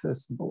books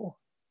accessible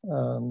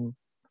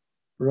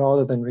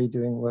rather than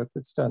redoing work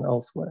that's done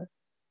elsewhere.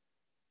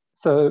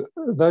 So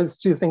those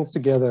two things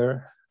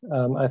together,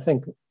 I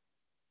think,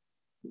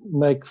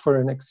 make for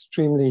an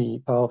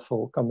extremely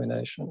powerful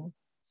combination.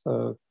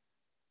 So,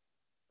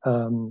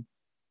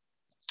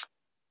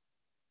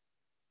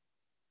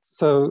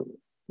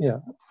 yeah.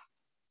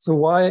 So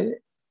why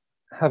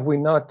have we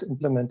not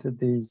implemented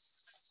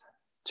these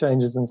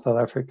changes in South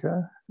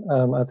Africa?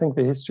 I think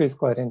the history is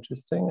quite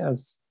interesting.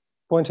 As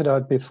pointed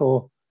out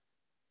before,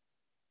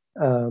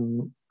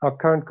 our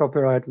current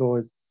copyright law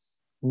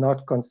is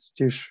not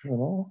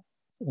constitutional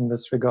in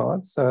this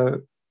regard. So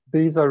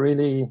these are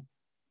really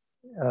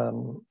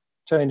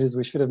changes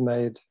we should have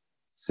made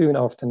soon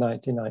after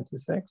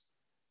 1996.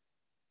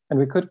 And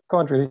we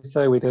can't really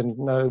say we didn't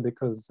know,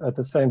 because at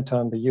the same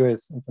time, the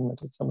US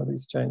implemented some of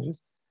these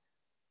changes.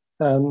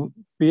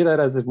 Be that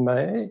as it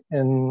may,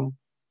 in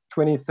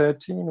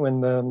 2013, when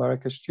the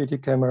Marrakesh Treaty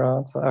came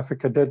around, South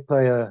Africa did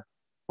play a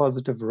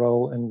positive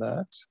role in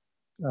that.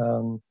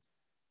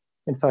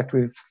 In fact,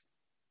 we've,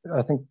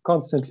 I think,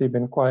 constantly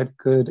been quite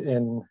good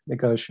in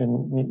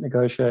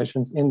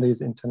negotiations in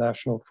these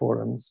international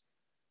forums.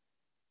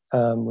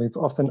 We've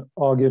often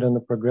argued on the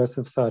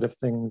progressive side of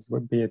things,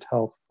 be it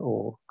health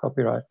or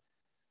copyright.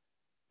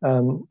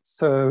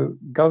 So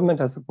government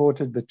has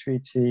supported the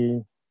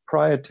treaty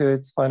prior to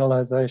its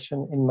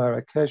finalization in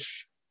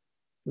Marrakesh.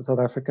 The South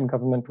African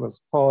government was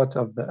part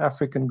of the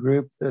African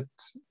group that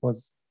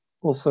was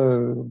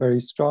also very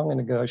strong and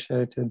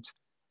negotiated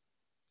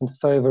in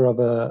favor of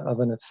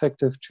an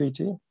effective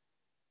treaty.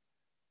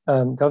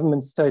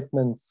 Government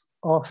statements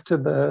after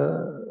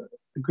the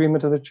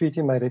agreement of the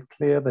treaty made it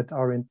clear that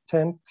our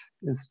intent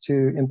is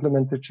to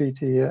implement the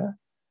treaty here.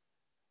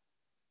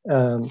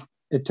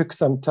 It took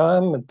some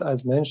time.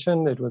 As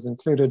mentioned, it was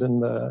included in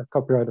the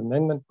Copyright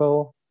Amendment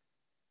Bill.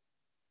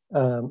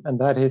 And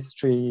that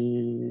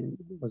history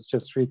was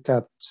just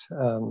recapped.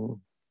 2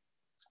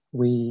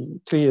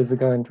 years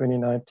ago in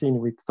 2019,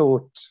 we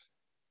thought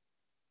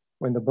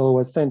when the bill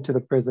was sent to the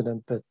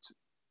president that,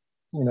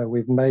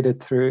 we've made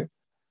it through,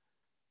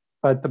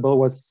 but the bill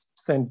was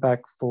sent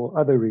back for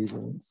other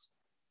reasons.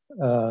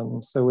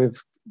 So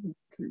we've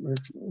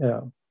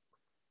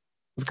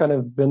kind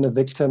of been the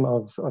victim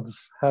of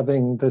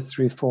having this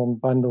reform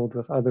bundled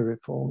with other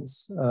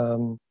reforms.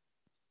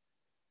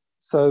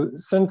 So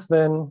since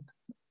then,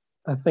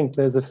 I think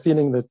there's a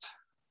feeling that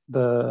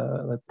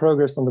the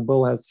progress on the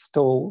bill has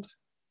stalled.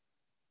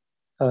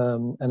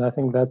 And I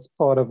think that's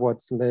part of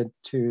what's led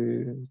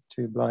to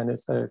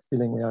BlindSA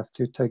feeling we have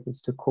to take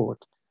this to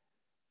court.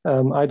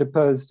 I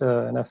deposed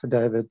an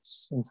affidavit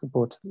in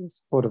support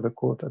of the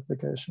court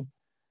application.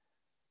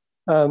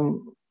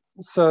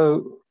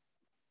 So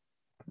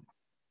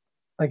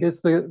I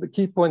guess the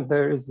key point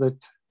there is that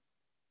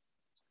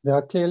there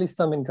are clearly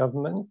some in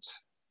government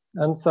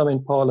and some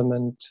in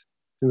parliament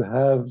who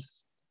have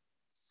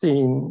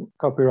seen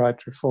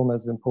copyright reform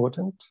as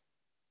important.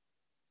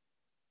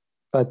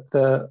 But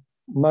the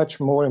much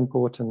more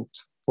important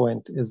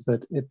point is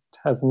that it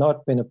has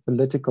not been a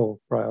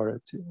political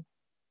priority.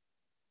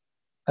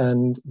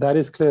 And that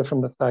is clear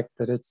from the fact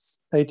that it's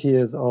 8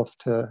 years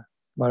after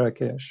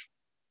Marrakesh,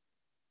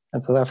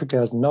 and South Africa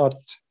has not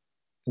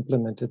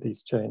implemented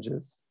these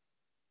changes.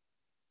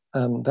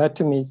 That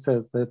to me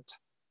says that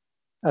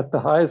at the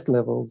highest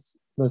levels,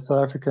 the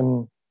South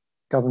African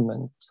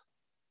government,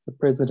 the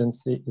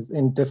presidency, is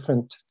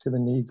indifferent to the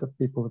needs of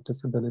people with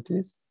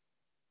disabilities.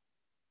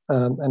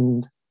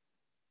 And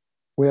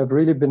we have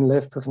really been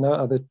left with no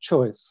other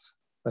choice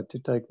but to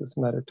take this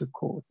matter to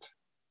court.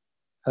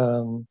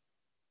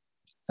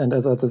 And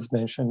as others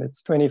mentioned,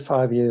 it's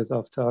 25 years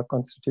after our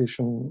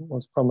constitution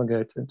was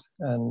promulgated,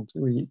 and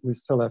we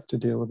still have to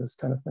deal with this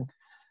kind of thing.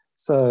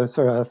 So,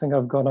 sorry, I think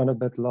I've gone on a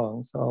bit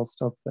long, so I'll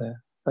stop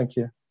there. Thank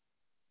you.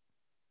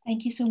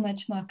 Thank you so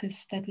much,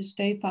 Marcus. That was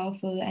very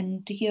powerful.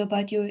 And to hear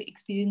about your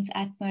experience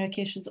at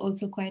Marrakesh was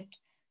also quite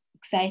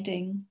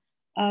exciting.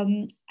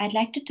 I'd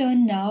like to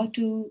turn now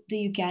to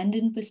the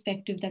Ugandan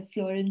perspective that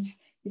Florence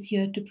is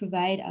here to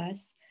provide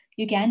us.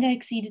 Uganda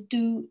acceded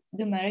to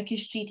the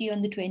Marrakesh Treaty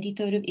on the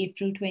 23rd of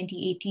April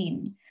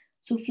 2018.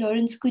 So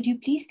Florence, could you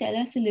please tell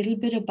us a little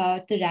bit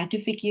about the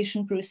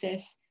ratification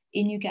process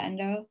in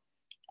Uganda,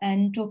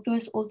 and talk to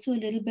us also a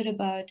little bit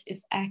about if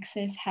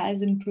access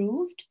has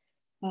improved?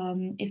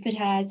 If it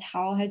has,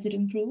 how has it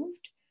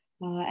improved?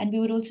 And we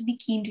would also be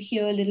keen to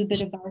hear a little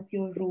bit about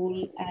your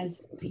role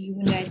as the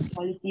Human Rights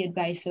Policy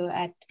Advisor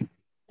at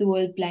the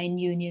World Blind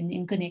Union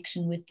in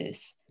connection with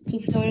this. So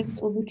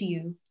Florence, over to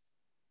you.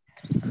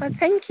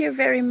 Thank you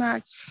very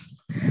much.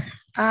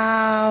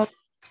 Thank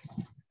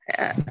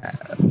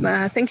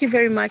you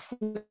very much,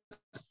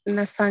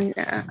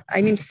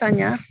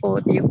 Sanya,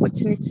 for the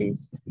opportunity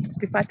to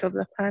be part of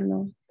the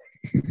panel.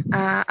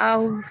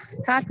 I'll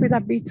start with a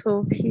bit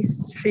of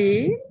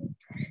history.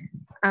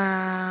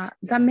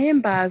 The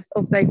members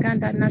of the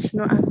Uganda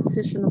National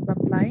Association of the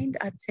Blind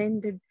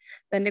attended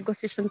the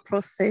negotiation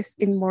process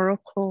in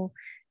Morocco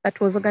that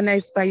was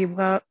organized by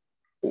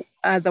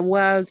the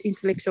World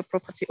Intellectual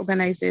Property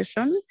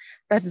Organization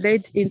that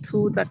led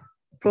into the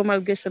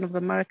promulgation of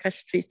the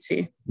Marrakesh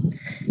Treaty.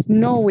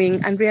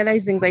 Knowing and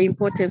realizing the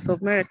importance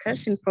of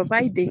Marrakesh in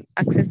providing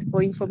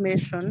accessible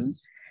information,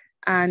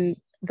 and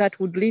that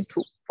would lead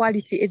to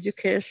quality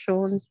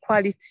education,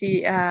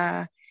 quality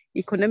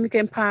economic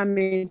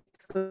empowerment,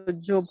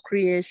 job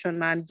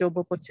creation and job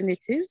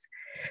opportunities.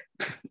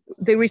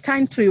 They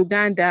returned to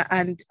Uganda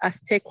and a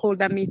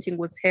stakeholder meeting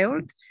was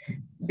held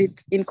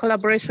in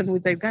collaboration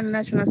with the Uganda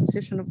National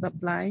Association of the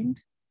Blind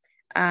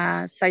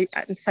and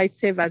Sight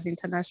Savers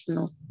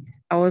International.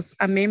 I was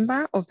a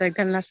member of the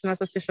Uganda National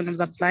Association of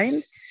the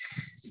Blind,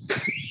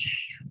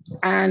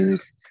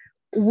 and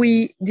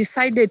we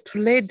decided to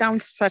lay down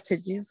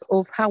strategies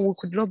of how we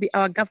could lobby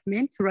our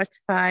government to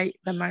ratify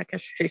the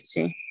Marrakesh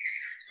Treaty.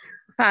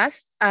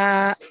 First,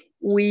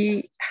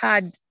 we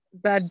had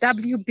the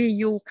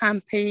WBU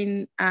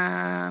campaign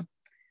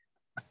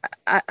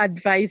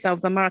advisor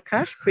of the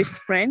Marrakesh, Chris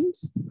Friend,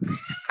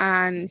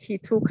 and he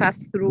took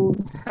us through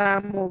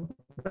some of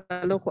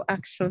the local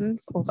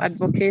actions of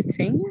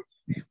advocating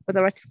for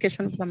the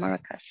ratification of the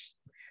Marrakesh.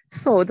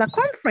 So the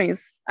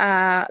conference,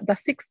 the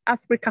Sixth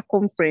Africa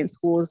Conference,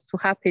 was to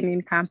happen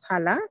in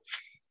Kampala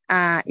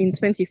in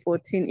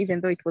 2014,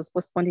 even though it was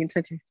postponed in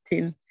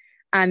 2015.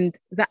 And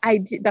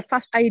the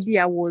first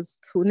idea was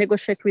to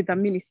negotiate with the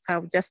Minister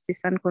of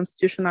Justice and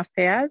Constitutional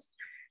Affairs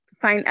to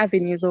find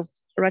avenues of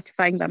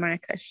ratifying the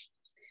Marrakesh.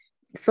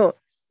 So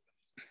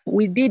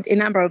we did a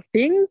number of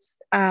things.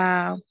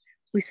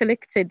 We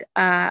selected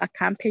a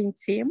campaign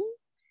team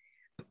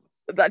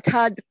that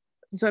had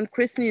John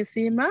Christine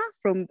Sima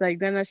from the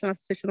Uganda National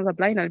Association of the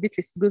Blind and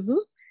Beatrice Guzu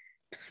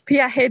to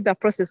spearhead the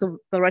process of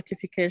the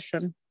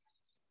ratification.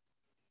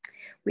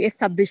 We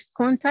established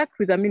contact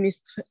with the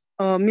Minister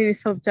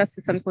of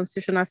Justice and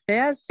Constitutional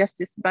Affairs,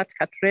 Justice Bart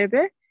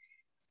Katrebe,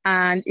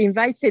 and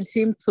invited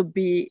him to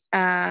be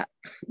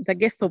the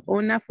guest of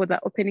honor for the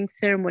opening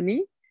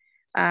ceremony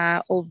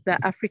of the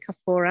Africa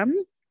Forum.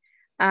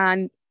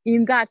 And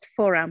in that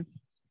forum,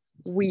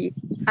 we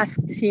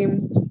asked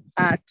him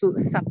to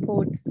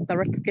support the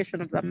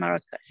ratification of the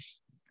Marrakesh.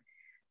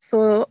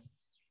 So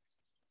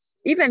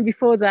even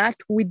before that,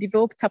 we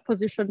developed a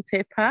position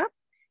paper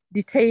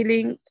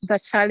detailing the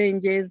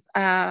challenges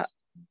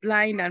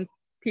blind and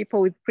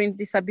people with print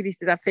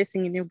disabilities are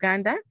facing in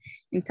Uganda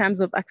in terms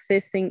of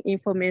accessing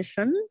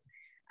information.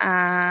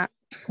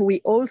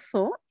 We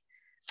also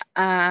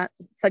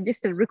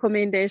suggested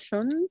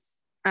recommendations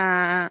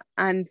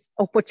and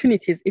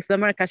opportunities if the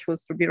Marrakesh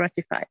was to be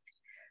ratified.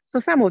 So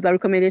some of the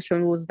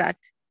recommendation was that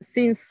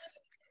since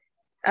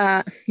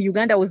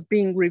Uganda was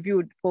being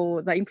reviewed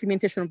for the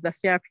implementation of the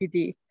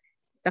CRPD,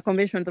 the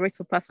Convention on the Rights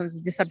of Persons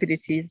with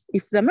Disabilities,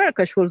 if the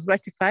Marrakesh was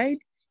ratified,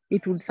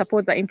 it would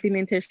support the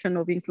implementation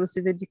of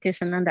inclusive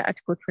education under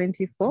Article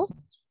 24.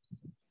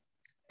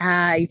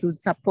 It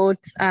would support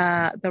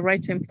the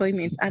right to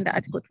employment under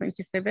Article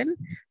 27,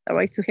 the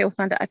right to health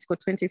under Article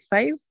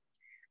 25,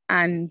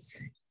 and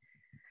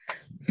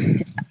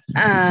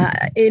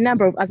a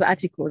number of other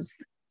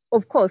articles.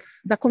 Of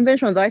course, the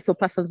Convention on the Rights of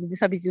Persons with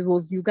Disabilities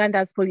was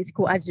Uganda's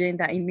political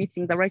agenda in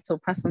meeting the rights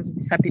of persons with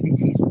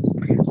disabilities.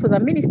 So the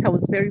minister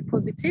was very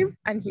positive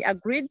and he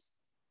agreed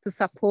to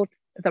support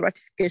the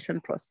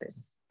ratification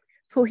process.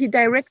 So he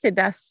directed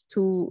us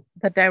to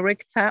the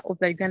director of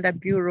the Uganda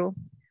Bureau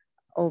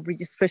of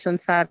Registration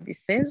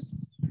Services,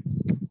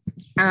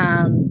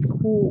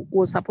 who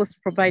was supposed to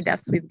provide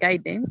us with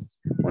guidance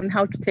on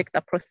how to take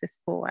the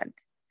process forward.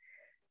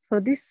 So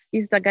this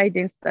is the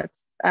guidance that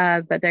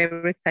the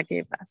director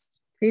gave us.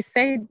 She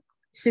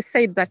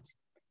said that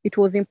it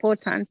was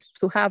important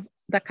to have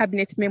the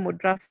cabinet memo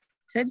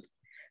drafted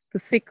to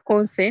seek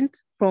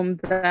consent from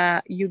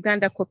the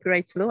Uganda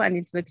copyright law and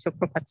intellectual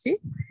property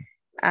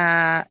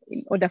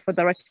in order for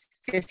the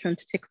ratification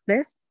to take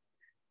place,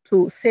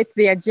 to set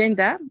the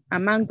agenda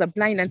among the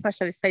blind and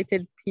partially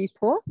sighted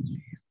people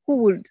who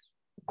would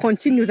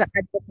continue the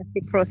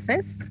advocacy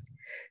process,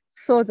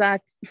 so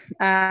that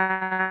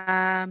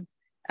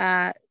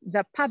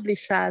the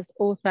publishers,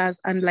 authors,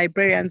 and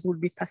librarians will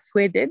be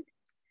persuaded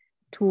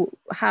to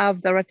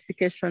have the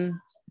ratification,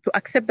 to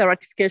accept the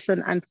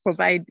ratification and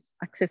provide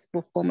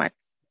accessible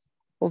formats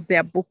of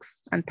their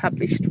books and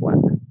published work.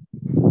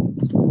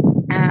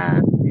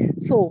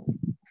 So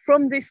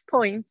from this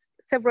point,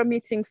 several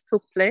meetings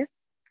took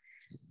place.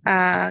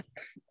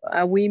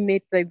 We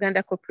met the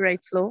Uganda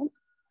Copyright Law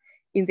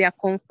in their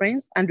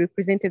conference and we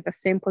presented the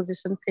same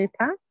position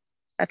paper.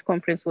 That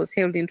conference was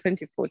held in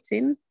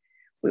 2014.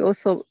 We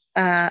also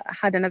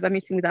had another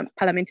meeting with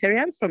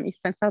parliamentarians from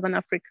East and Southern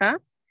Africa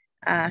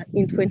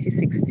in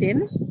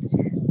 2016.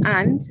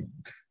 And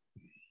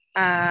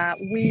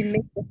we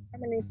met the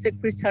permanent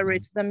secretary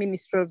to the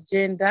Minister of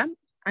Gender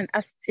and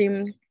asked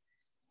him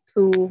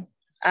to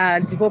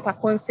develop a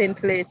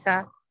consent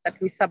letter that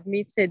we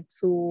submitted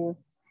to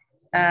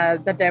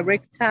the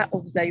director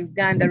of the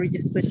Uganda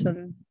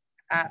Registration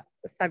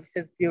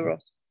Services Bureau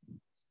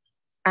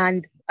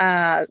and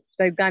the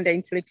Uganda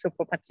Intellectual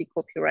Property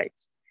Copyright.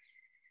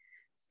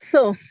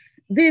 So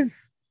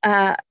these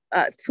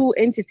two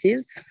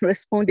entities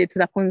responded to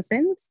the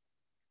consent,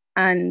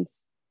 and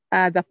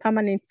the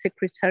permanent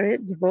secretary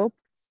developed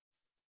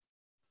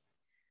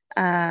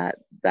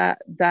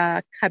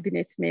the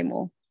cabinet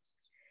memo.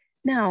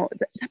 Now,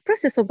 the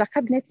process of the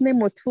cabinet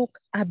memo took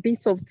a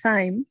bit of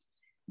time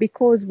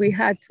because we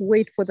had to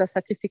wait for the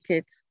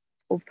certificate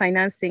of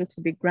financing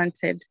to be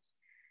granted.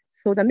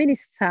 So the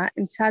minister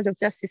in charge of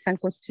Justice and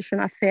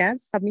Constitutional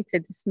Affairs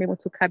submitted this memo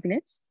to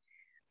cabinet,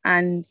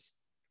 and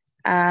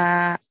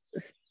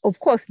of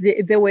course,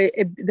 there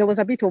was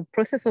a bit of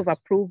process of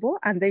approval,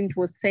 and then it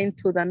was sent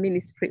to the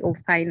Ministry of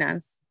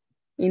Finance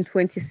in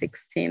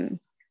 2016.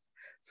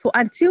 So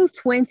until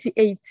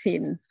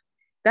 2018,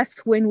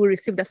 that's when we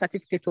received a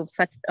certificate of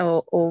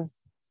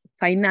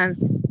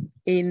finance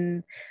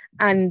and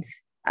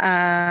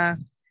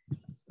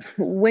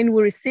when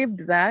we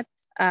received that,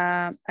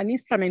 an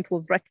instrument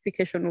of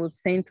ratification was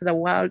sent to the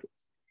World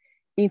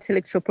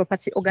Intellectual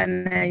Property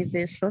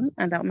Organization,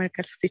 and the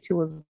Marrakesh Treaty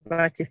was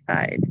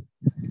ratified.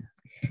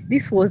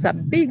 This was a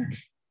big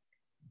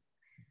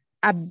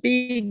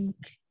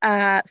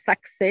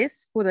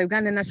success for the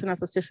Ugandan National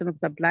Association of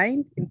the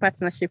Blind in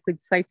partnership with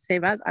Sight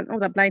Savers and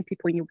other blind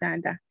people in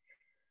Uganda.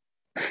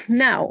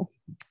 Now,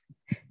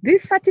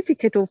 this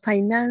certificate of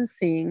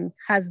financing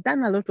has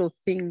done a lot of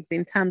things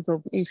in terms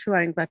of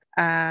ensuring that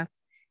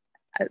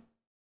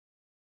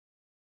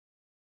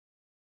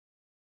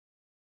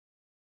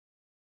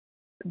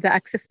the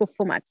accessible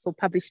formats of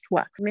published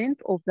works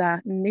of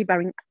the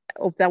neighboring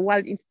of the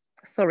world,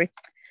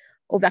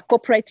 of the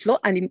Copyright Law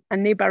and a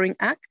neighboring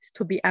act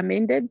to be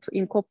amended to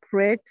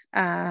incorporate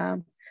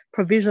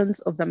provisions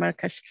of the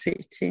Marrakesh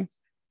Treaty.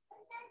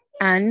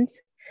 And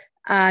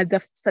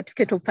the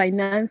certificate of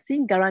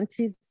financing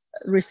guarantees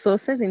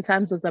resources in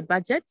terms of the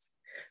budget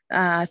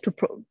to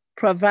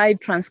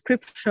provide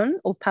transcription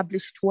of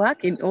published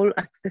work in all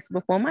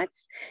accessible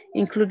formats,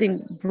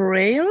 including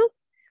Braille,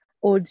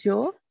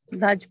 audio,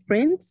 large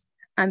print,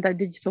 and the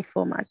digital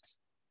format.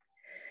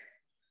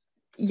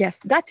 Yes,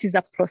 that is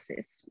a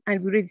process,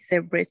 and we really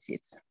celebrate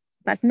it.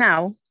 But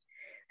now,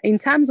 In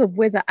terms of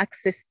whether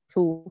access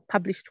to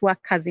published work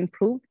has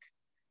improved,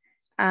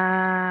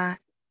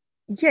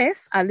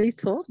 yes, a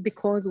little,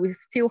 because we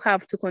still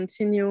have to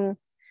continue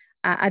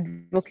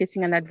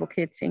advocating and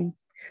advocating.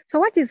 So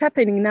what is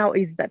happening now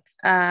is that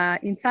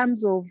in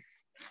terms of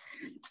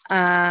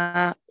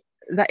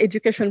the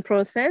education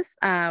process,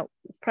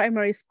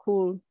 primary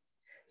school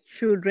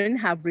children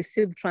have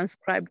received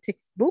transcribed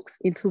textbooks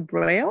into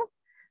Braille,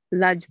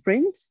 large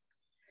print.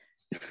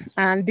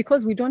 And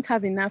because we don't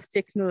have enough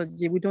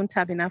technology, we don't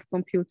have enough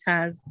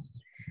computers,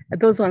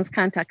 those ones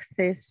can't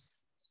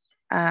access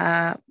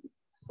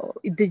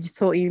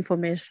digital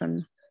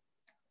information.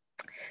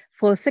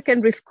 For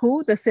secondary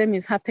school, the same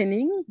is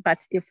happening, but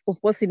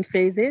of course in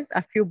phases,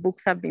 a few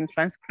books have been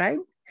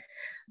transcribed.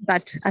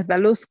 But at the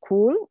law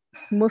school,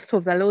 most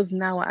of the laws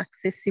now are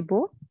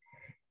accessible.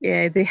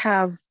 They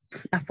have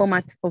a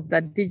format of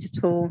the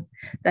digital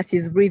that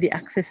is really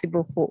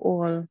accessible for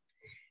all.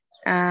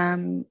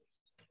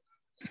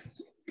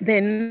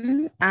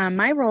 Then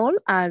my role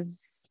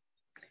as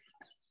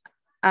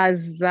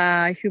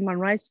the Human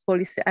Rights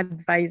Policy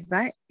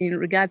Advisor in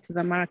regard to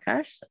the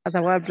Marrakesh,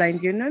 the World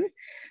Blind Union.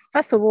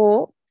 First of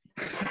all,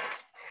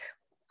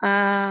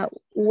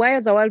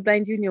 while the World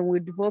Blind Union, we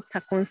developed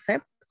a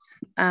concept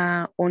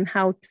on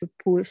how to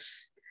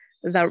push,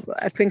 to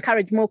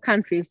encourage more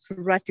countries to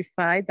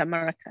ratify the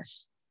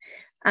Marrakesh.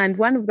 And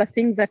one of the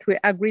things that we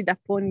agreed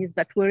upon is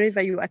that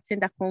wherever you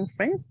attend a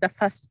conference, the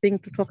first thing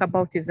to talk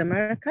about is the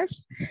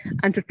Marrakesh,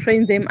 and to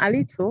train them a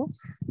little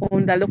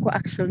on the local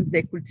actions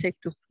they could take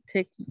to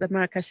take the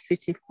Marrakesh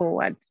Treaty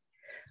forward,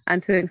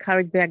 and to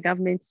encourage their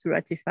governments to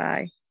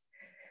ratify.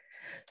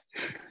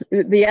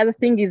 The other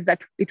thing is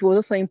that it was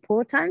also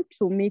important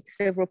to meet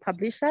several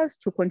publishers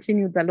to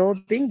continue the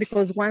lobbying,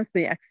 because once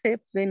they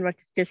accept, then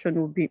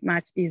ratification will be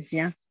much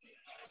easier.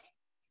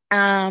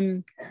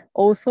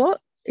 Also,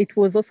 it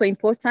was also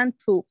important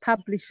to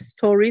publish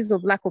stories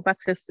of lack of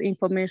access to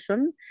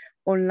information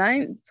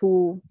online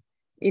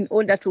in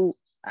order to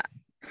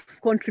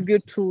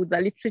contribute to the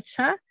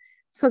literature,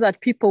 so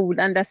that people would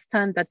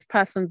understand that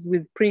persons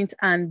with blind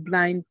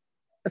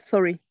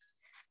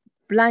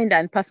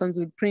and persons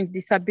with print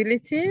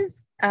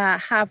disabilities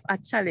have a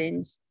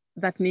challenge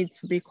that needs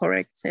to be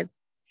corrected.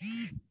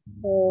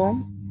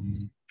 So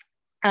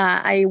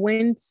I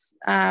went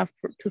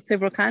to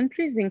several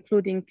countries,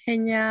 including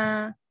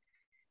Kenya.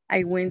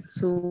 I went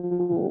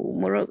to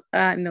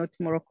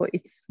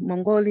it's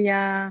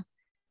Mongolia,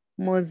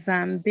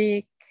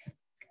 Mozambique.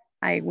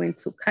 I went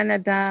to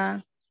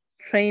Canada,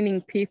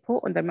 training people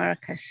on the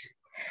Marrakesh.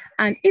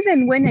 And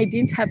even when I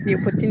didn't have the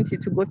opportunity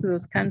to go to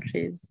those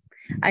countries,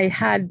 I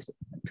had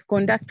to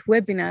conduct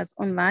webinars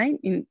online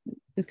in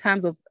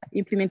terms of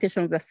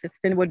implementation of the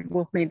Sustainable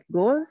Development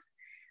Goals.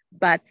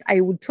 But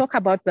I would talk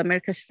about the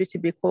Marrakesh Treaty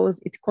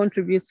because it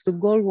contributes to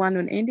Goal 1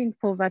 on ending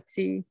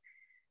poverty,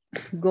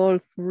 Goal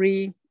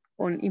 3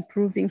 on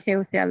improving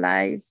healthier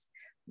lives,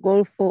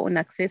 Goal 4 on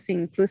accessing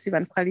inclusive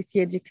and quality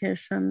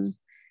education,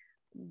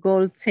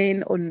 Goal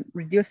 10 on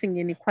reducing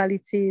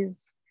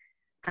inequalities,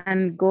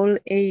 and Goal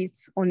 8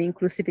 on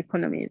inclusive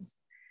economies.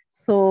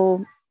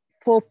 So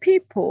for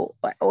people,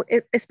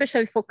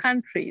 especially for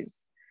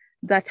countries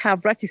that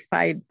have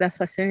ratified the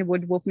Sustainable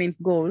Development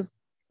Goals,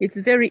 it's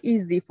very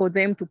easy for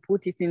them to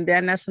put it in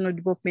their national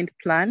development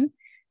plan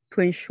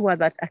to ensure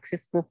that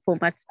accessible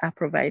formats are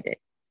provided.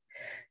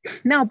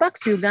 Now back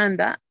to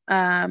Uganda,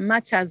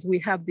 much as we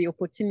have the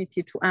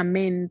opportunity to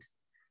amend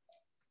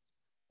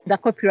the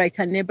Copyright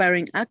and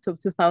Neighboring Act of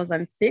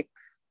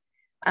 2006,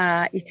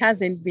 it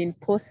hasn't been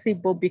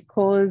possible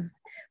because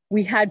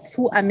we had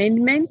 2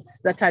 amendments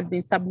that had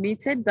been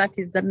submitted. That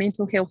is the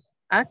Mental Health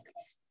Act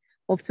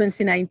of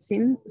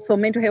 2019, so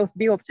Mental Health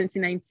Bill of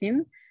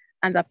 2019,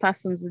 and the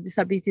Persons with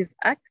Disabilities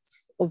Act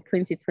of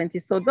 2020.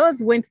 So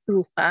those went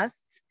through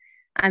first,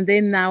 and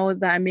then now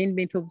the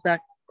amendment of the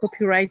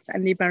Copyright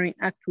and Neighboring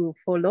Act will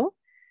follow.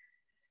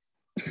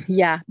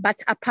 Yeah, but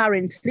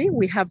apparently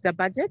we have the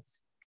budget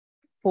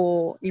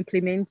for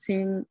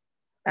implementing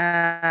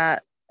the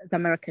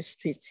Marrakesh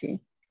Treaty.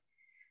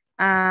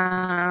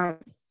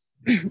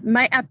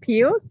 My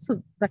appeal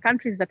to the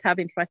countries that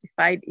haven't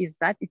ratified is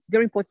that it's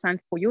very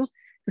important for you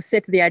to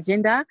set the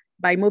agenda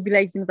by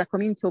mobilizing the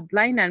community of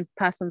blind and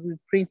persons with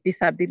print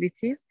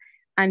disabilities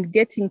and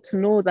getting to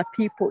know the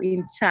people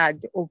in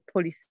charge of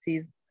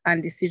policies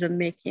and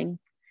decision-making.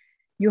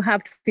 You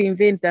have to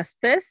invent the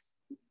space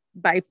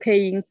by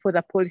paying for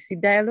the policy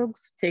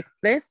dialogues to take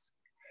place,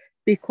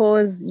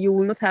 because you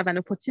will not have an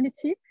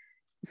opportunity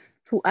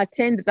to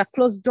attend the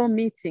closed-door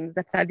meetings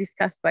that are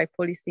discussed by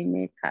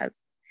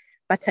policymakers.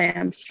 But I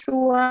am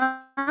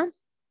sure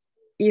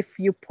if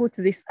you put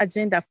this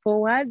agenda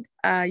forward,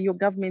 your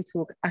government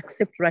will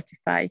accept,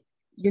 ratify.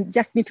 You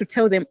just need to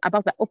tell them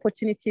about the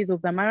opportunities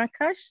of the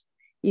Marrakesh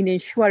in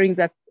ensuring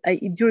that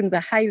during the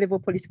high-level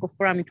political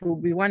forum, it will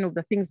be one of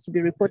the things to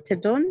be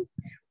reported on,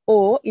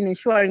 or in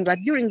ensuring that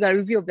during the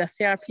review of the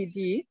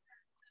CRPD,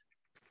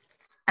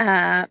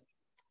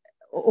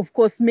 of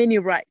course, many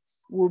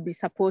rights will be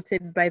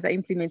supported by the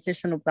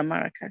implementation of the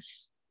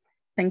Marrakesh.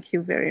 Thank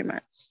you very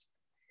much.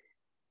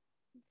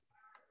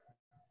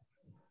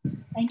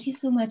 Thank you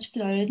so much,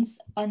 Florence.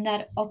 On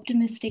that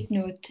optimistic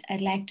note,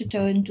 I'd like to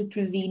turn to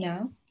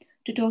Praveena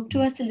to talk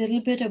to us a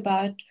little bit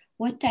about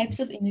what types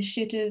of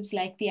initiatives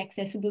like the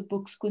Accessible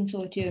Books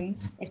Consortium,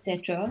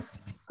 etc.,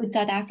 could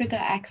South Africa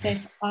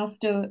access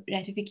after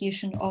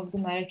ratification of the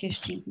Marrakesh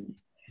Treaty?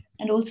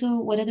 And also,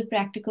 what are the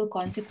practical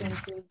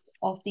consequences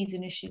of these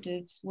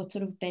initiatives? What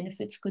sort of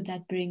benefits could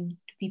that bring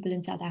to people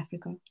in South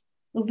Africa?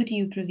 Over to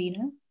you,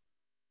 Praveena.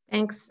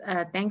 Thanks,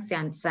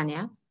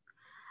 Sanya.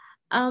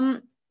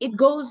 It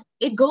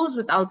goes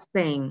without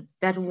saying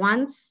that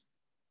once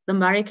the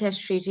Marrakesh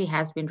Treaty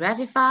has been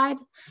ratified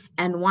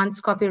and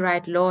once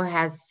copyright law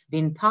has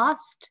been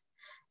passed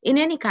in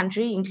any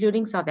country,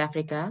 including South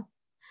Africa,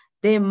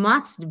 there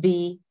must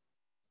be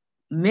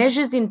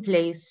measures in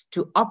place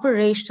to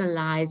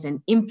operationalize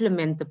and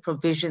implement the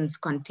provisions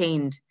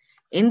contained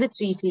in the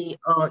treaty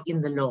or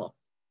in the law.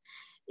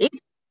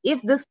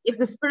 If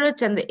the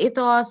spirit and the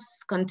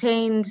ethos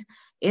contained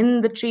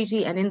in the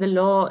treaty and in the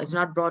law is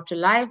not brought to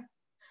life,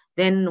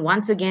 then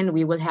once again,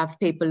 we will have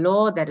paper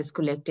law that is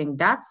collecting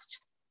dust.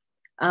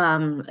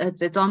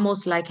 It's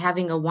almost like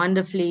having a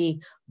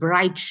wonderfully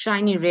bright,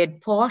 shiny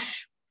red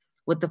Porsche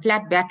with the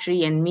flat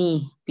battery and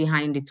me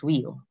behind its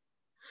wheel.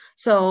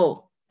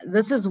 So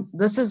this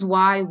is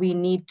why we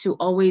need to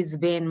always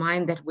bear in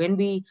mind that when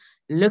we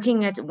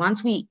looking at,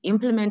 once we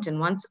implement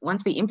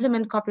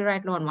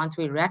copyright law and once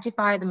we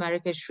ratify the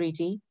Marrakesh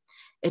Treaty,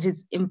 it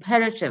is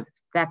imperative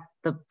that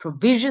the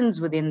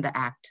provisions within the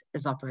Act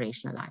is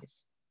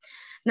operationalized.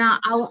 Now,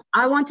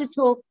 I want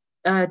to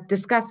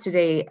discuss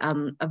today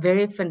a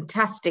very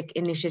fantastic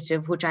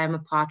initiative which I am a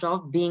part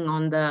of, being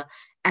on the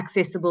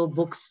Accessible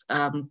Books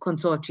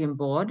Consortium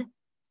board.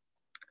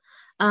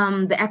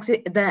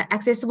 The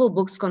Accessible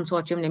Books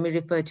Consortium, let me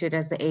refer to it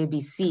as the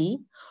ABC,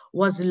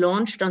 was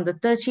launched on the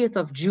 30th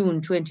of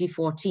June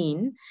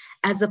 2014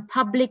 as a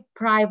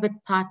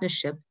public-private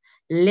partnership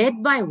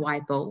led by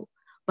WIPO,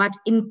 but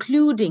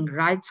including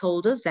rights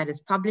holders, that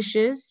is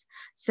publishers,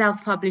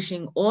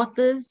 self-publishing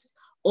authors,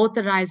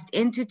 authorized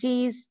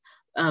entities,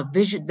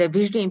 the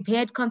visually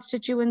impaired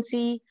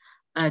constituency,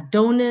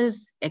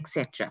 donors,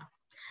 etc.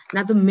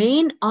 Now, the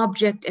main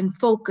object and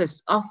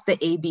focus of the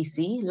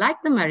ABC, like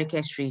the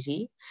Marrakesh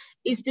Treaty,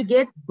 is to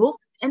get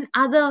books and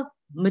other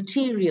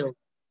material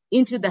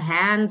into the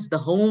hands, the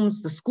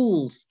homes, the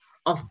schools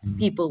of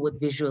people with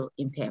visual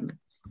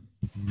impairments.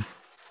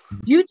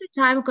 Due to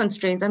time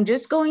constraints, I'm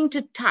just going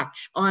to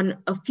touch on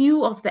a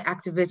few of the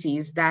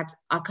activities that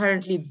are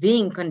currently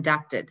being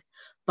conducted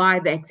by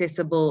the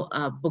Accessible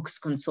Books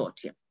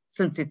Consortium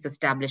since its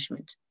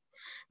establishment.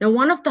 Now,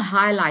 one of the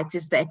highlights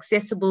is the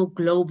Accessible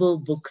Global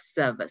Book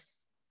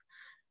Service.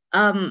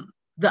 The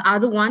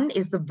other one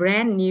is the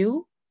brand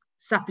new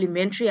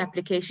supplementary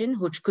application,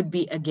 which could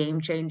be a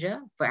game changer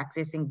for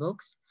accessing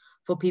books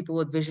for people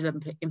with visual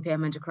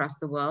impairment across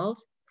the world.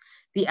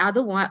 The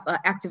other one,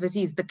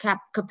 activity is the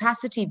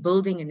Capacity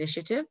Building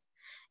Initiative.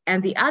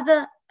 And the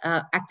other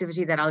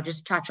activity that I'll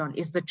just touch on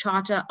is the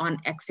Charter on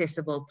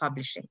Accessible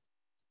Publishing.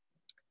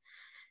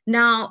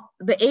 Now,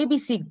 the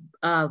ABC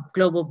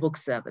Global Book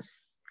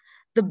Service.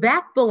 The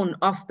backbone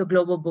of the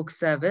Global Book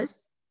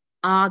Service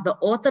are the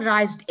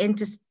authorized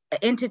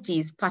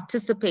entities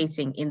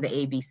participating in the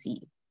ABC.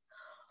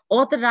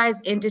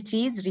 Authorized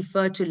entities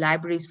refer to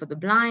libraries for the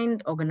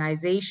blind,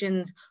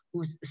 organizations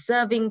who's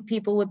serving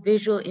people with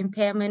visual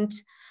impairment,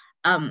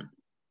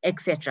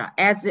 etc.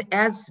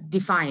 As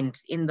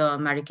defined in the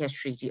Marrakesh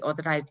Treaty,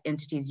 authorized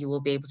entities, you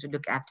will be able to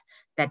look at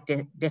that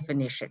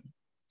definition.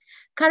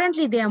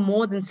 Currently, there are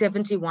more than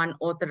 71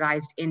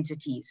 authorized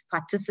entities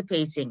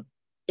participating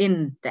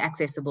in the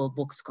Accessible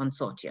Books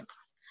Consortium.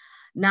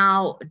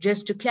 Now,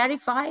 just to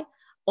clarify,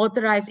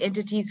 authorized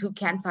entities who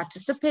can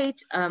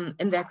participate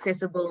in the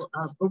Accessible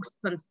Books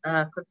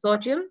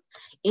Consortium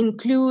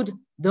include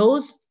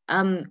those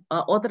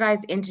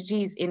authorized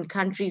entities in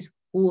countries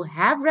who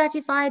have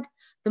ratified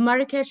the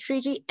Marrakesh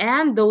Treaty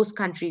and those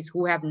countries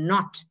who have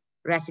not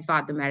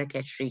ratified the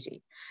Marrakesh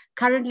Treaty.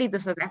 Currently, the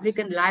South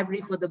African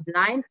Library for the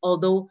Blind,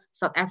 although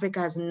South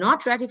Africa has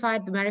not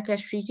ratified the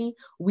Marrakesh Treaty,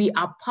 we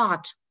are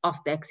part of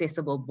the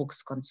Accessible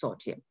Books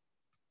Consortium.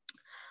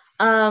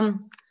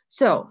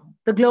 So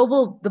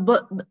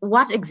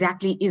what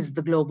exactly is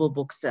the Global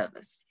Book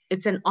Service?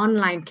 It's an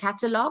online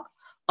catalog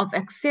of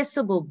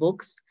accessible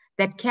books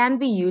that can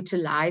be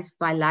utilized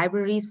by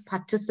libraries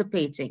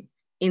participating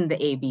in the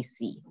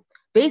ABC.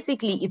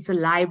 Basically, it's a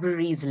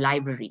library's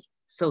library,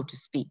 so to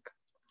speak.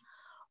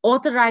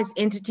 Authorized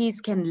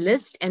entities can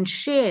list and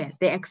share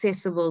their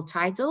accessible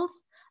titles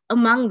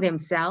among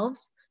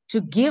themselves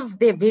to give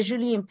their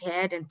visually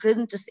impaired and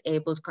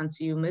print-disabled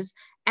consumers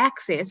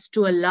access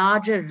to a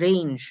larger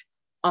range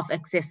of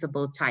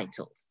accessible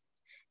titles.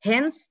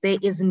 Hence, there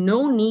is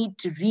no need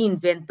to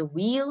reinvent the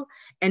wheel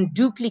and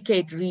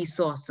duplicate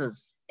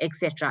resources,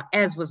 etc.,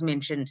 as was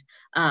mentioned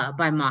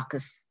by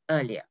Marcus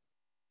earlier.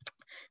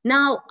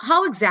 Now,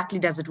 how exactly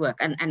does it work?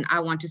 And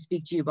I want to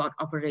speak to you about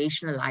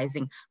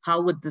operationalizing.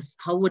 How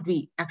would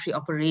we actually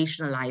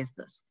operationalize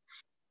this?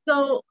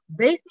 So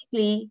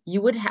basically,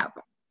 you would have,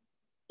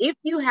 if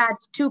you had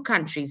two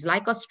countries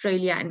like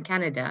Australia and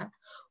Canada,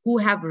 who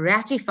have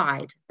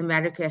ratified the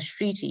Marrakesh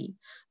Treaty,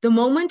 the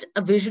moment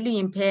a visually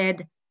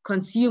impaired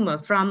consumer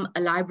from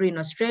a library in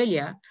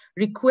Australia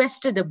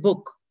requested a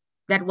book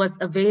that was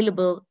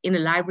available in a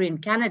library in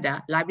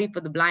Canada, Library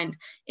for the Blind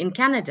in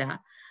Canada,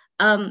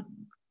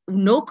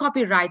 no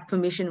copyright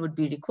permission would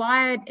be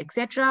required,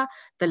 etc.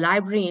 The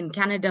library in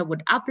Canada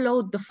would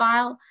upload the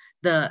file.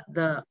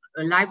 The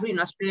library in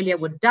Australia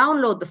would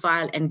download the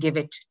file and give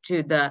it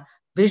to the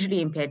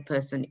visually impaired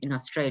person in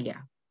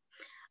Australia.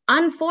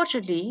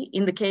 Unfortunately,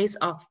 in the case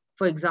of,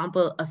 for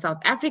example, a South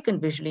African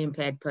visually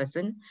impaired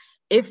person,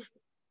 if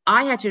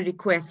I had to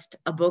request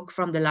a book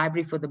from the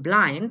Library for the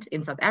Blind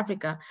in South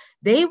Africa,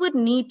 they would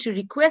need to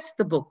request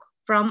the book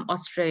from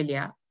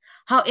Australia.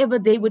 However,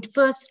 they would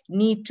first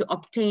need to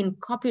obtain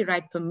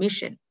copyright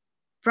permission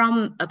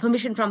from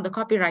the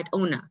copyright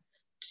owner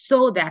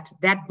so that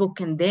that book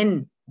can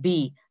then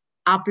be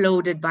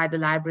uploaded by the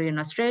library in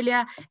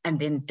Australia and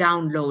then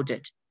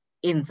downloaded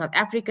in South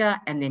Africa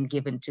and then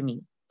given to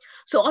me.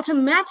 So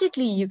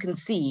automatically you can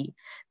see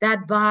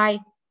that by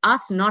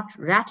us not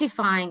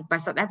ratifying, by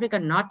South Africa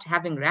not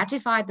having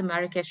ratified the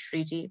Marrakesh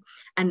Treaty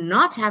and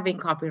not having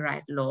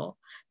copyright law,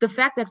 the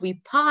fact that we're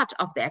part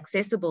of the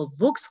Accessible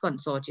Books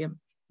Consortium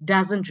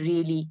doesn't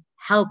really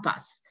help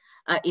us.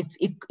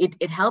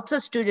 It helps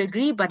us to a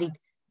degree, but it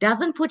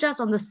doesn't put us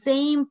on the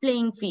same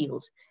playing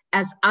field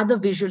as other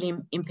visually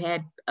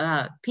impaired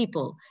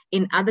people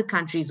in other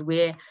countries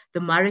where the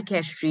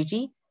Marrakesh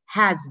Treaty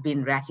has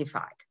been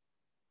ratified.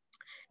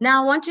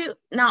 Now,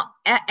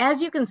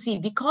 as you can see,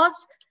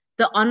 because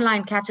the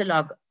online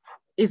catalog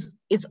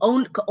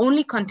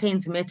only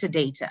contains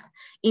metadata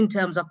in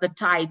terms of the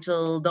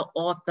title, the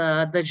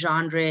author, the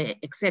genre,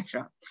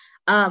 etc.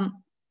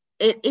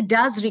 It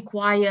does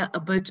require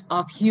a bit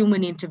of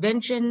human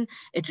intervention.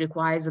 It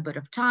requires a bit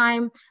of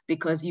time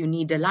because you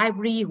need a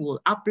library who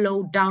will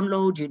upload,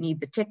 download, you need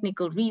the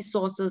technical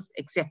resources,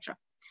 etc.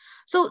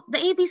 So the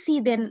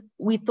ABC then,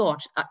 we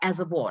thought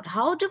as a board,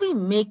 how do we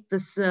make the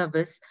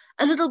service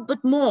a little bit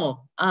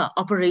more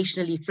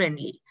operationally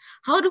friendly?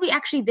 How do we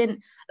actually then,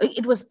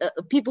 it was,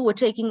 people were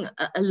taking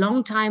a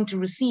long time to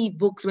receive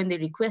books when they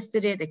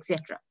requested it,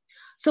 etc.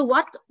 So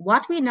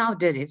what we now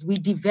did is we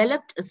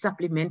developed a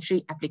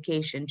supplementary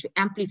application to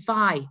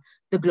amplify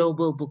the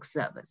global book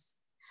service.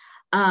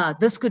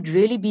 This could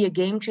really be a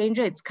game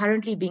changer. It's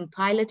currently being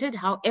piloted.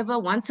 However,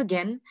 once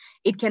again,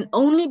 it can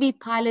only be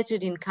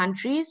piloted in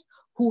countries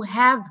who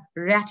have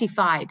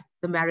ratified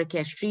the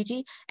Marrakesh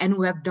Treaty and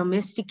who have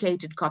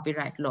domesticated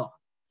copyright law.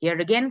 Here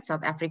again,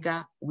 South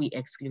Africa, we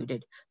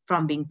excluded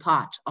from being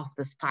part of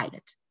this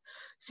pilot.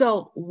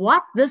 So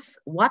what this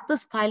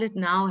pilot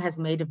now has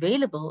made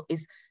available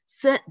is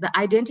the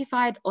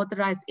identified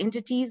authorized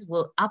entities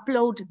will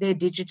upload their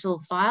digital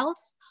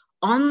files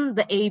on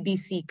the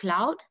ABC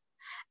cloud,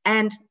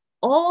 and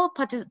all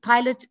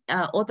pilot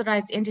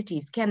authorized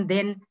entities can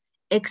then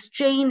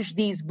exchange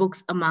these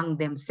books among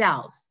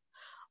themselves.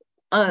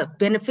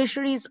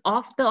 Beneficiaries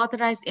of the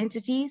authorized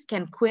entities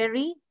can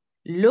query,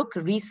 look,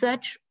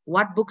 research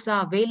what books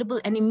are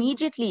available, and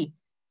immediately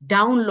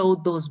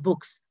download those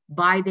books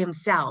by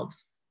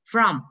themselves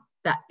from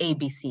the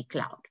ABC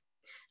cloud.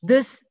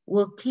 This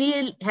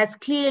has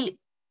clearly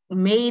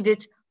made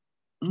it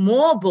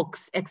more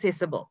books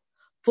accessible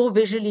for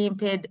visually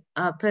impaired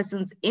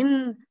persons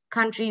in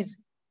countries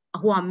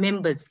who are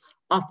members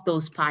of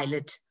those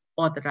pilot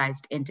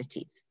authorized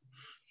entities.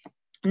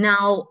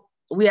 Now,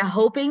 we are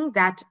hoping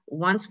that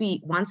once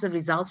the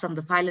results from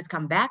the pilot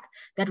come back,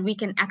 that we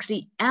can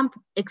actually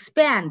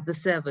expand the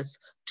service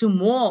to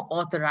more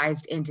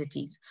authorized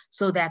entities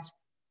so that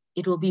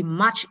it will be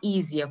much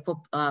easier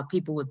for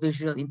people with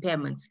visual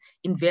impairments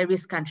in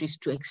various countries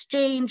to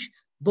exchange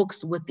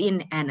books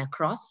within and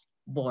across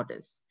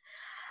borders.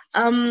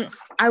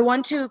 I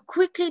want to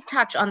quickly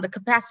touch on the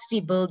capacity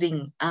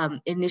building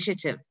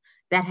initiative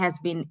that has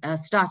been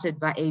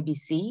started by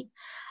ABC.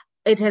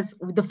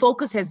 The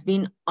focus has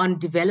been on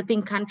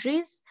developing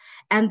countries,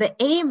 and the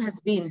aim has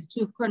been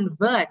to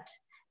convert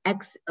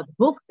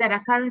books that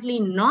are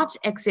currently not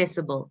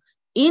accessible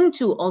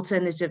into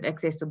alternative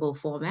accessible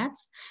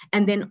formats,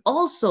 and then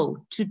also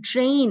to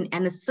train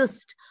and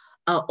assist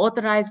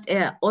authorized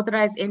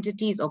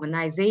entities,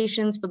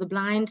 organizations for the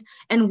blind,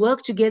 and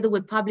work together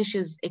with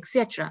publishers,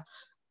 etc.,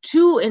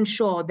 to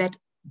ensure that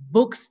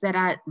books that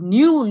are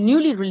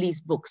newly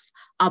released books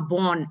are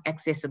born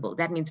accessible.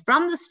 That means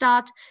from the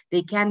start,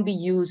 they can be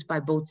used by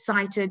both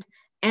sighted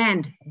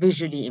and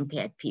visually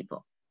impaired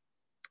people.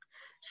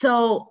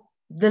 So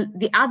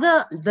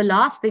the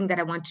last thing that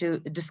I want to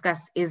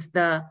discuss is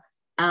the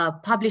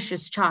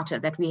publishers charter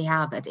that we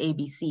have at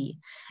ABC.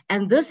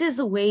 And this is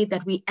a way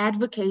that we're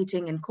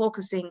advocating and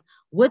caucusing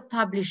with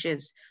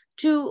publishers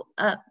to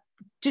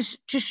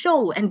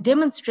show and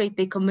demonstrate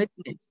their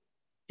commitment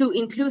to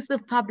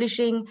inclusive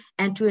publishing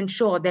and to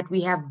ensure that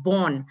we have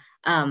born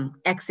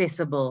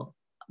accessible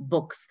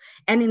books.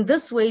 And in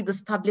this way, this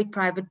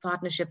public-private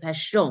partnership has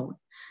shown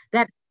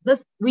that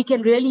we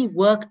can really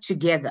work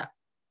together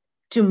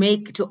to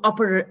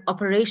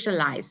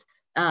operationalize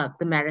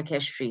the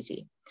Marrakesh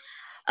Treaty.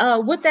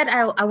 with that,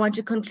 I want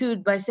to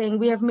conclude by saying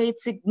we have made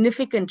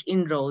significant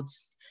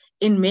inroads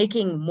in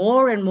making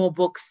more and more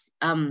books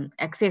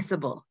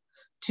accessible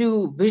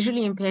to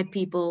visually impaired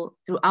people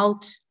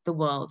throughout the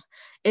world.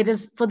 It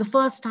is for the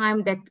first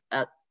time that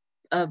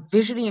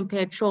visually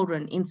impaired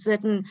children in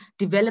certain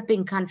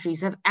developing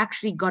countries have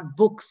actually got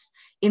books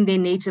in their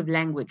native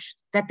language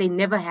that they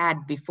never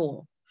had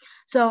before.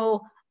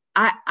 So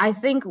I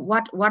think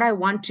what I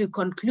want to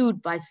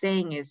conclude by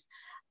saying is,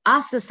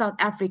 us as South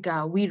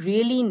Africa, we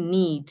really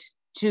need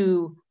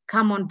to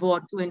come on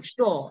board to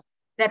ensure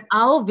that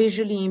our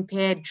visually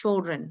impaired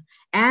children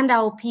and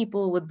our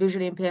people with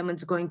visual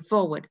impairments going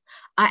forward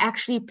are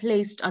actually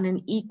placed on an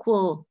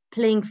equal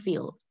playing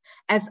field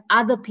as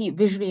other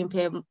visually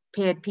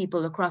impaired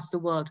people across the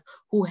world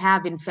who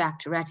have in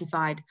fact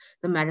ratified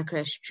the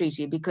Marrakesh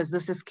Treaty, because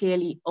this has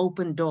clearly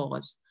opened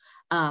doors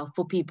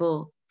for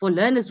people, for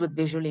learners with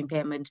visual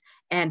impairment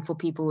and for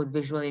people with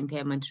visual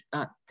impairment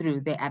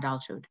through their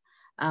adulthood.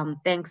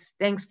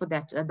 Thanks for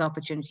that, the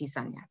opportunity,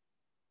 Sanya.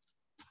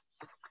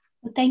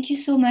 Well, thank you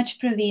so much,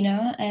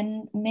 Praveena,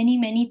 and many,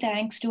 many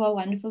thanks to our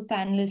wonderful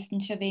panelists,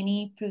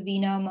 Ntshavheni,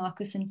 Praveena,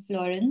 Marcus, and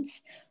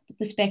Florence. The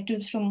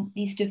perspectives from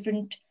these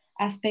different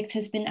aspects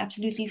has been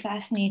absolutely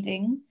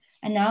fascinating.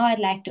 And now I'd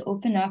like to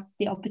open up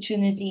the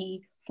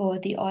opportunity for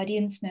the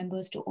audience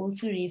members to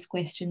also raise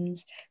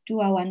questions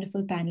to our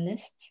wonderful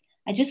panelists.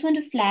 I just want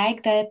to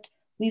flag that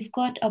we've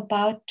got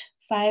about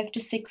 5 to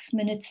 6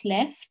 minutes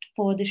left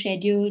for the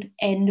scheduled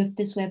end of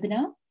this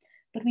webinar,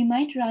 but we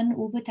might run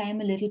over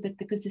time a little bit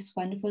because this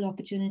wonderful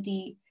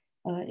opportunity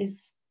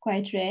is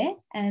quite rare.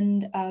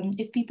 And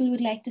if people would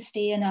like to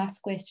stay and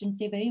ask questions,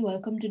 they're very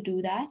welcome to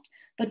do that.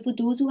 But for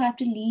those who have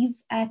to leave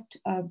at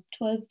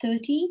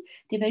 12:30,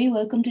 they're very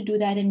welcome to do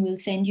that, and we'll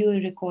send you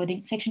a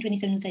recording. Section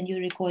 27 will send you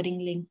a recording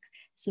link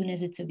as soon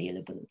as it's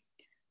available.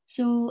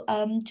 So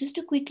just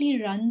to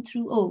quickly run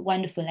through, oh,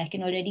 wonderful, I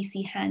can already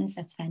see hands,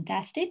 that's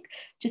fantastic.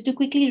 Just to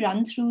quickly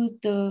run through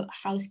the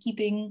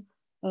housekeeping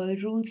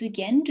rules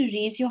again. To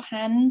raise your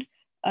hand,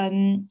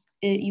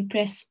 you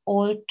press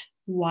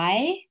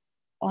Alt-Y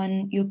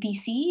on your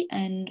PC,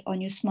 and on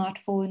your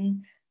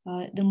smartphone,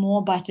 the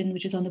More button,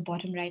 which is on the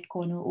bottom right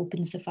corner,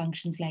 opens the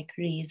functions like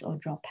raise or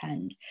drop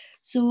hand.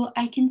 So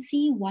I can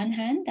see one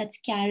hand, that's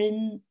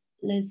Karen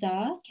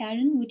Lazar.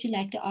 Karen, would you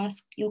like to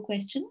ask your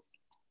question?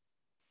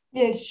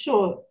 Yes,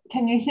 sure.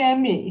 Can you hear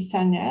me,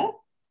 Sanya?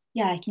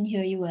 Yeah, I can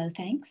hear you well,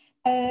 thanks.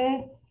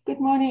 Good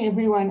morning,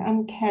 everyone.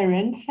 I'm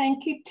Karen.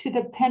 Thank you to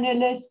the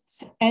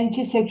panelists and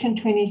to Section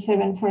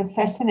 27 for a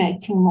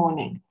fascinating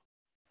morning.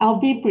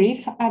 I'll be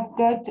brief. I've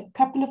got a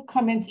couple of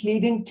comments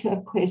leading to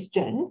a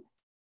question.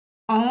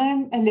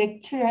 I'm a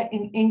lecturer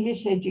in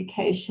English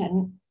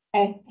education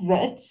at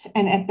WITS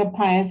and at the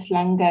Pius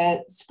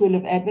Lange School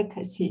of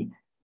Advocacy.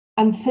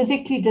 I'm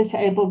physically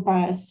disabled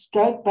by a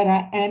stroke, but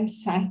I am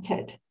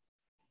sighted.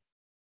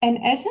 And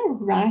as a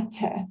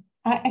writer,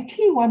 I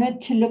actually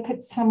wanted to look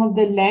at some of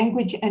the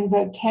language and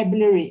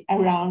vocabulary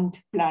around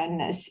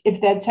blindness,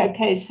 if that's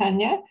okay,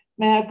 Sanya.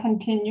 May I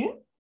continue?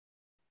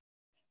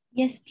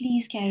 Yes,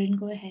 please, Karen,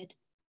 go ahead.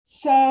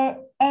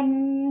 So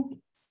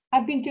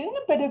I've been doing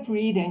a bit of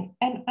reading,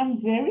 and I'm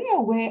very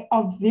aware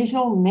of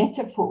visual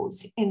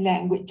metaphors in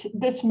language.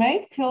 This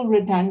may feel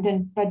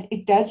redundant, but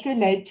it does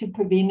relate to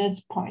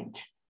Praveena's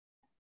point.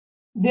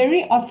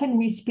 Very often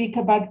we speak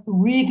about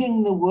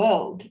reading the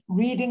world,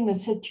 reading the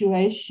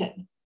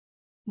situation,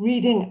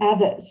 reading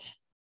others,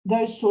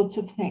 those sorts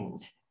of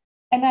things.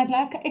 And I'd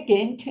like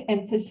again to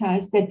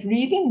emphasize that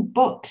reading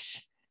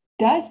books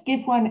does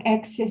give one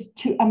access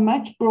to a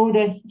much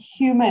broader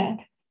human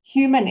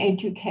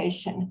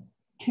education,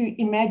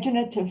 to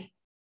imaginative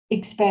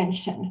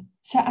expansion.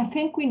 So I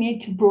think we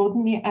need to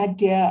broaden the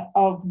idea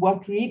of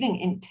what reading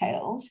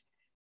entails.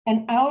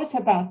 And I was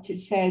about to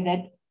say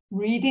that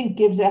reading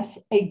gives us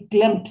a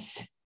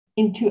glimpse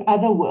into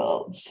other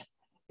worlds.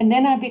 And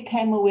then I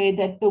became aware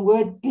that the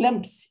word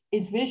glimpse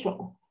is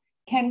visual.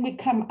 Can we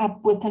come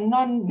up with a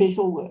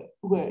non-visual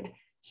word?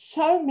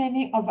 So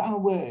many of our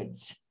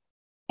words,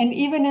 and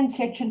even in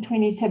Section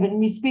 27,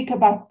 we speak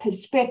about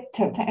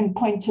perspective and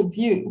point of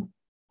view.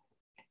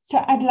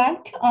 So I'd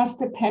like to ask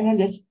the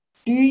panelists,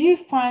 do you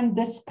find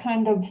this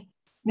kind of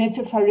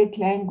metaphoric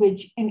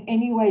language in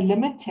any way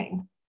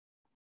limiting?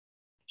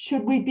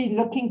 Should we be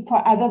looking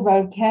for other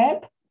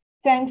vocab?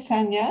 Thanks,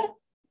 Sanya.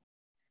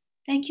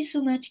 Thank you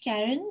so much,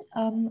 Karen.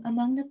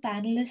 Among the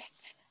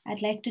panelists,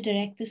 I'd like to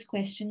direct this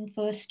question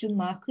first to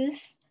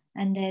Marcus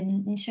and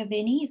then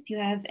Ntshavheni. If you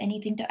have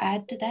anything to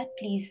add to that,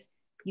 please,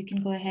 you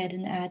can go ahead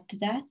and add to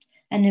that.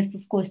 And if,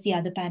 of course, the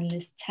other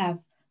panelists have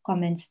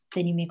comments,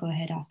 then you may go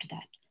ahead after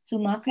that. So,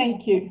 Marcus.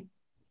 Thank you.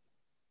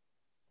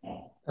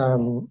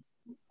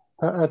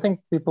 I think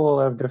people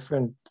have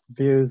different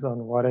views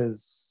on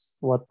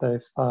what they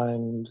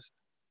find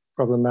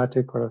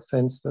problematic or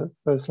offensive.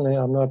 Personally,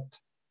 I'm not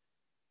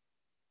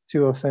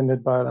too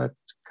offended by that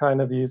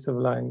kind of use of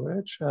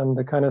language. And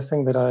the kind of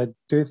thing that I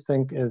do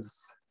think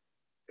is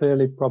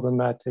clearly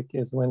problematic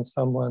is when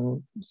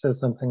someone says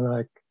something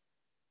like,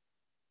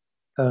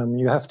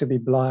 you have to be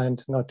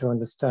blind not to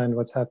understand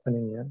what's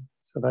happening here.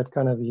 So that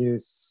kind of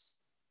use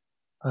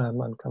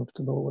I'm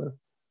uncomfortable with.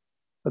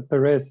 But the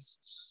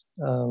rest,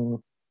 yeah,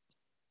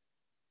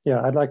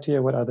 I'd like to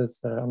hear what others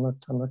say. I'm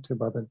not too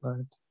bothered by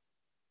it.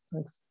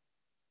 Thanks.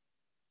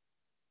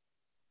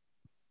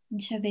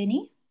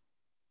 Ntshavheni?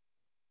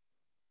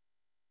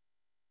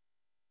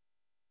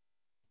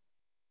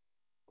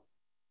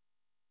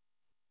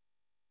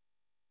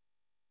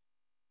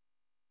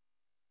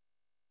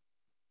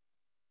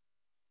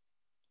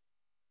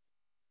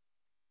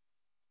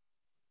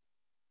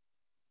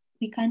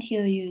 We can't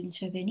hear you,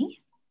 Ntshavheni.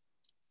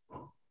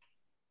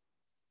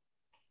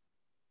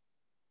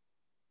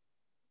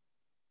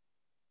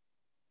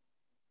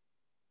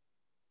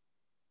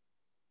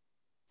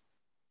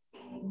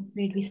 I'm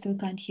afraid we still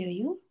can't hear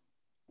you.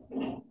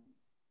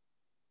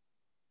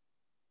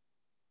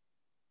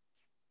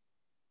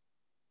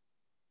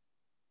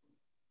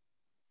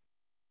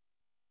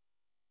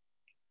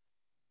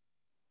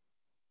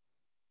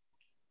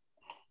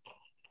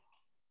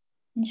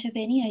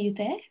 Ntshavheni, are you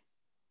there?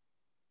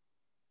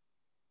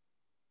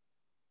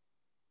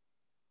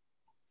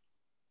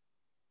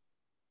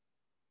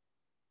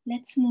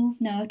 Let's move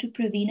now to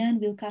Praveena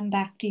and we'll come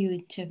back to you,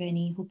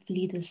 Ntshavheni.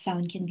 Hopefully the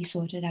sound can be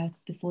sorted out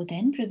before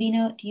then.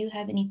 Praveena, do you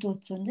have any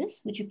thoughts on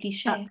this? Would you please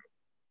share?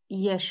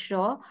 Yes,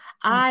 sure.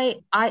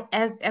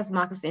 As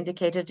Marcus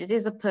indicated, it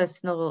is a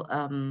personal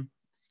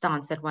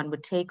stance that one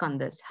would take on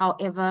this.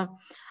 However,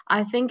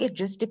 I think it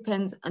just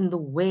depends on the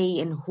way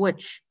in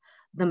which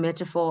the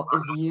metaphor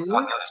is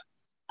used.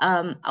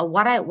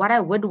 What I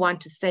would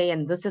want to say,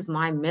 and this is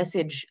my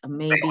message,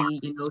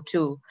 maybe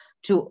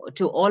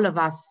to all of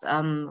us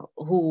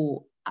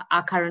who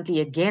are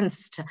currently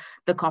against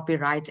the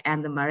copyright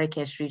and the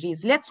Marrakesh Treaty,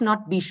 is let's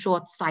not be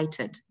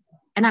short-sighted.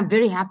 And I'm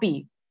very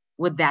happy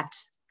with that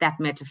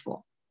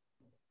metaphor.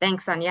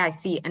 Thanks, Sanya. I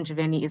see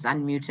Ntshavheni is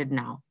unmuted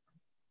now.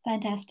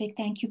 Fantastic.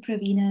 Thank you,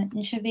 Praveena.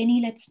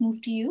 Ntshavheni, let's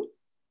move to you.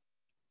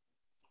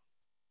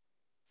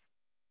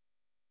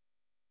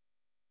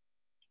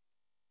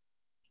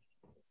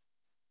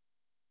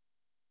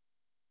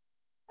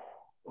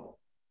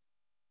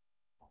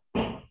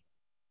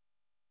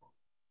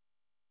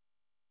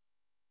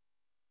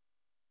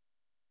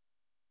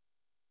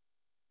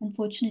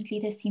 Unfortunately,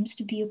 there seems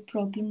to be a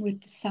problem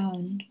with the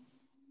sound.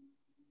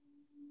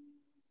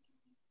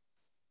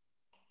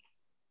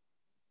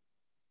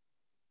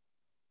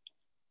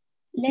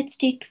 Let's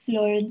take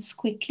Florence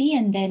quickly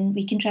and then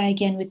we can try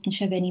again with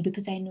Ntshavheni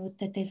because I know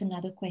that there's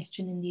another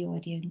question in the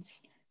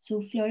audience.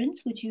 So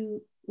Florence, would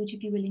you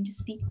be willing to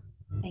speak?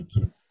 Thank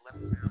you.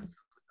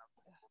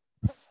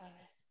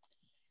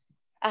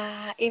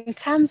 In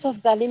terms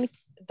of the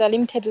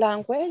limited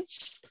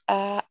language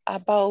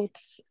about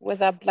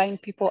whether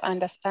blind people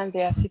understand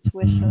their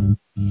situation,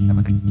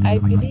 I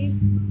believe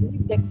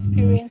the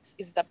experience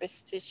is the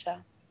best teacher.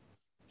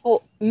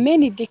 For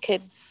many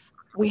decades,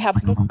 we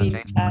have not been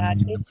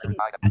getting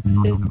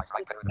access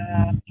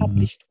to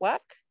published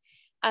work,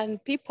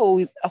 and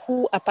people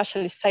who are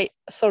partially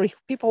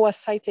people who are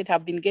sighted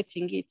have been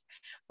getting it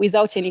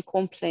without any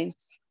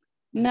complaints.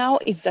 Now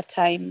is the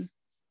time.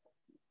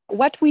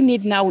 What we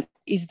need now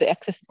is the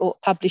accessible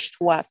published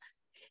work.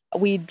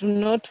 We do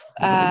not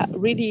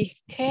really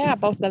care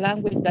about the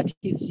language that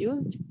is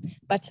used,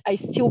 but I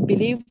still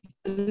believe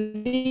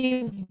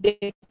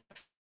the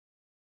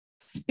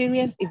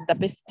experience is the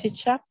best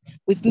teacher.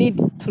 We need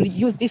to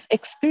use this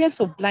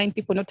experience of blind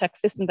people not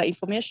accessing the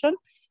information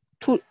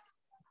to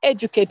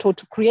educate or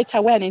to create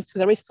awareness to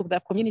the rest of the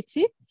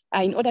community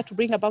in order to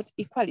bring about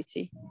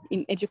equality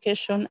in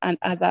education and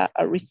other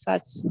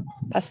research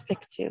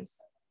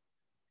perspectives.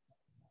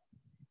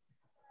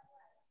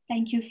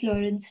 Thank you,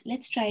 Florence.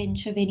 Let's try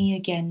Ntshavheni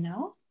again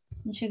now.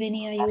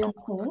 Ntshavheni, are you on the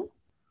call?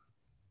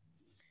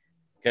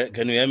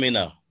 Can you hear me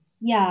now?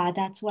 Yeah,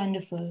 that's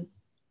wonderful.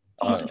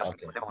 Okay.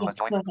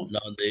 Yeah,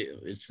 now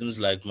it seems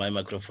like my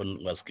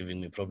microphone was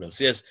giving me problems.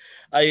 Yes,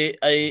 I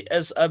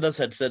as others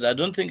had said, I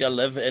don't think I'll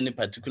have any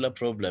particular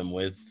problem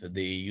with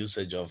the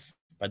usage of,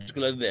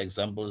 particularly the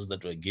examples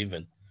that were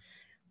given,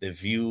 the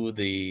view,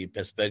 the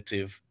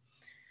perspective.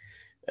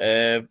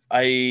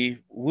 I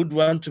would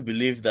want to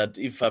believe that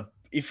if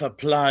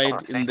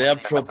applied in their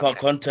proper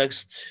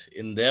context,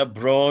 in their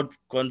broad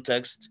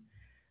context,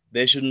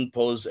 they shouldn't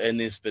pose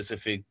any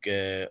specific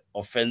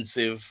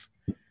offensive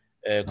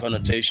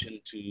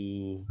connotation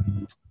to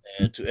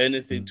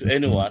anything, to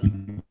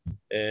anyone.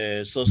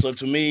 So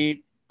to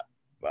me,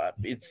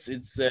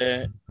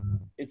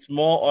 it's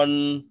more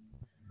on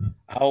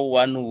how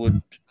one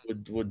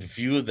would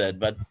view that.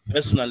 But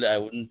personally, I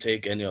wouldn't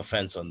take any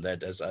offense on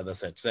that, as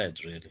others had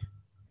said, really.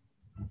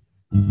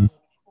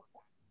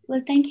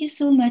 Well, thank you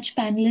so much,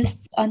 panelists.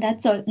 On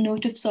that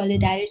note of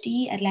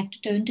solidarity, I'd like to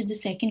turn to the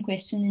second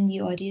question in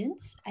the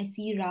audience. I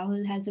see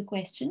Rahul has a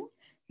question.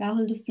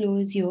 Rahul, the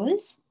floor is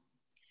yours.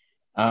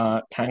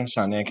 Thanks,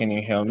 Sanya. Can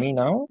you hear me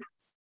now?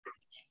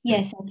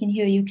 Yes, I can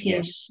hear you clearly.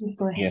 Yes,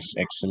 go ahead. yes,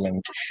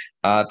 excellent.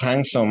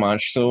 Thanks so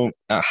much. So,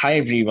 hi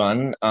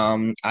everyone.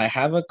 I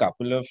have a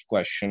couple of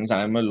questions.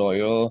 I'm a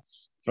lawyer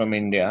from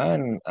India,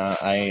 and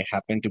I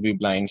happen to be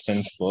blind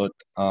since birth.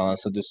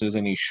 So this is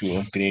an issue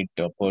of great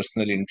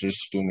personal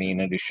interest to me,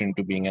 in addition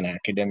to being an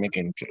academic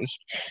interest.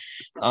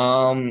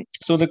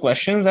 So the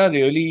questions are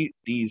really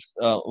these.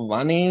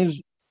 One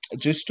is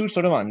just to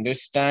sort of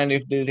understand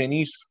if there's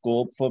any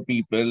scope for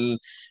people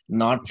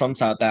not from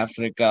South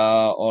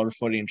Africa or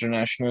for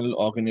international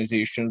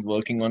organizations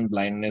working on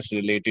blindness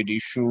related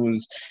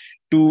issues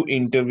to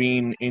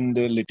intervene in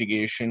the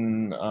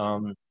litigation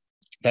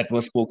that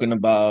was spoken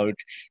about,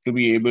 to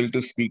be able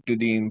to speak to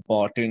the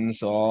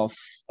importance of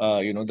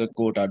the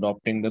court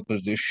adopting the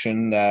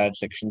position that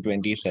Section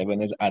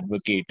 27 is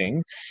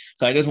advocating.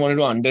 So I just wanted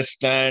to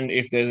understand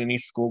if there's any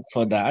scope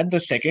for that. The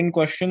second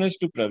question is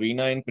to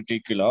Praveena in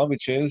particular,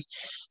 which is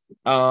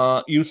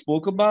you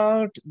spoke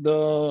about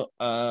the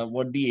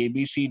what the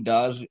ABC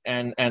does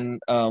and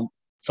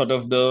sort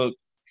of the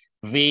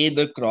way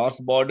the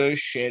cross-border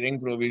sharing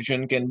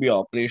provision can be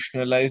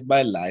operationalized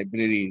by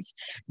libraries.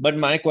 But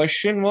my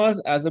question was,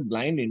 as a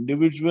blind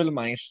individual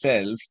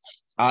myself,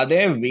 are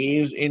there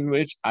ways in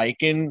which I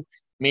can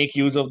make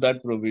use of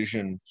that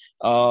provision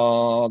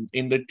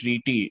in the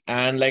treaty?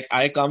 And like,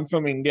 I come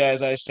from India,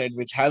 as I said,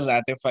 which has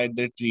ratified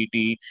the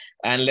treaty.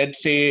 And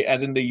let's say,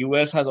 as in the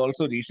US has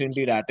also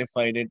recently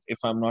ratified it, if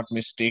I'm not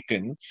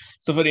mistaken.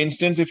 So for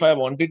instance, if I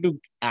wanted to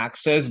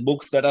access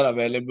books that are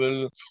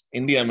available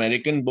in the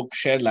American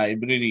Bookshare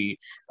Library,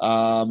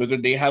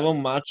 because they have a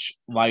much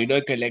wider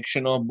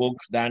collection of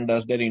books than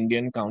does their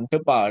Indian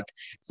counterpart.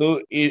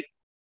 So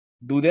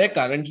do there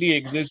currently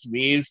exist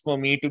ways for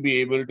me to be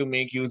able to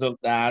make use of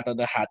that, or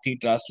the Hathi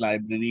Trust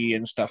Library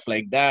and stuff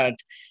like that,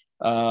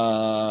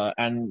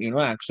 and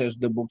access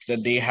the books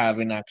that they have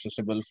in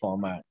accessible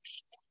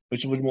formats,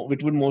 which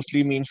would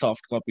mostly mean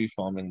soft copy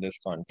form in this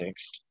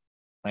context?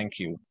 Thank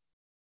you.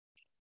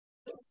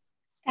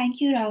 Thank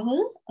you,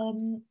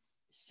 Rahul.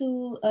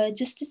 So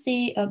just to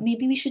say,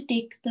 maybe we should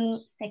take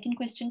the second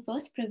question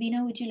first.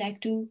 Praveena, would you like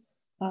to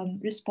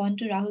respond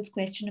to Rahul's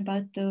question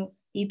about the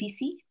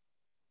ABC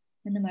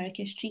and the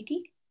Marrakesh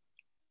Treaty?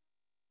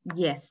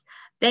 Yes,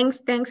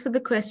 thanks for the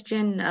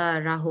question,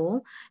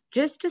 Rahul.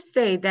 Just to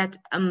say that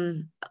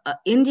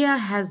India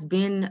has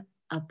been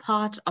a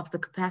part of the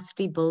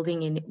capacity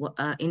building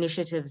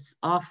initiatives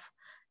of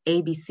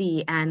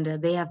ABC, and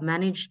they have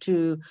managed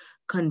to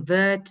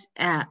convert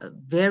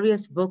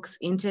various books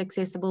into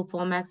accessible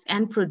formats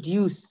and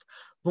produce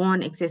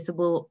born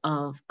accessible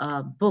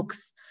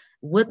books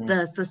with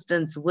the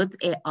assistance of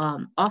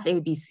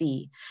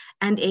ABC.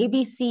 And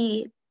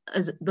ABC,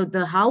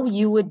 how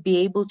you would be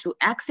able to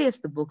access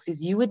the books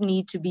is you would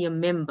need to be a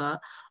member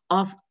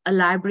of a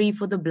library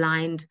for the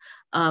blind,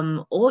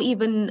 or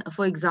even,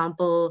 for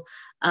example,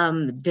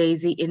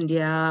 Daisy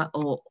India,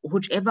 or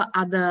whichever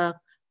other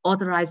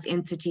authorized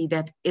entity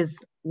that is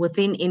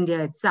within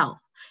India itself.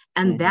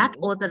 And that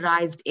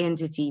authorized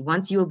entity,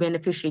 once you're a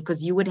beneficiary,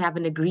 because you would have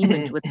an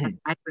agreement with the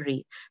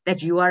library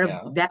that you are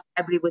that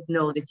library would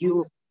know that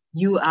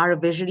you are a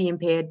visually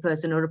impaired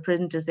person or a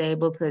print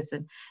disabled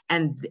person.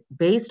 And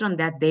based on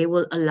that, they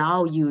will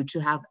allow you to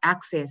have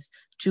access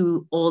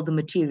to all the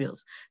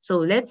materials. So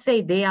let's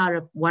say they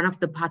are one of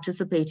the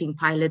participating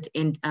pilot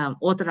and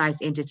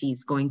authorized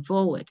entities going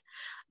forward.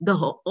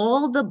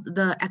 All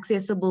the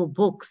accessible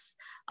books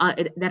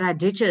that are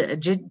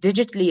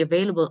digitally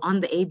available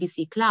on the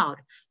ABC cloud,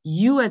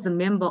 you as a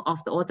member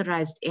of the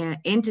authorized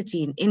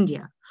entity in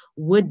India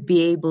would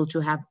be able to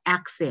have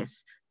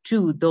access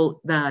to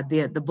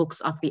the books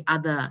of the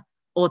other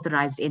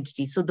authorized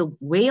entities. So the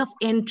way of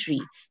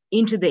entry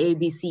into the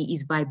ABC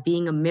is by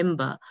being a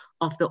member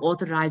of the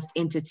authorized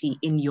entity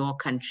in your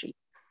country.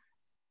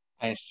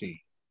 I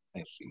see.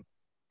 Thank you.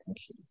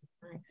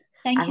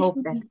 I hope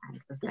that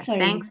answers that.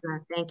 Thanks.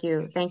 Thank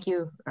you,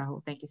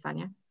 Rahul. Thank you,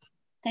 Sanya.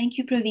 Thank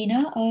you,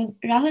 Praveena.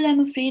 Rahul, I'm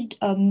afraid,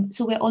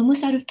 so we're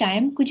almost out of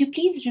time. Could you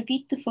please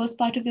repeat the first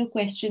part of your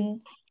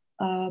question?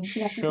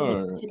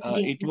 Sure.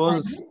 It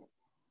was,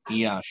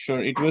 yeah,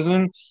 sure. It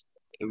wasn't,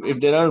 if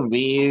there are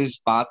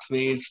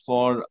pathways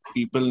for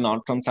people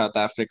not from South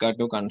Africa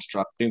to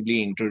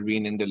constructively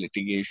intervene in the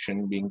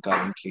litigation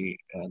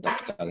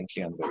that's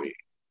currently underway.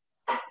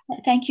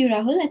 Thank you,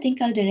 Rahul. I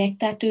think I'll direct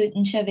that to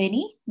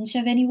Ntshavheni.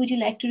 Ntshavheni, would you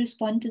like to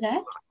respond to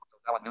that?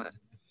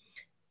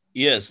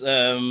 Yes,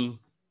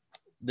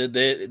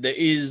 there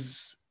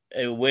is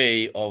a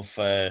way of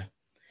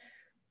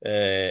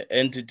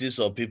entities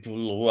or people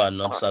who are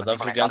not South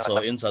Africans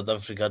or in South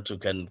Africa to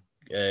can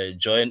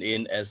join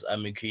in as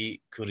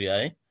amici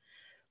curiae.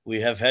 We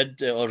have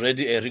had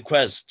already a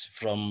request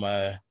from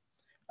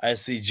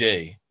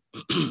ICJ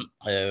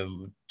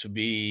to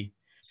be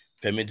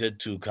permitted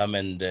to come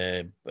and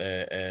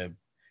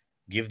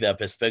give their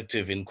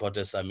perspective in court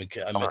as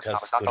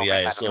amicus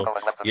curiae. So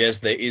yes,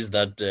 there is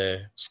that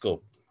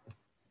scope.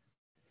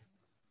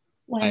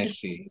 Wonderful. I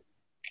see.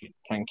 Okay,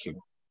 thank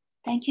you.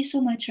 Thank you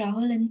so much,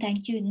 Rahul, and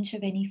thank you,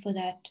 Ntshavheni, for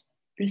that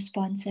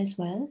response as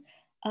well.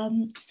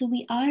 So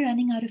we are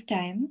running out of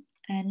time,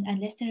 and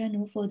unless there are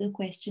no further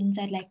questions,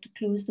 I'd like to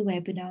close the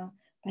webinar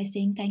by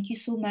saying thank you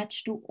so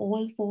much to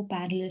all 4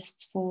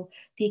 panelists for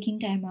taking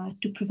time out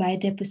to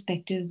provide their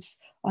perspectives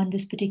on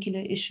this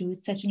particular issue.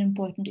 It's such an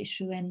important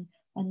issue, and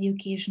on the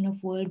occasion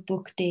of World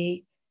Book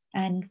Day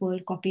and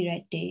World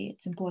Copyright Day,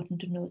 it's important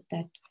to note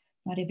that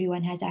not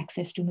everyone has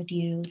access to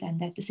materials and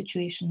that the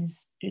situation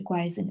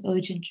requires an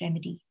urgent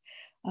remedy.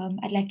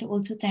 I'd like to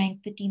also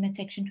thank the team at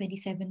Section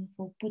 27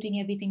 for putting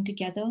everything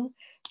together,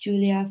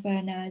 Julia,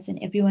 Farnaz, and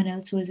everyone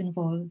else who was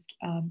involved.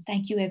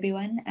 Thank you,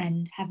 everyone,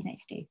 and have a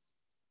nice day.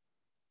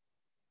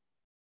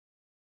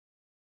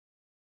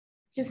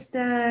 Just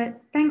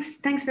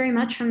thanks very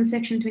much from the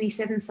Section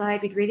 27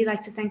 side. We'd really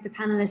like to thank the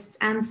panelists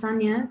and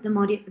Sanya,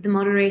 the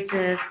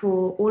moderator,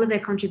 for all of their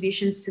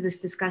contributions to this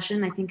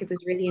discussion. I think it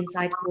was really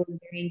insightful and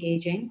very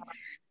engaging.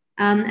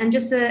 And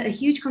just a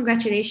huge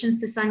congratulations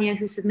to Sanya,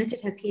 who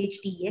submitted her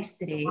PhD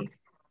yesterday,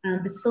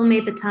 but still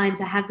made the time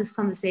to have this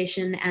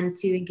conversation and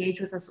to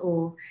engage with us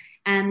all.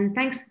 And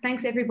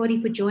thanks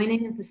everybody for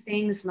joining and for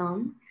staying this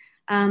long.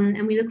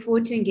 And we look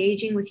forward to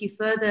engaging with you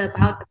further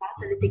about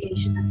the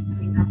litigation that's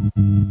coming up,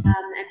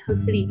 and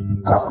hopefully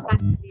we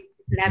can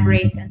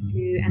collaborate and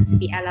to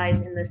be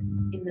allies in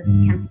this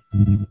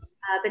campaign.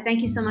 But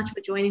thank you so much for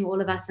joining all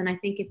of us. And I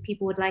think if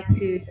people would like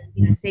to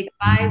say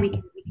goodbye, we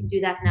can do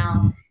that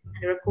now.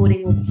 And the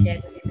recording will be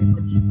shared with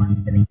everybody who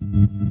wants to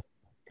listen.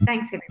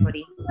 Thanks,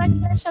 everybody.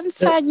 Congratulations,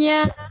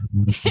 Sanya.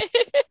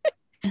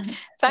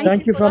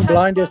 Thank you from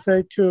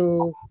BlindSA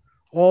to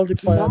all the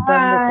panelists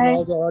and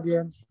all the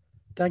audience.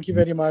 Thank you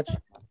very much.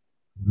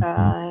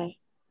 Bye.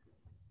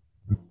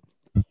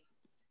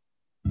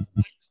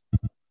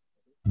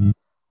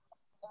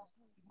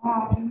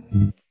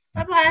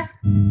 Bye-bye.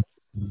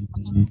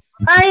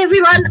 Bye,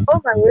 everyone.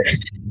 Oh, my word.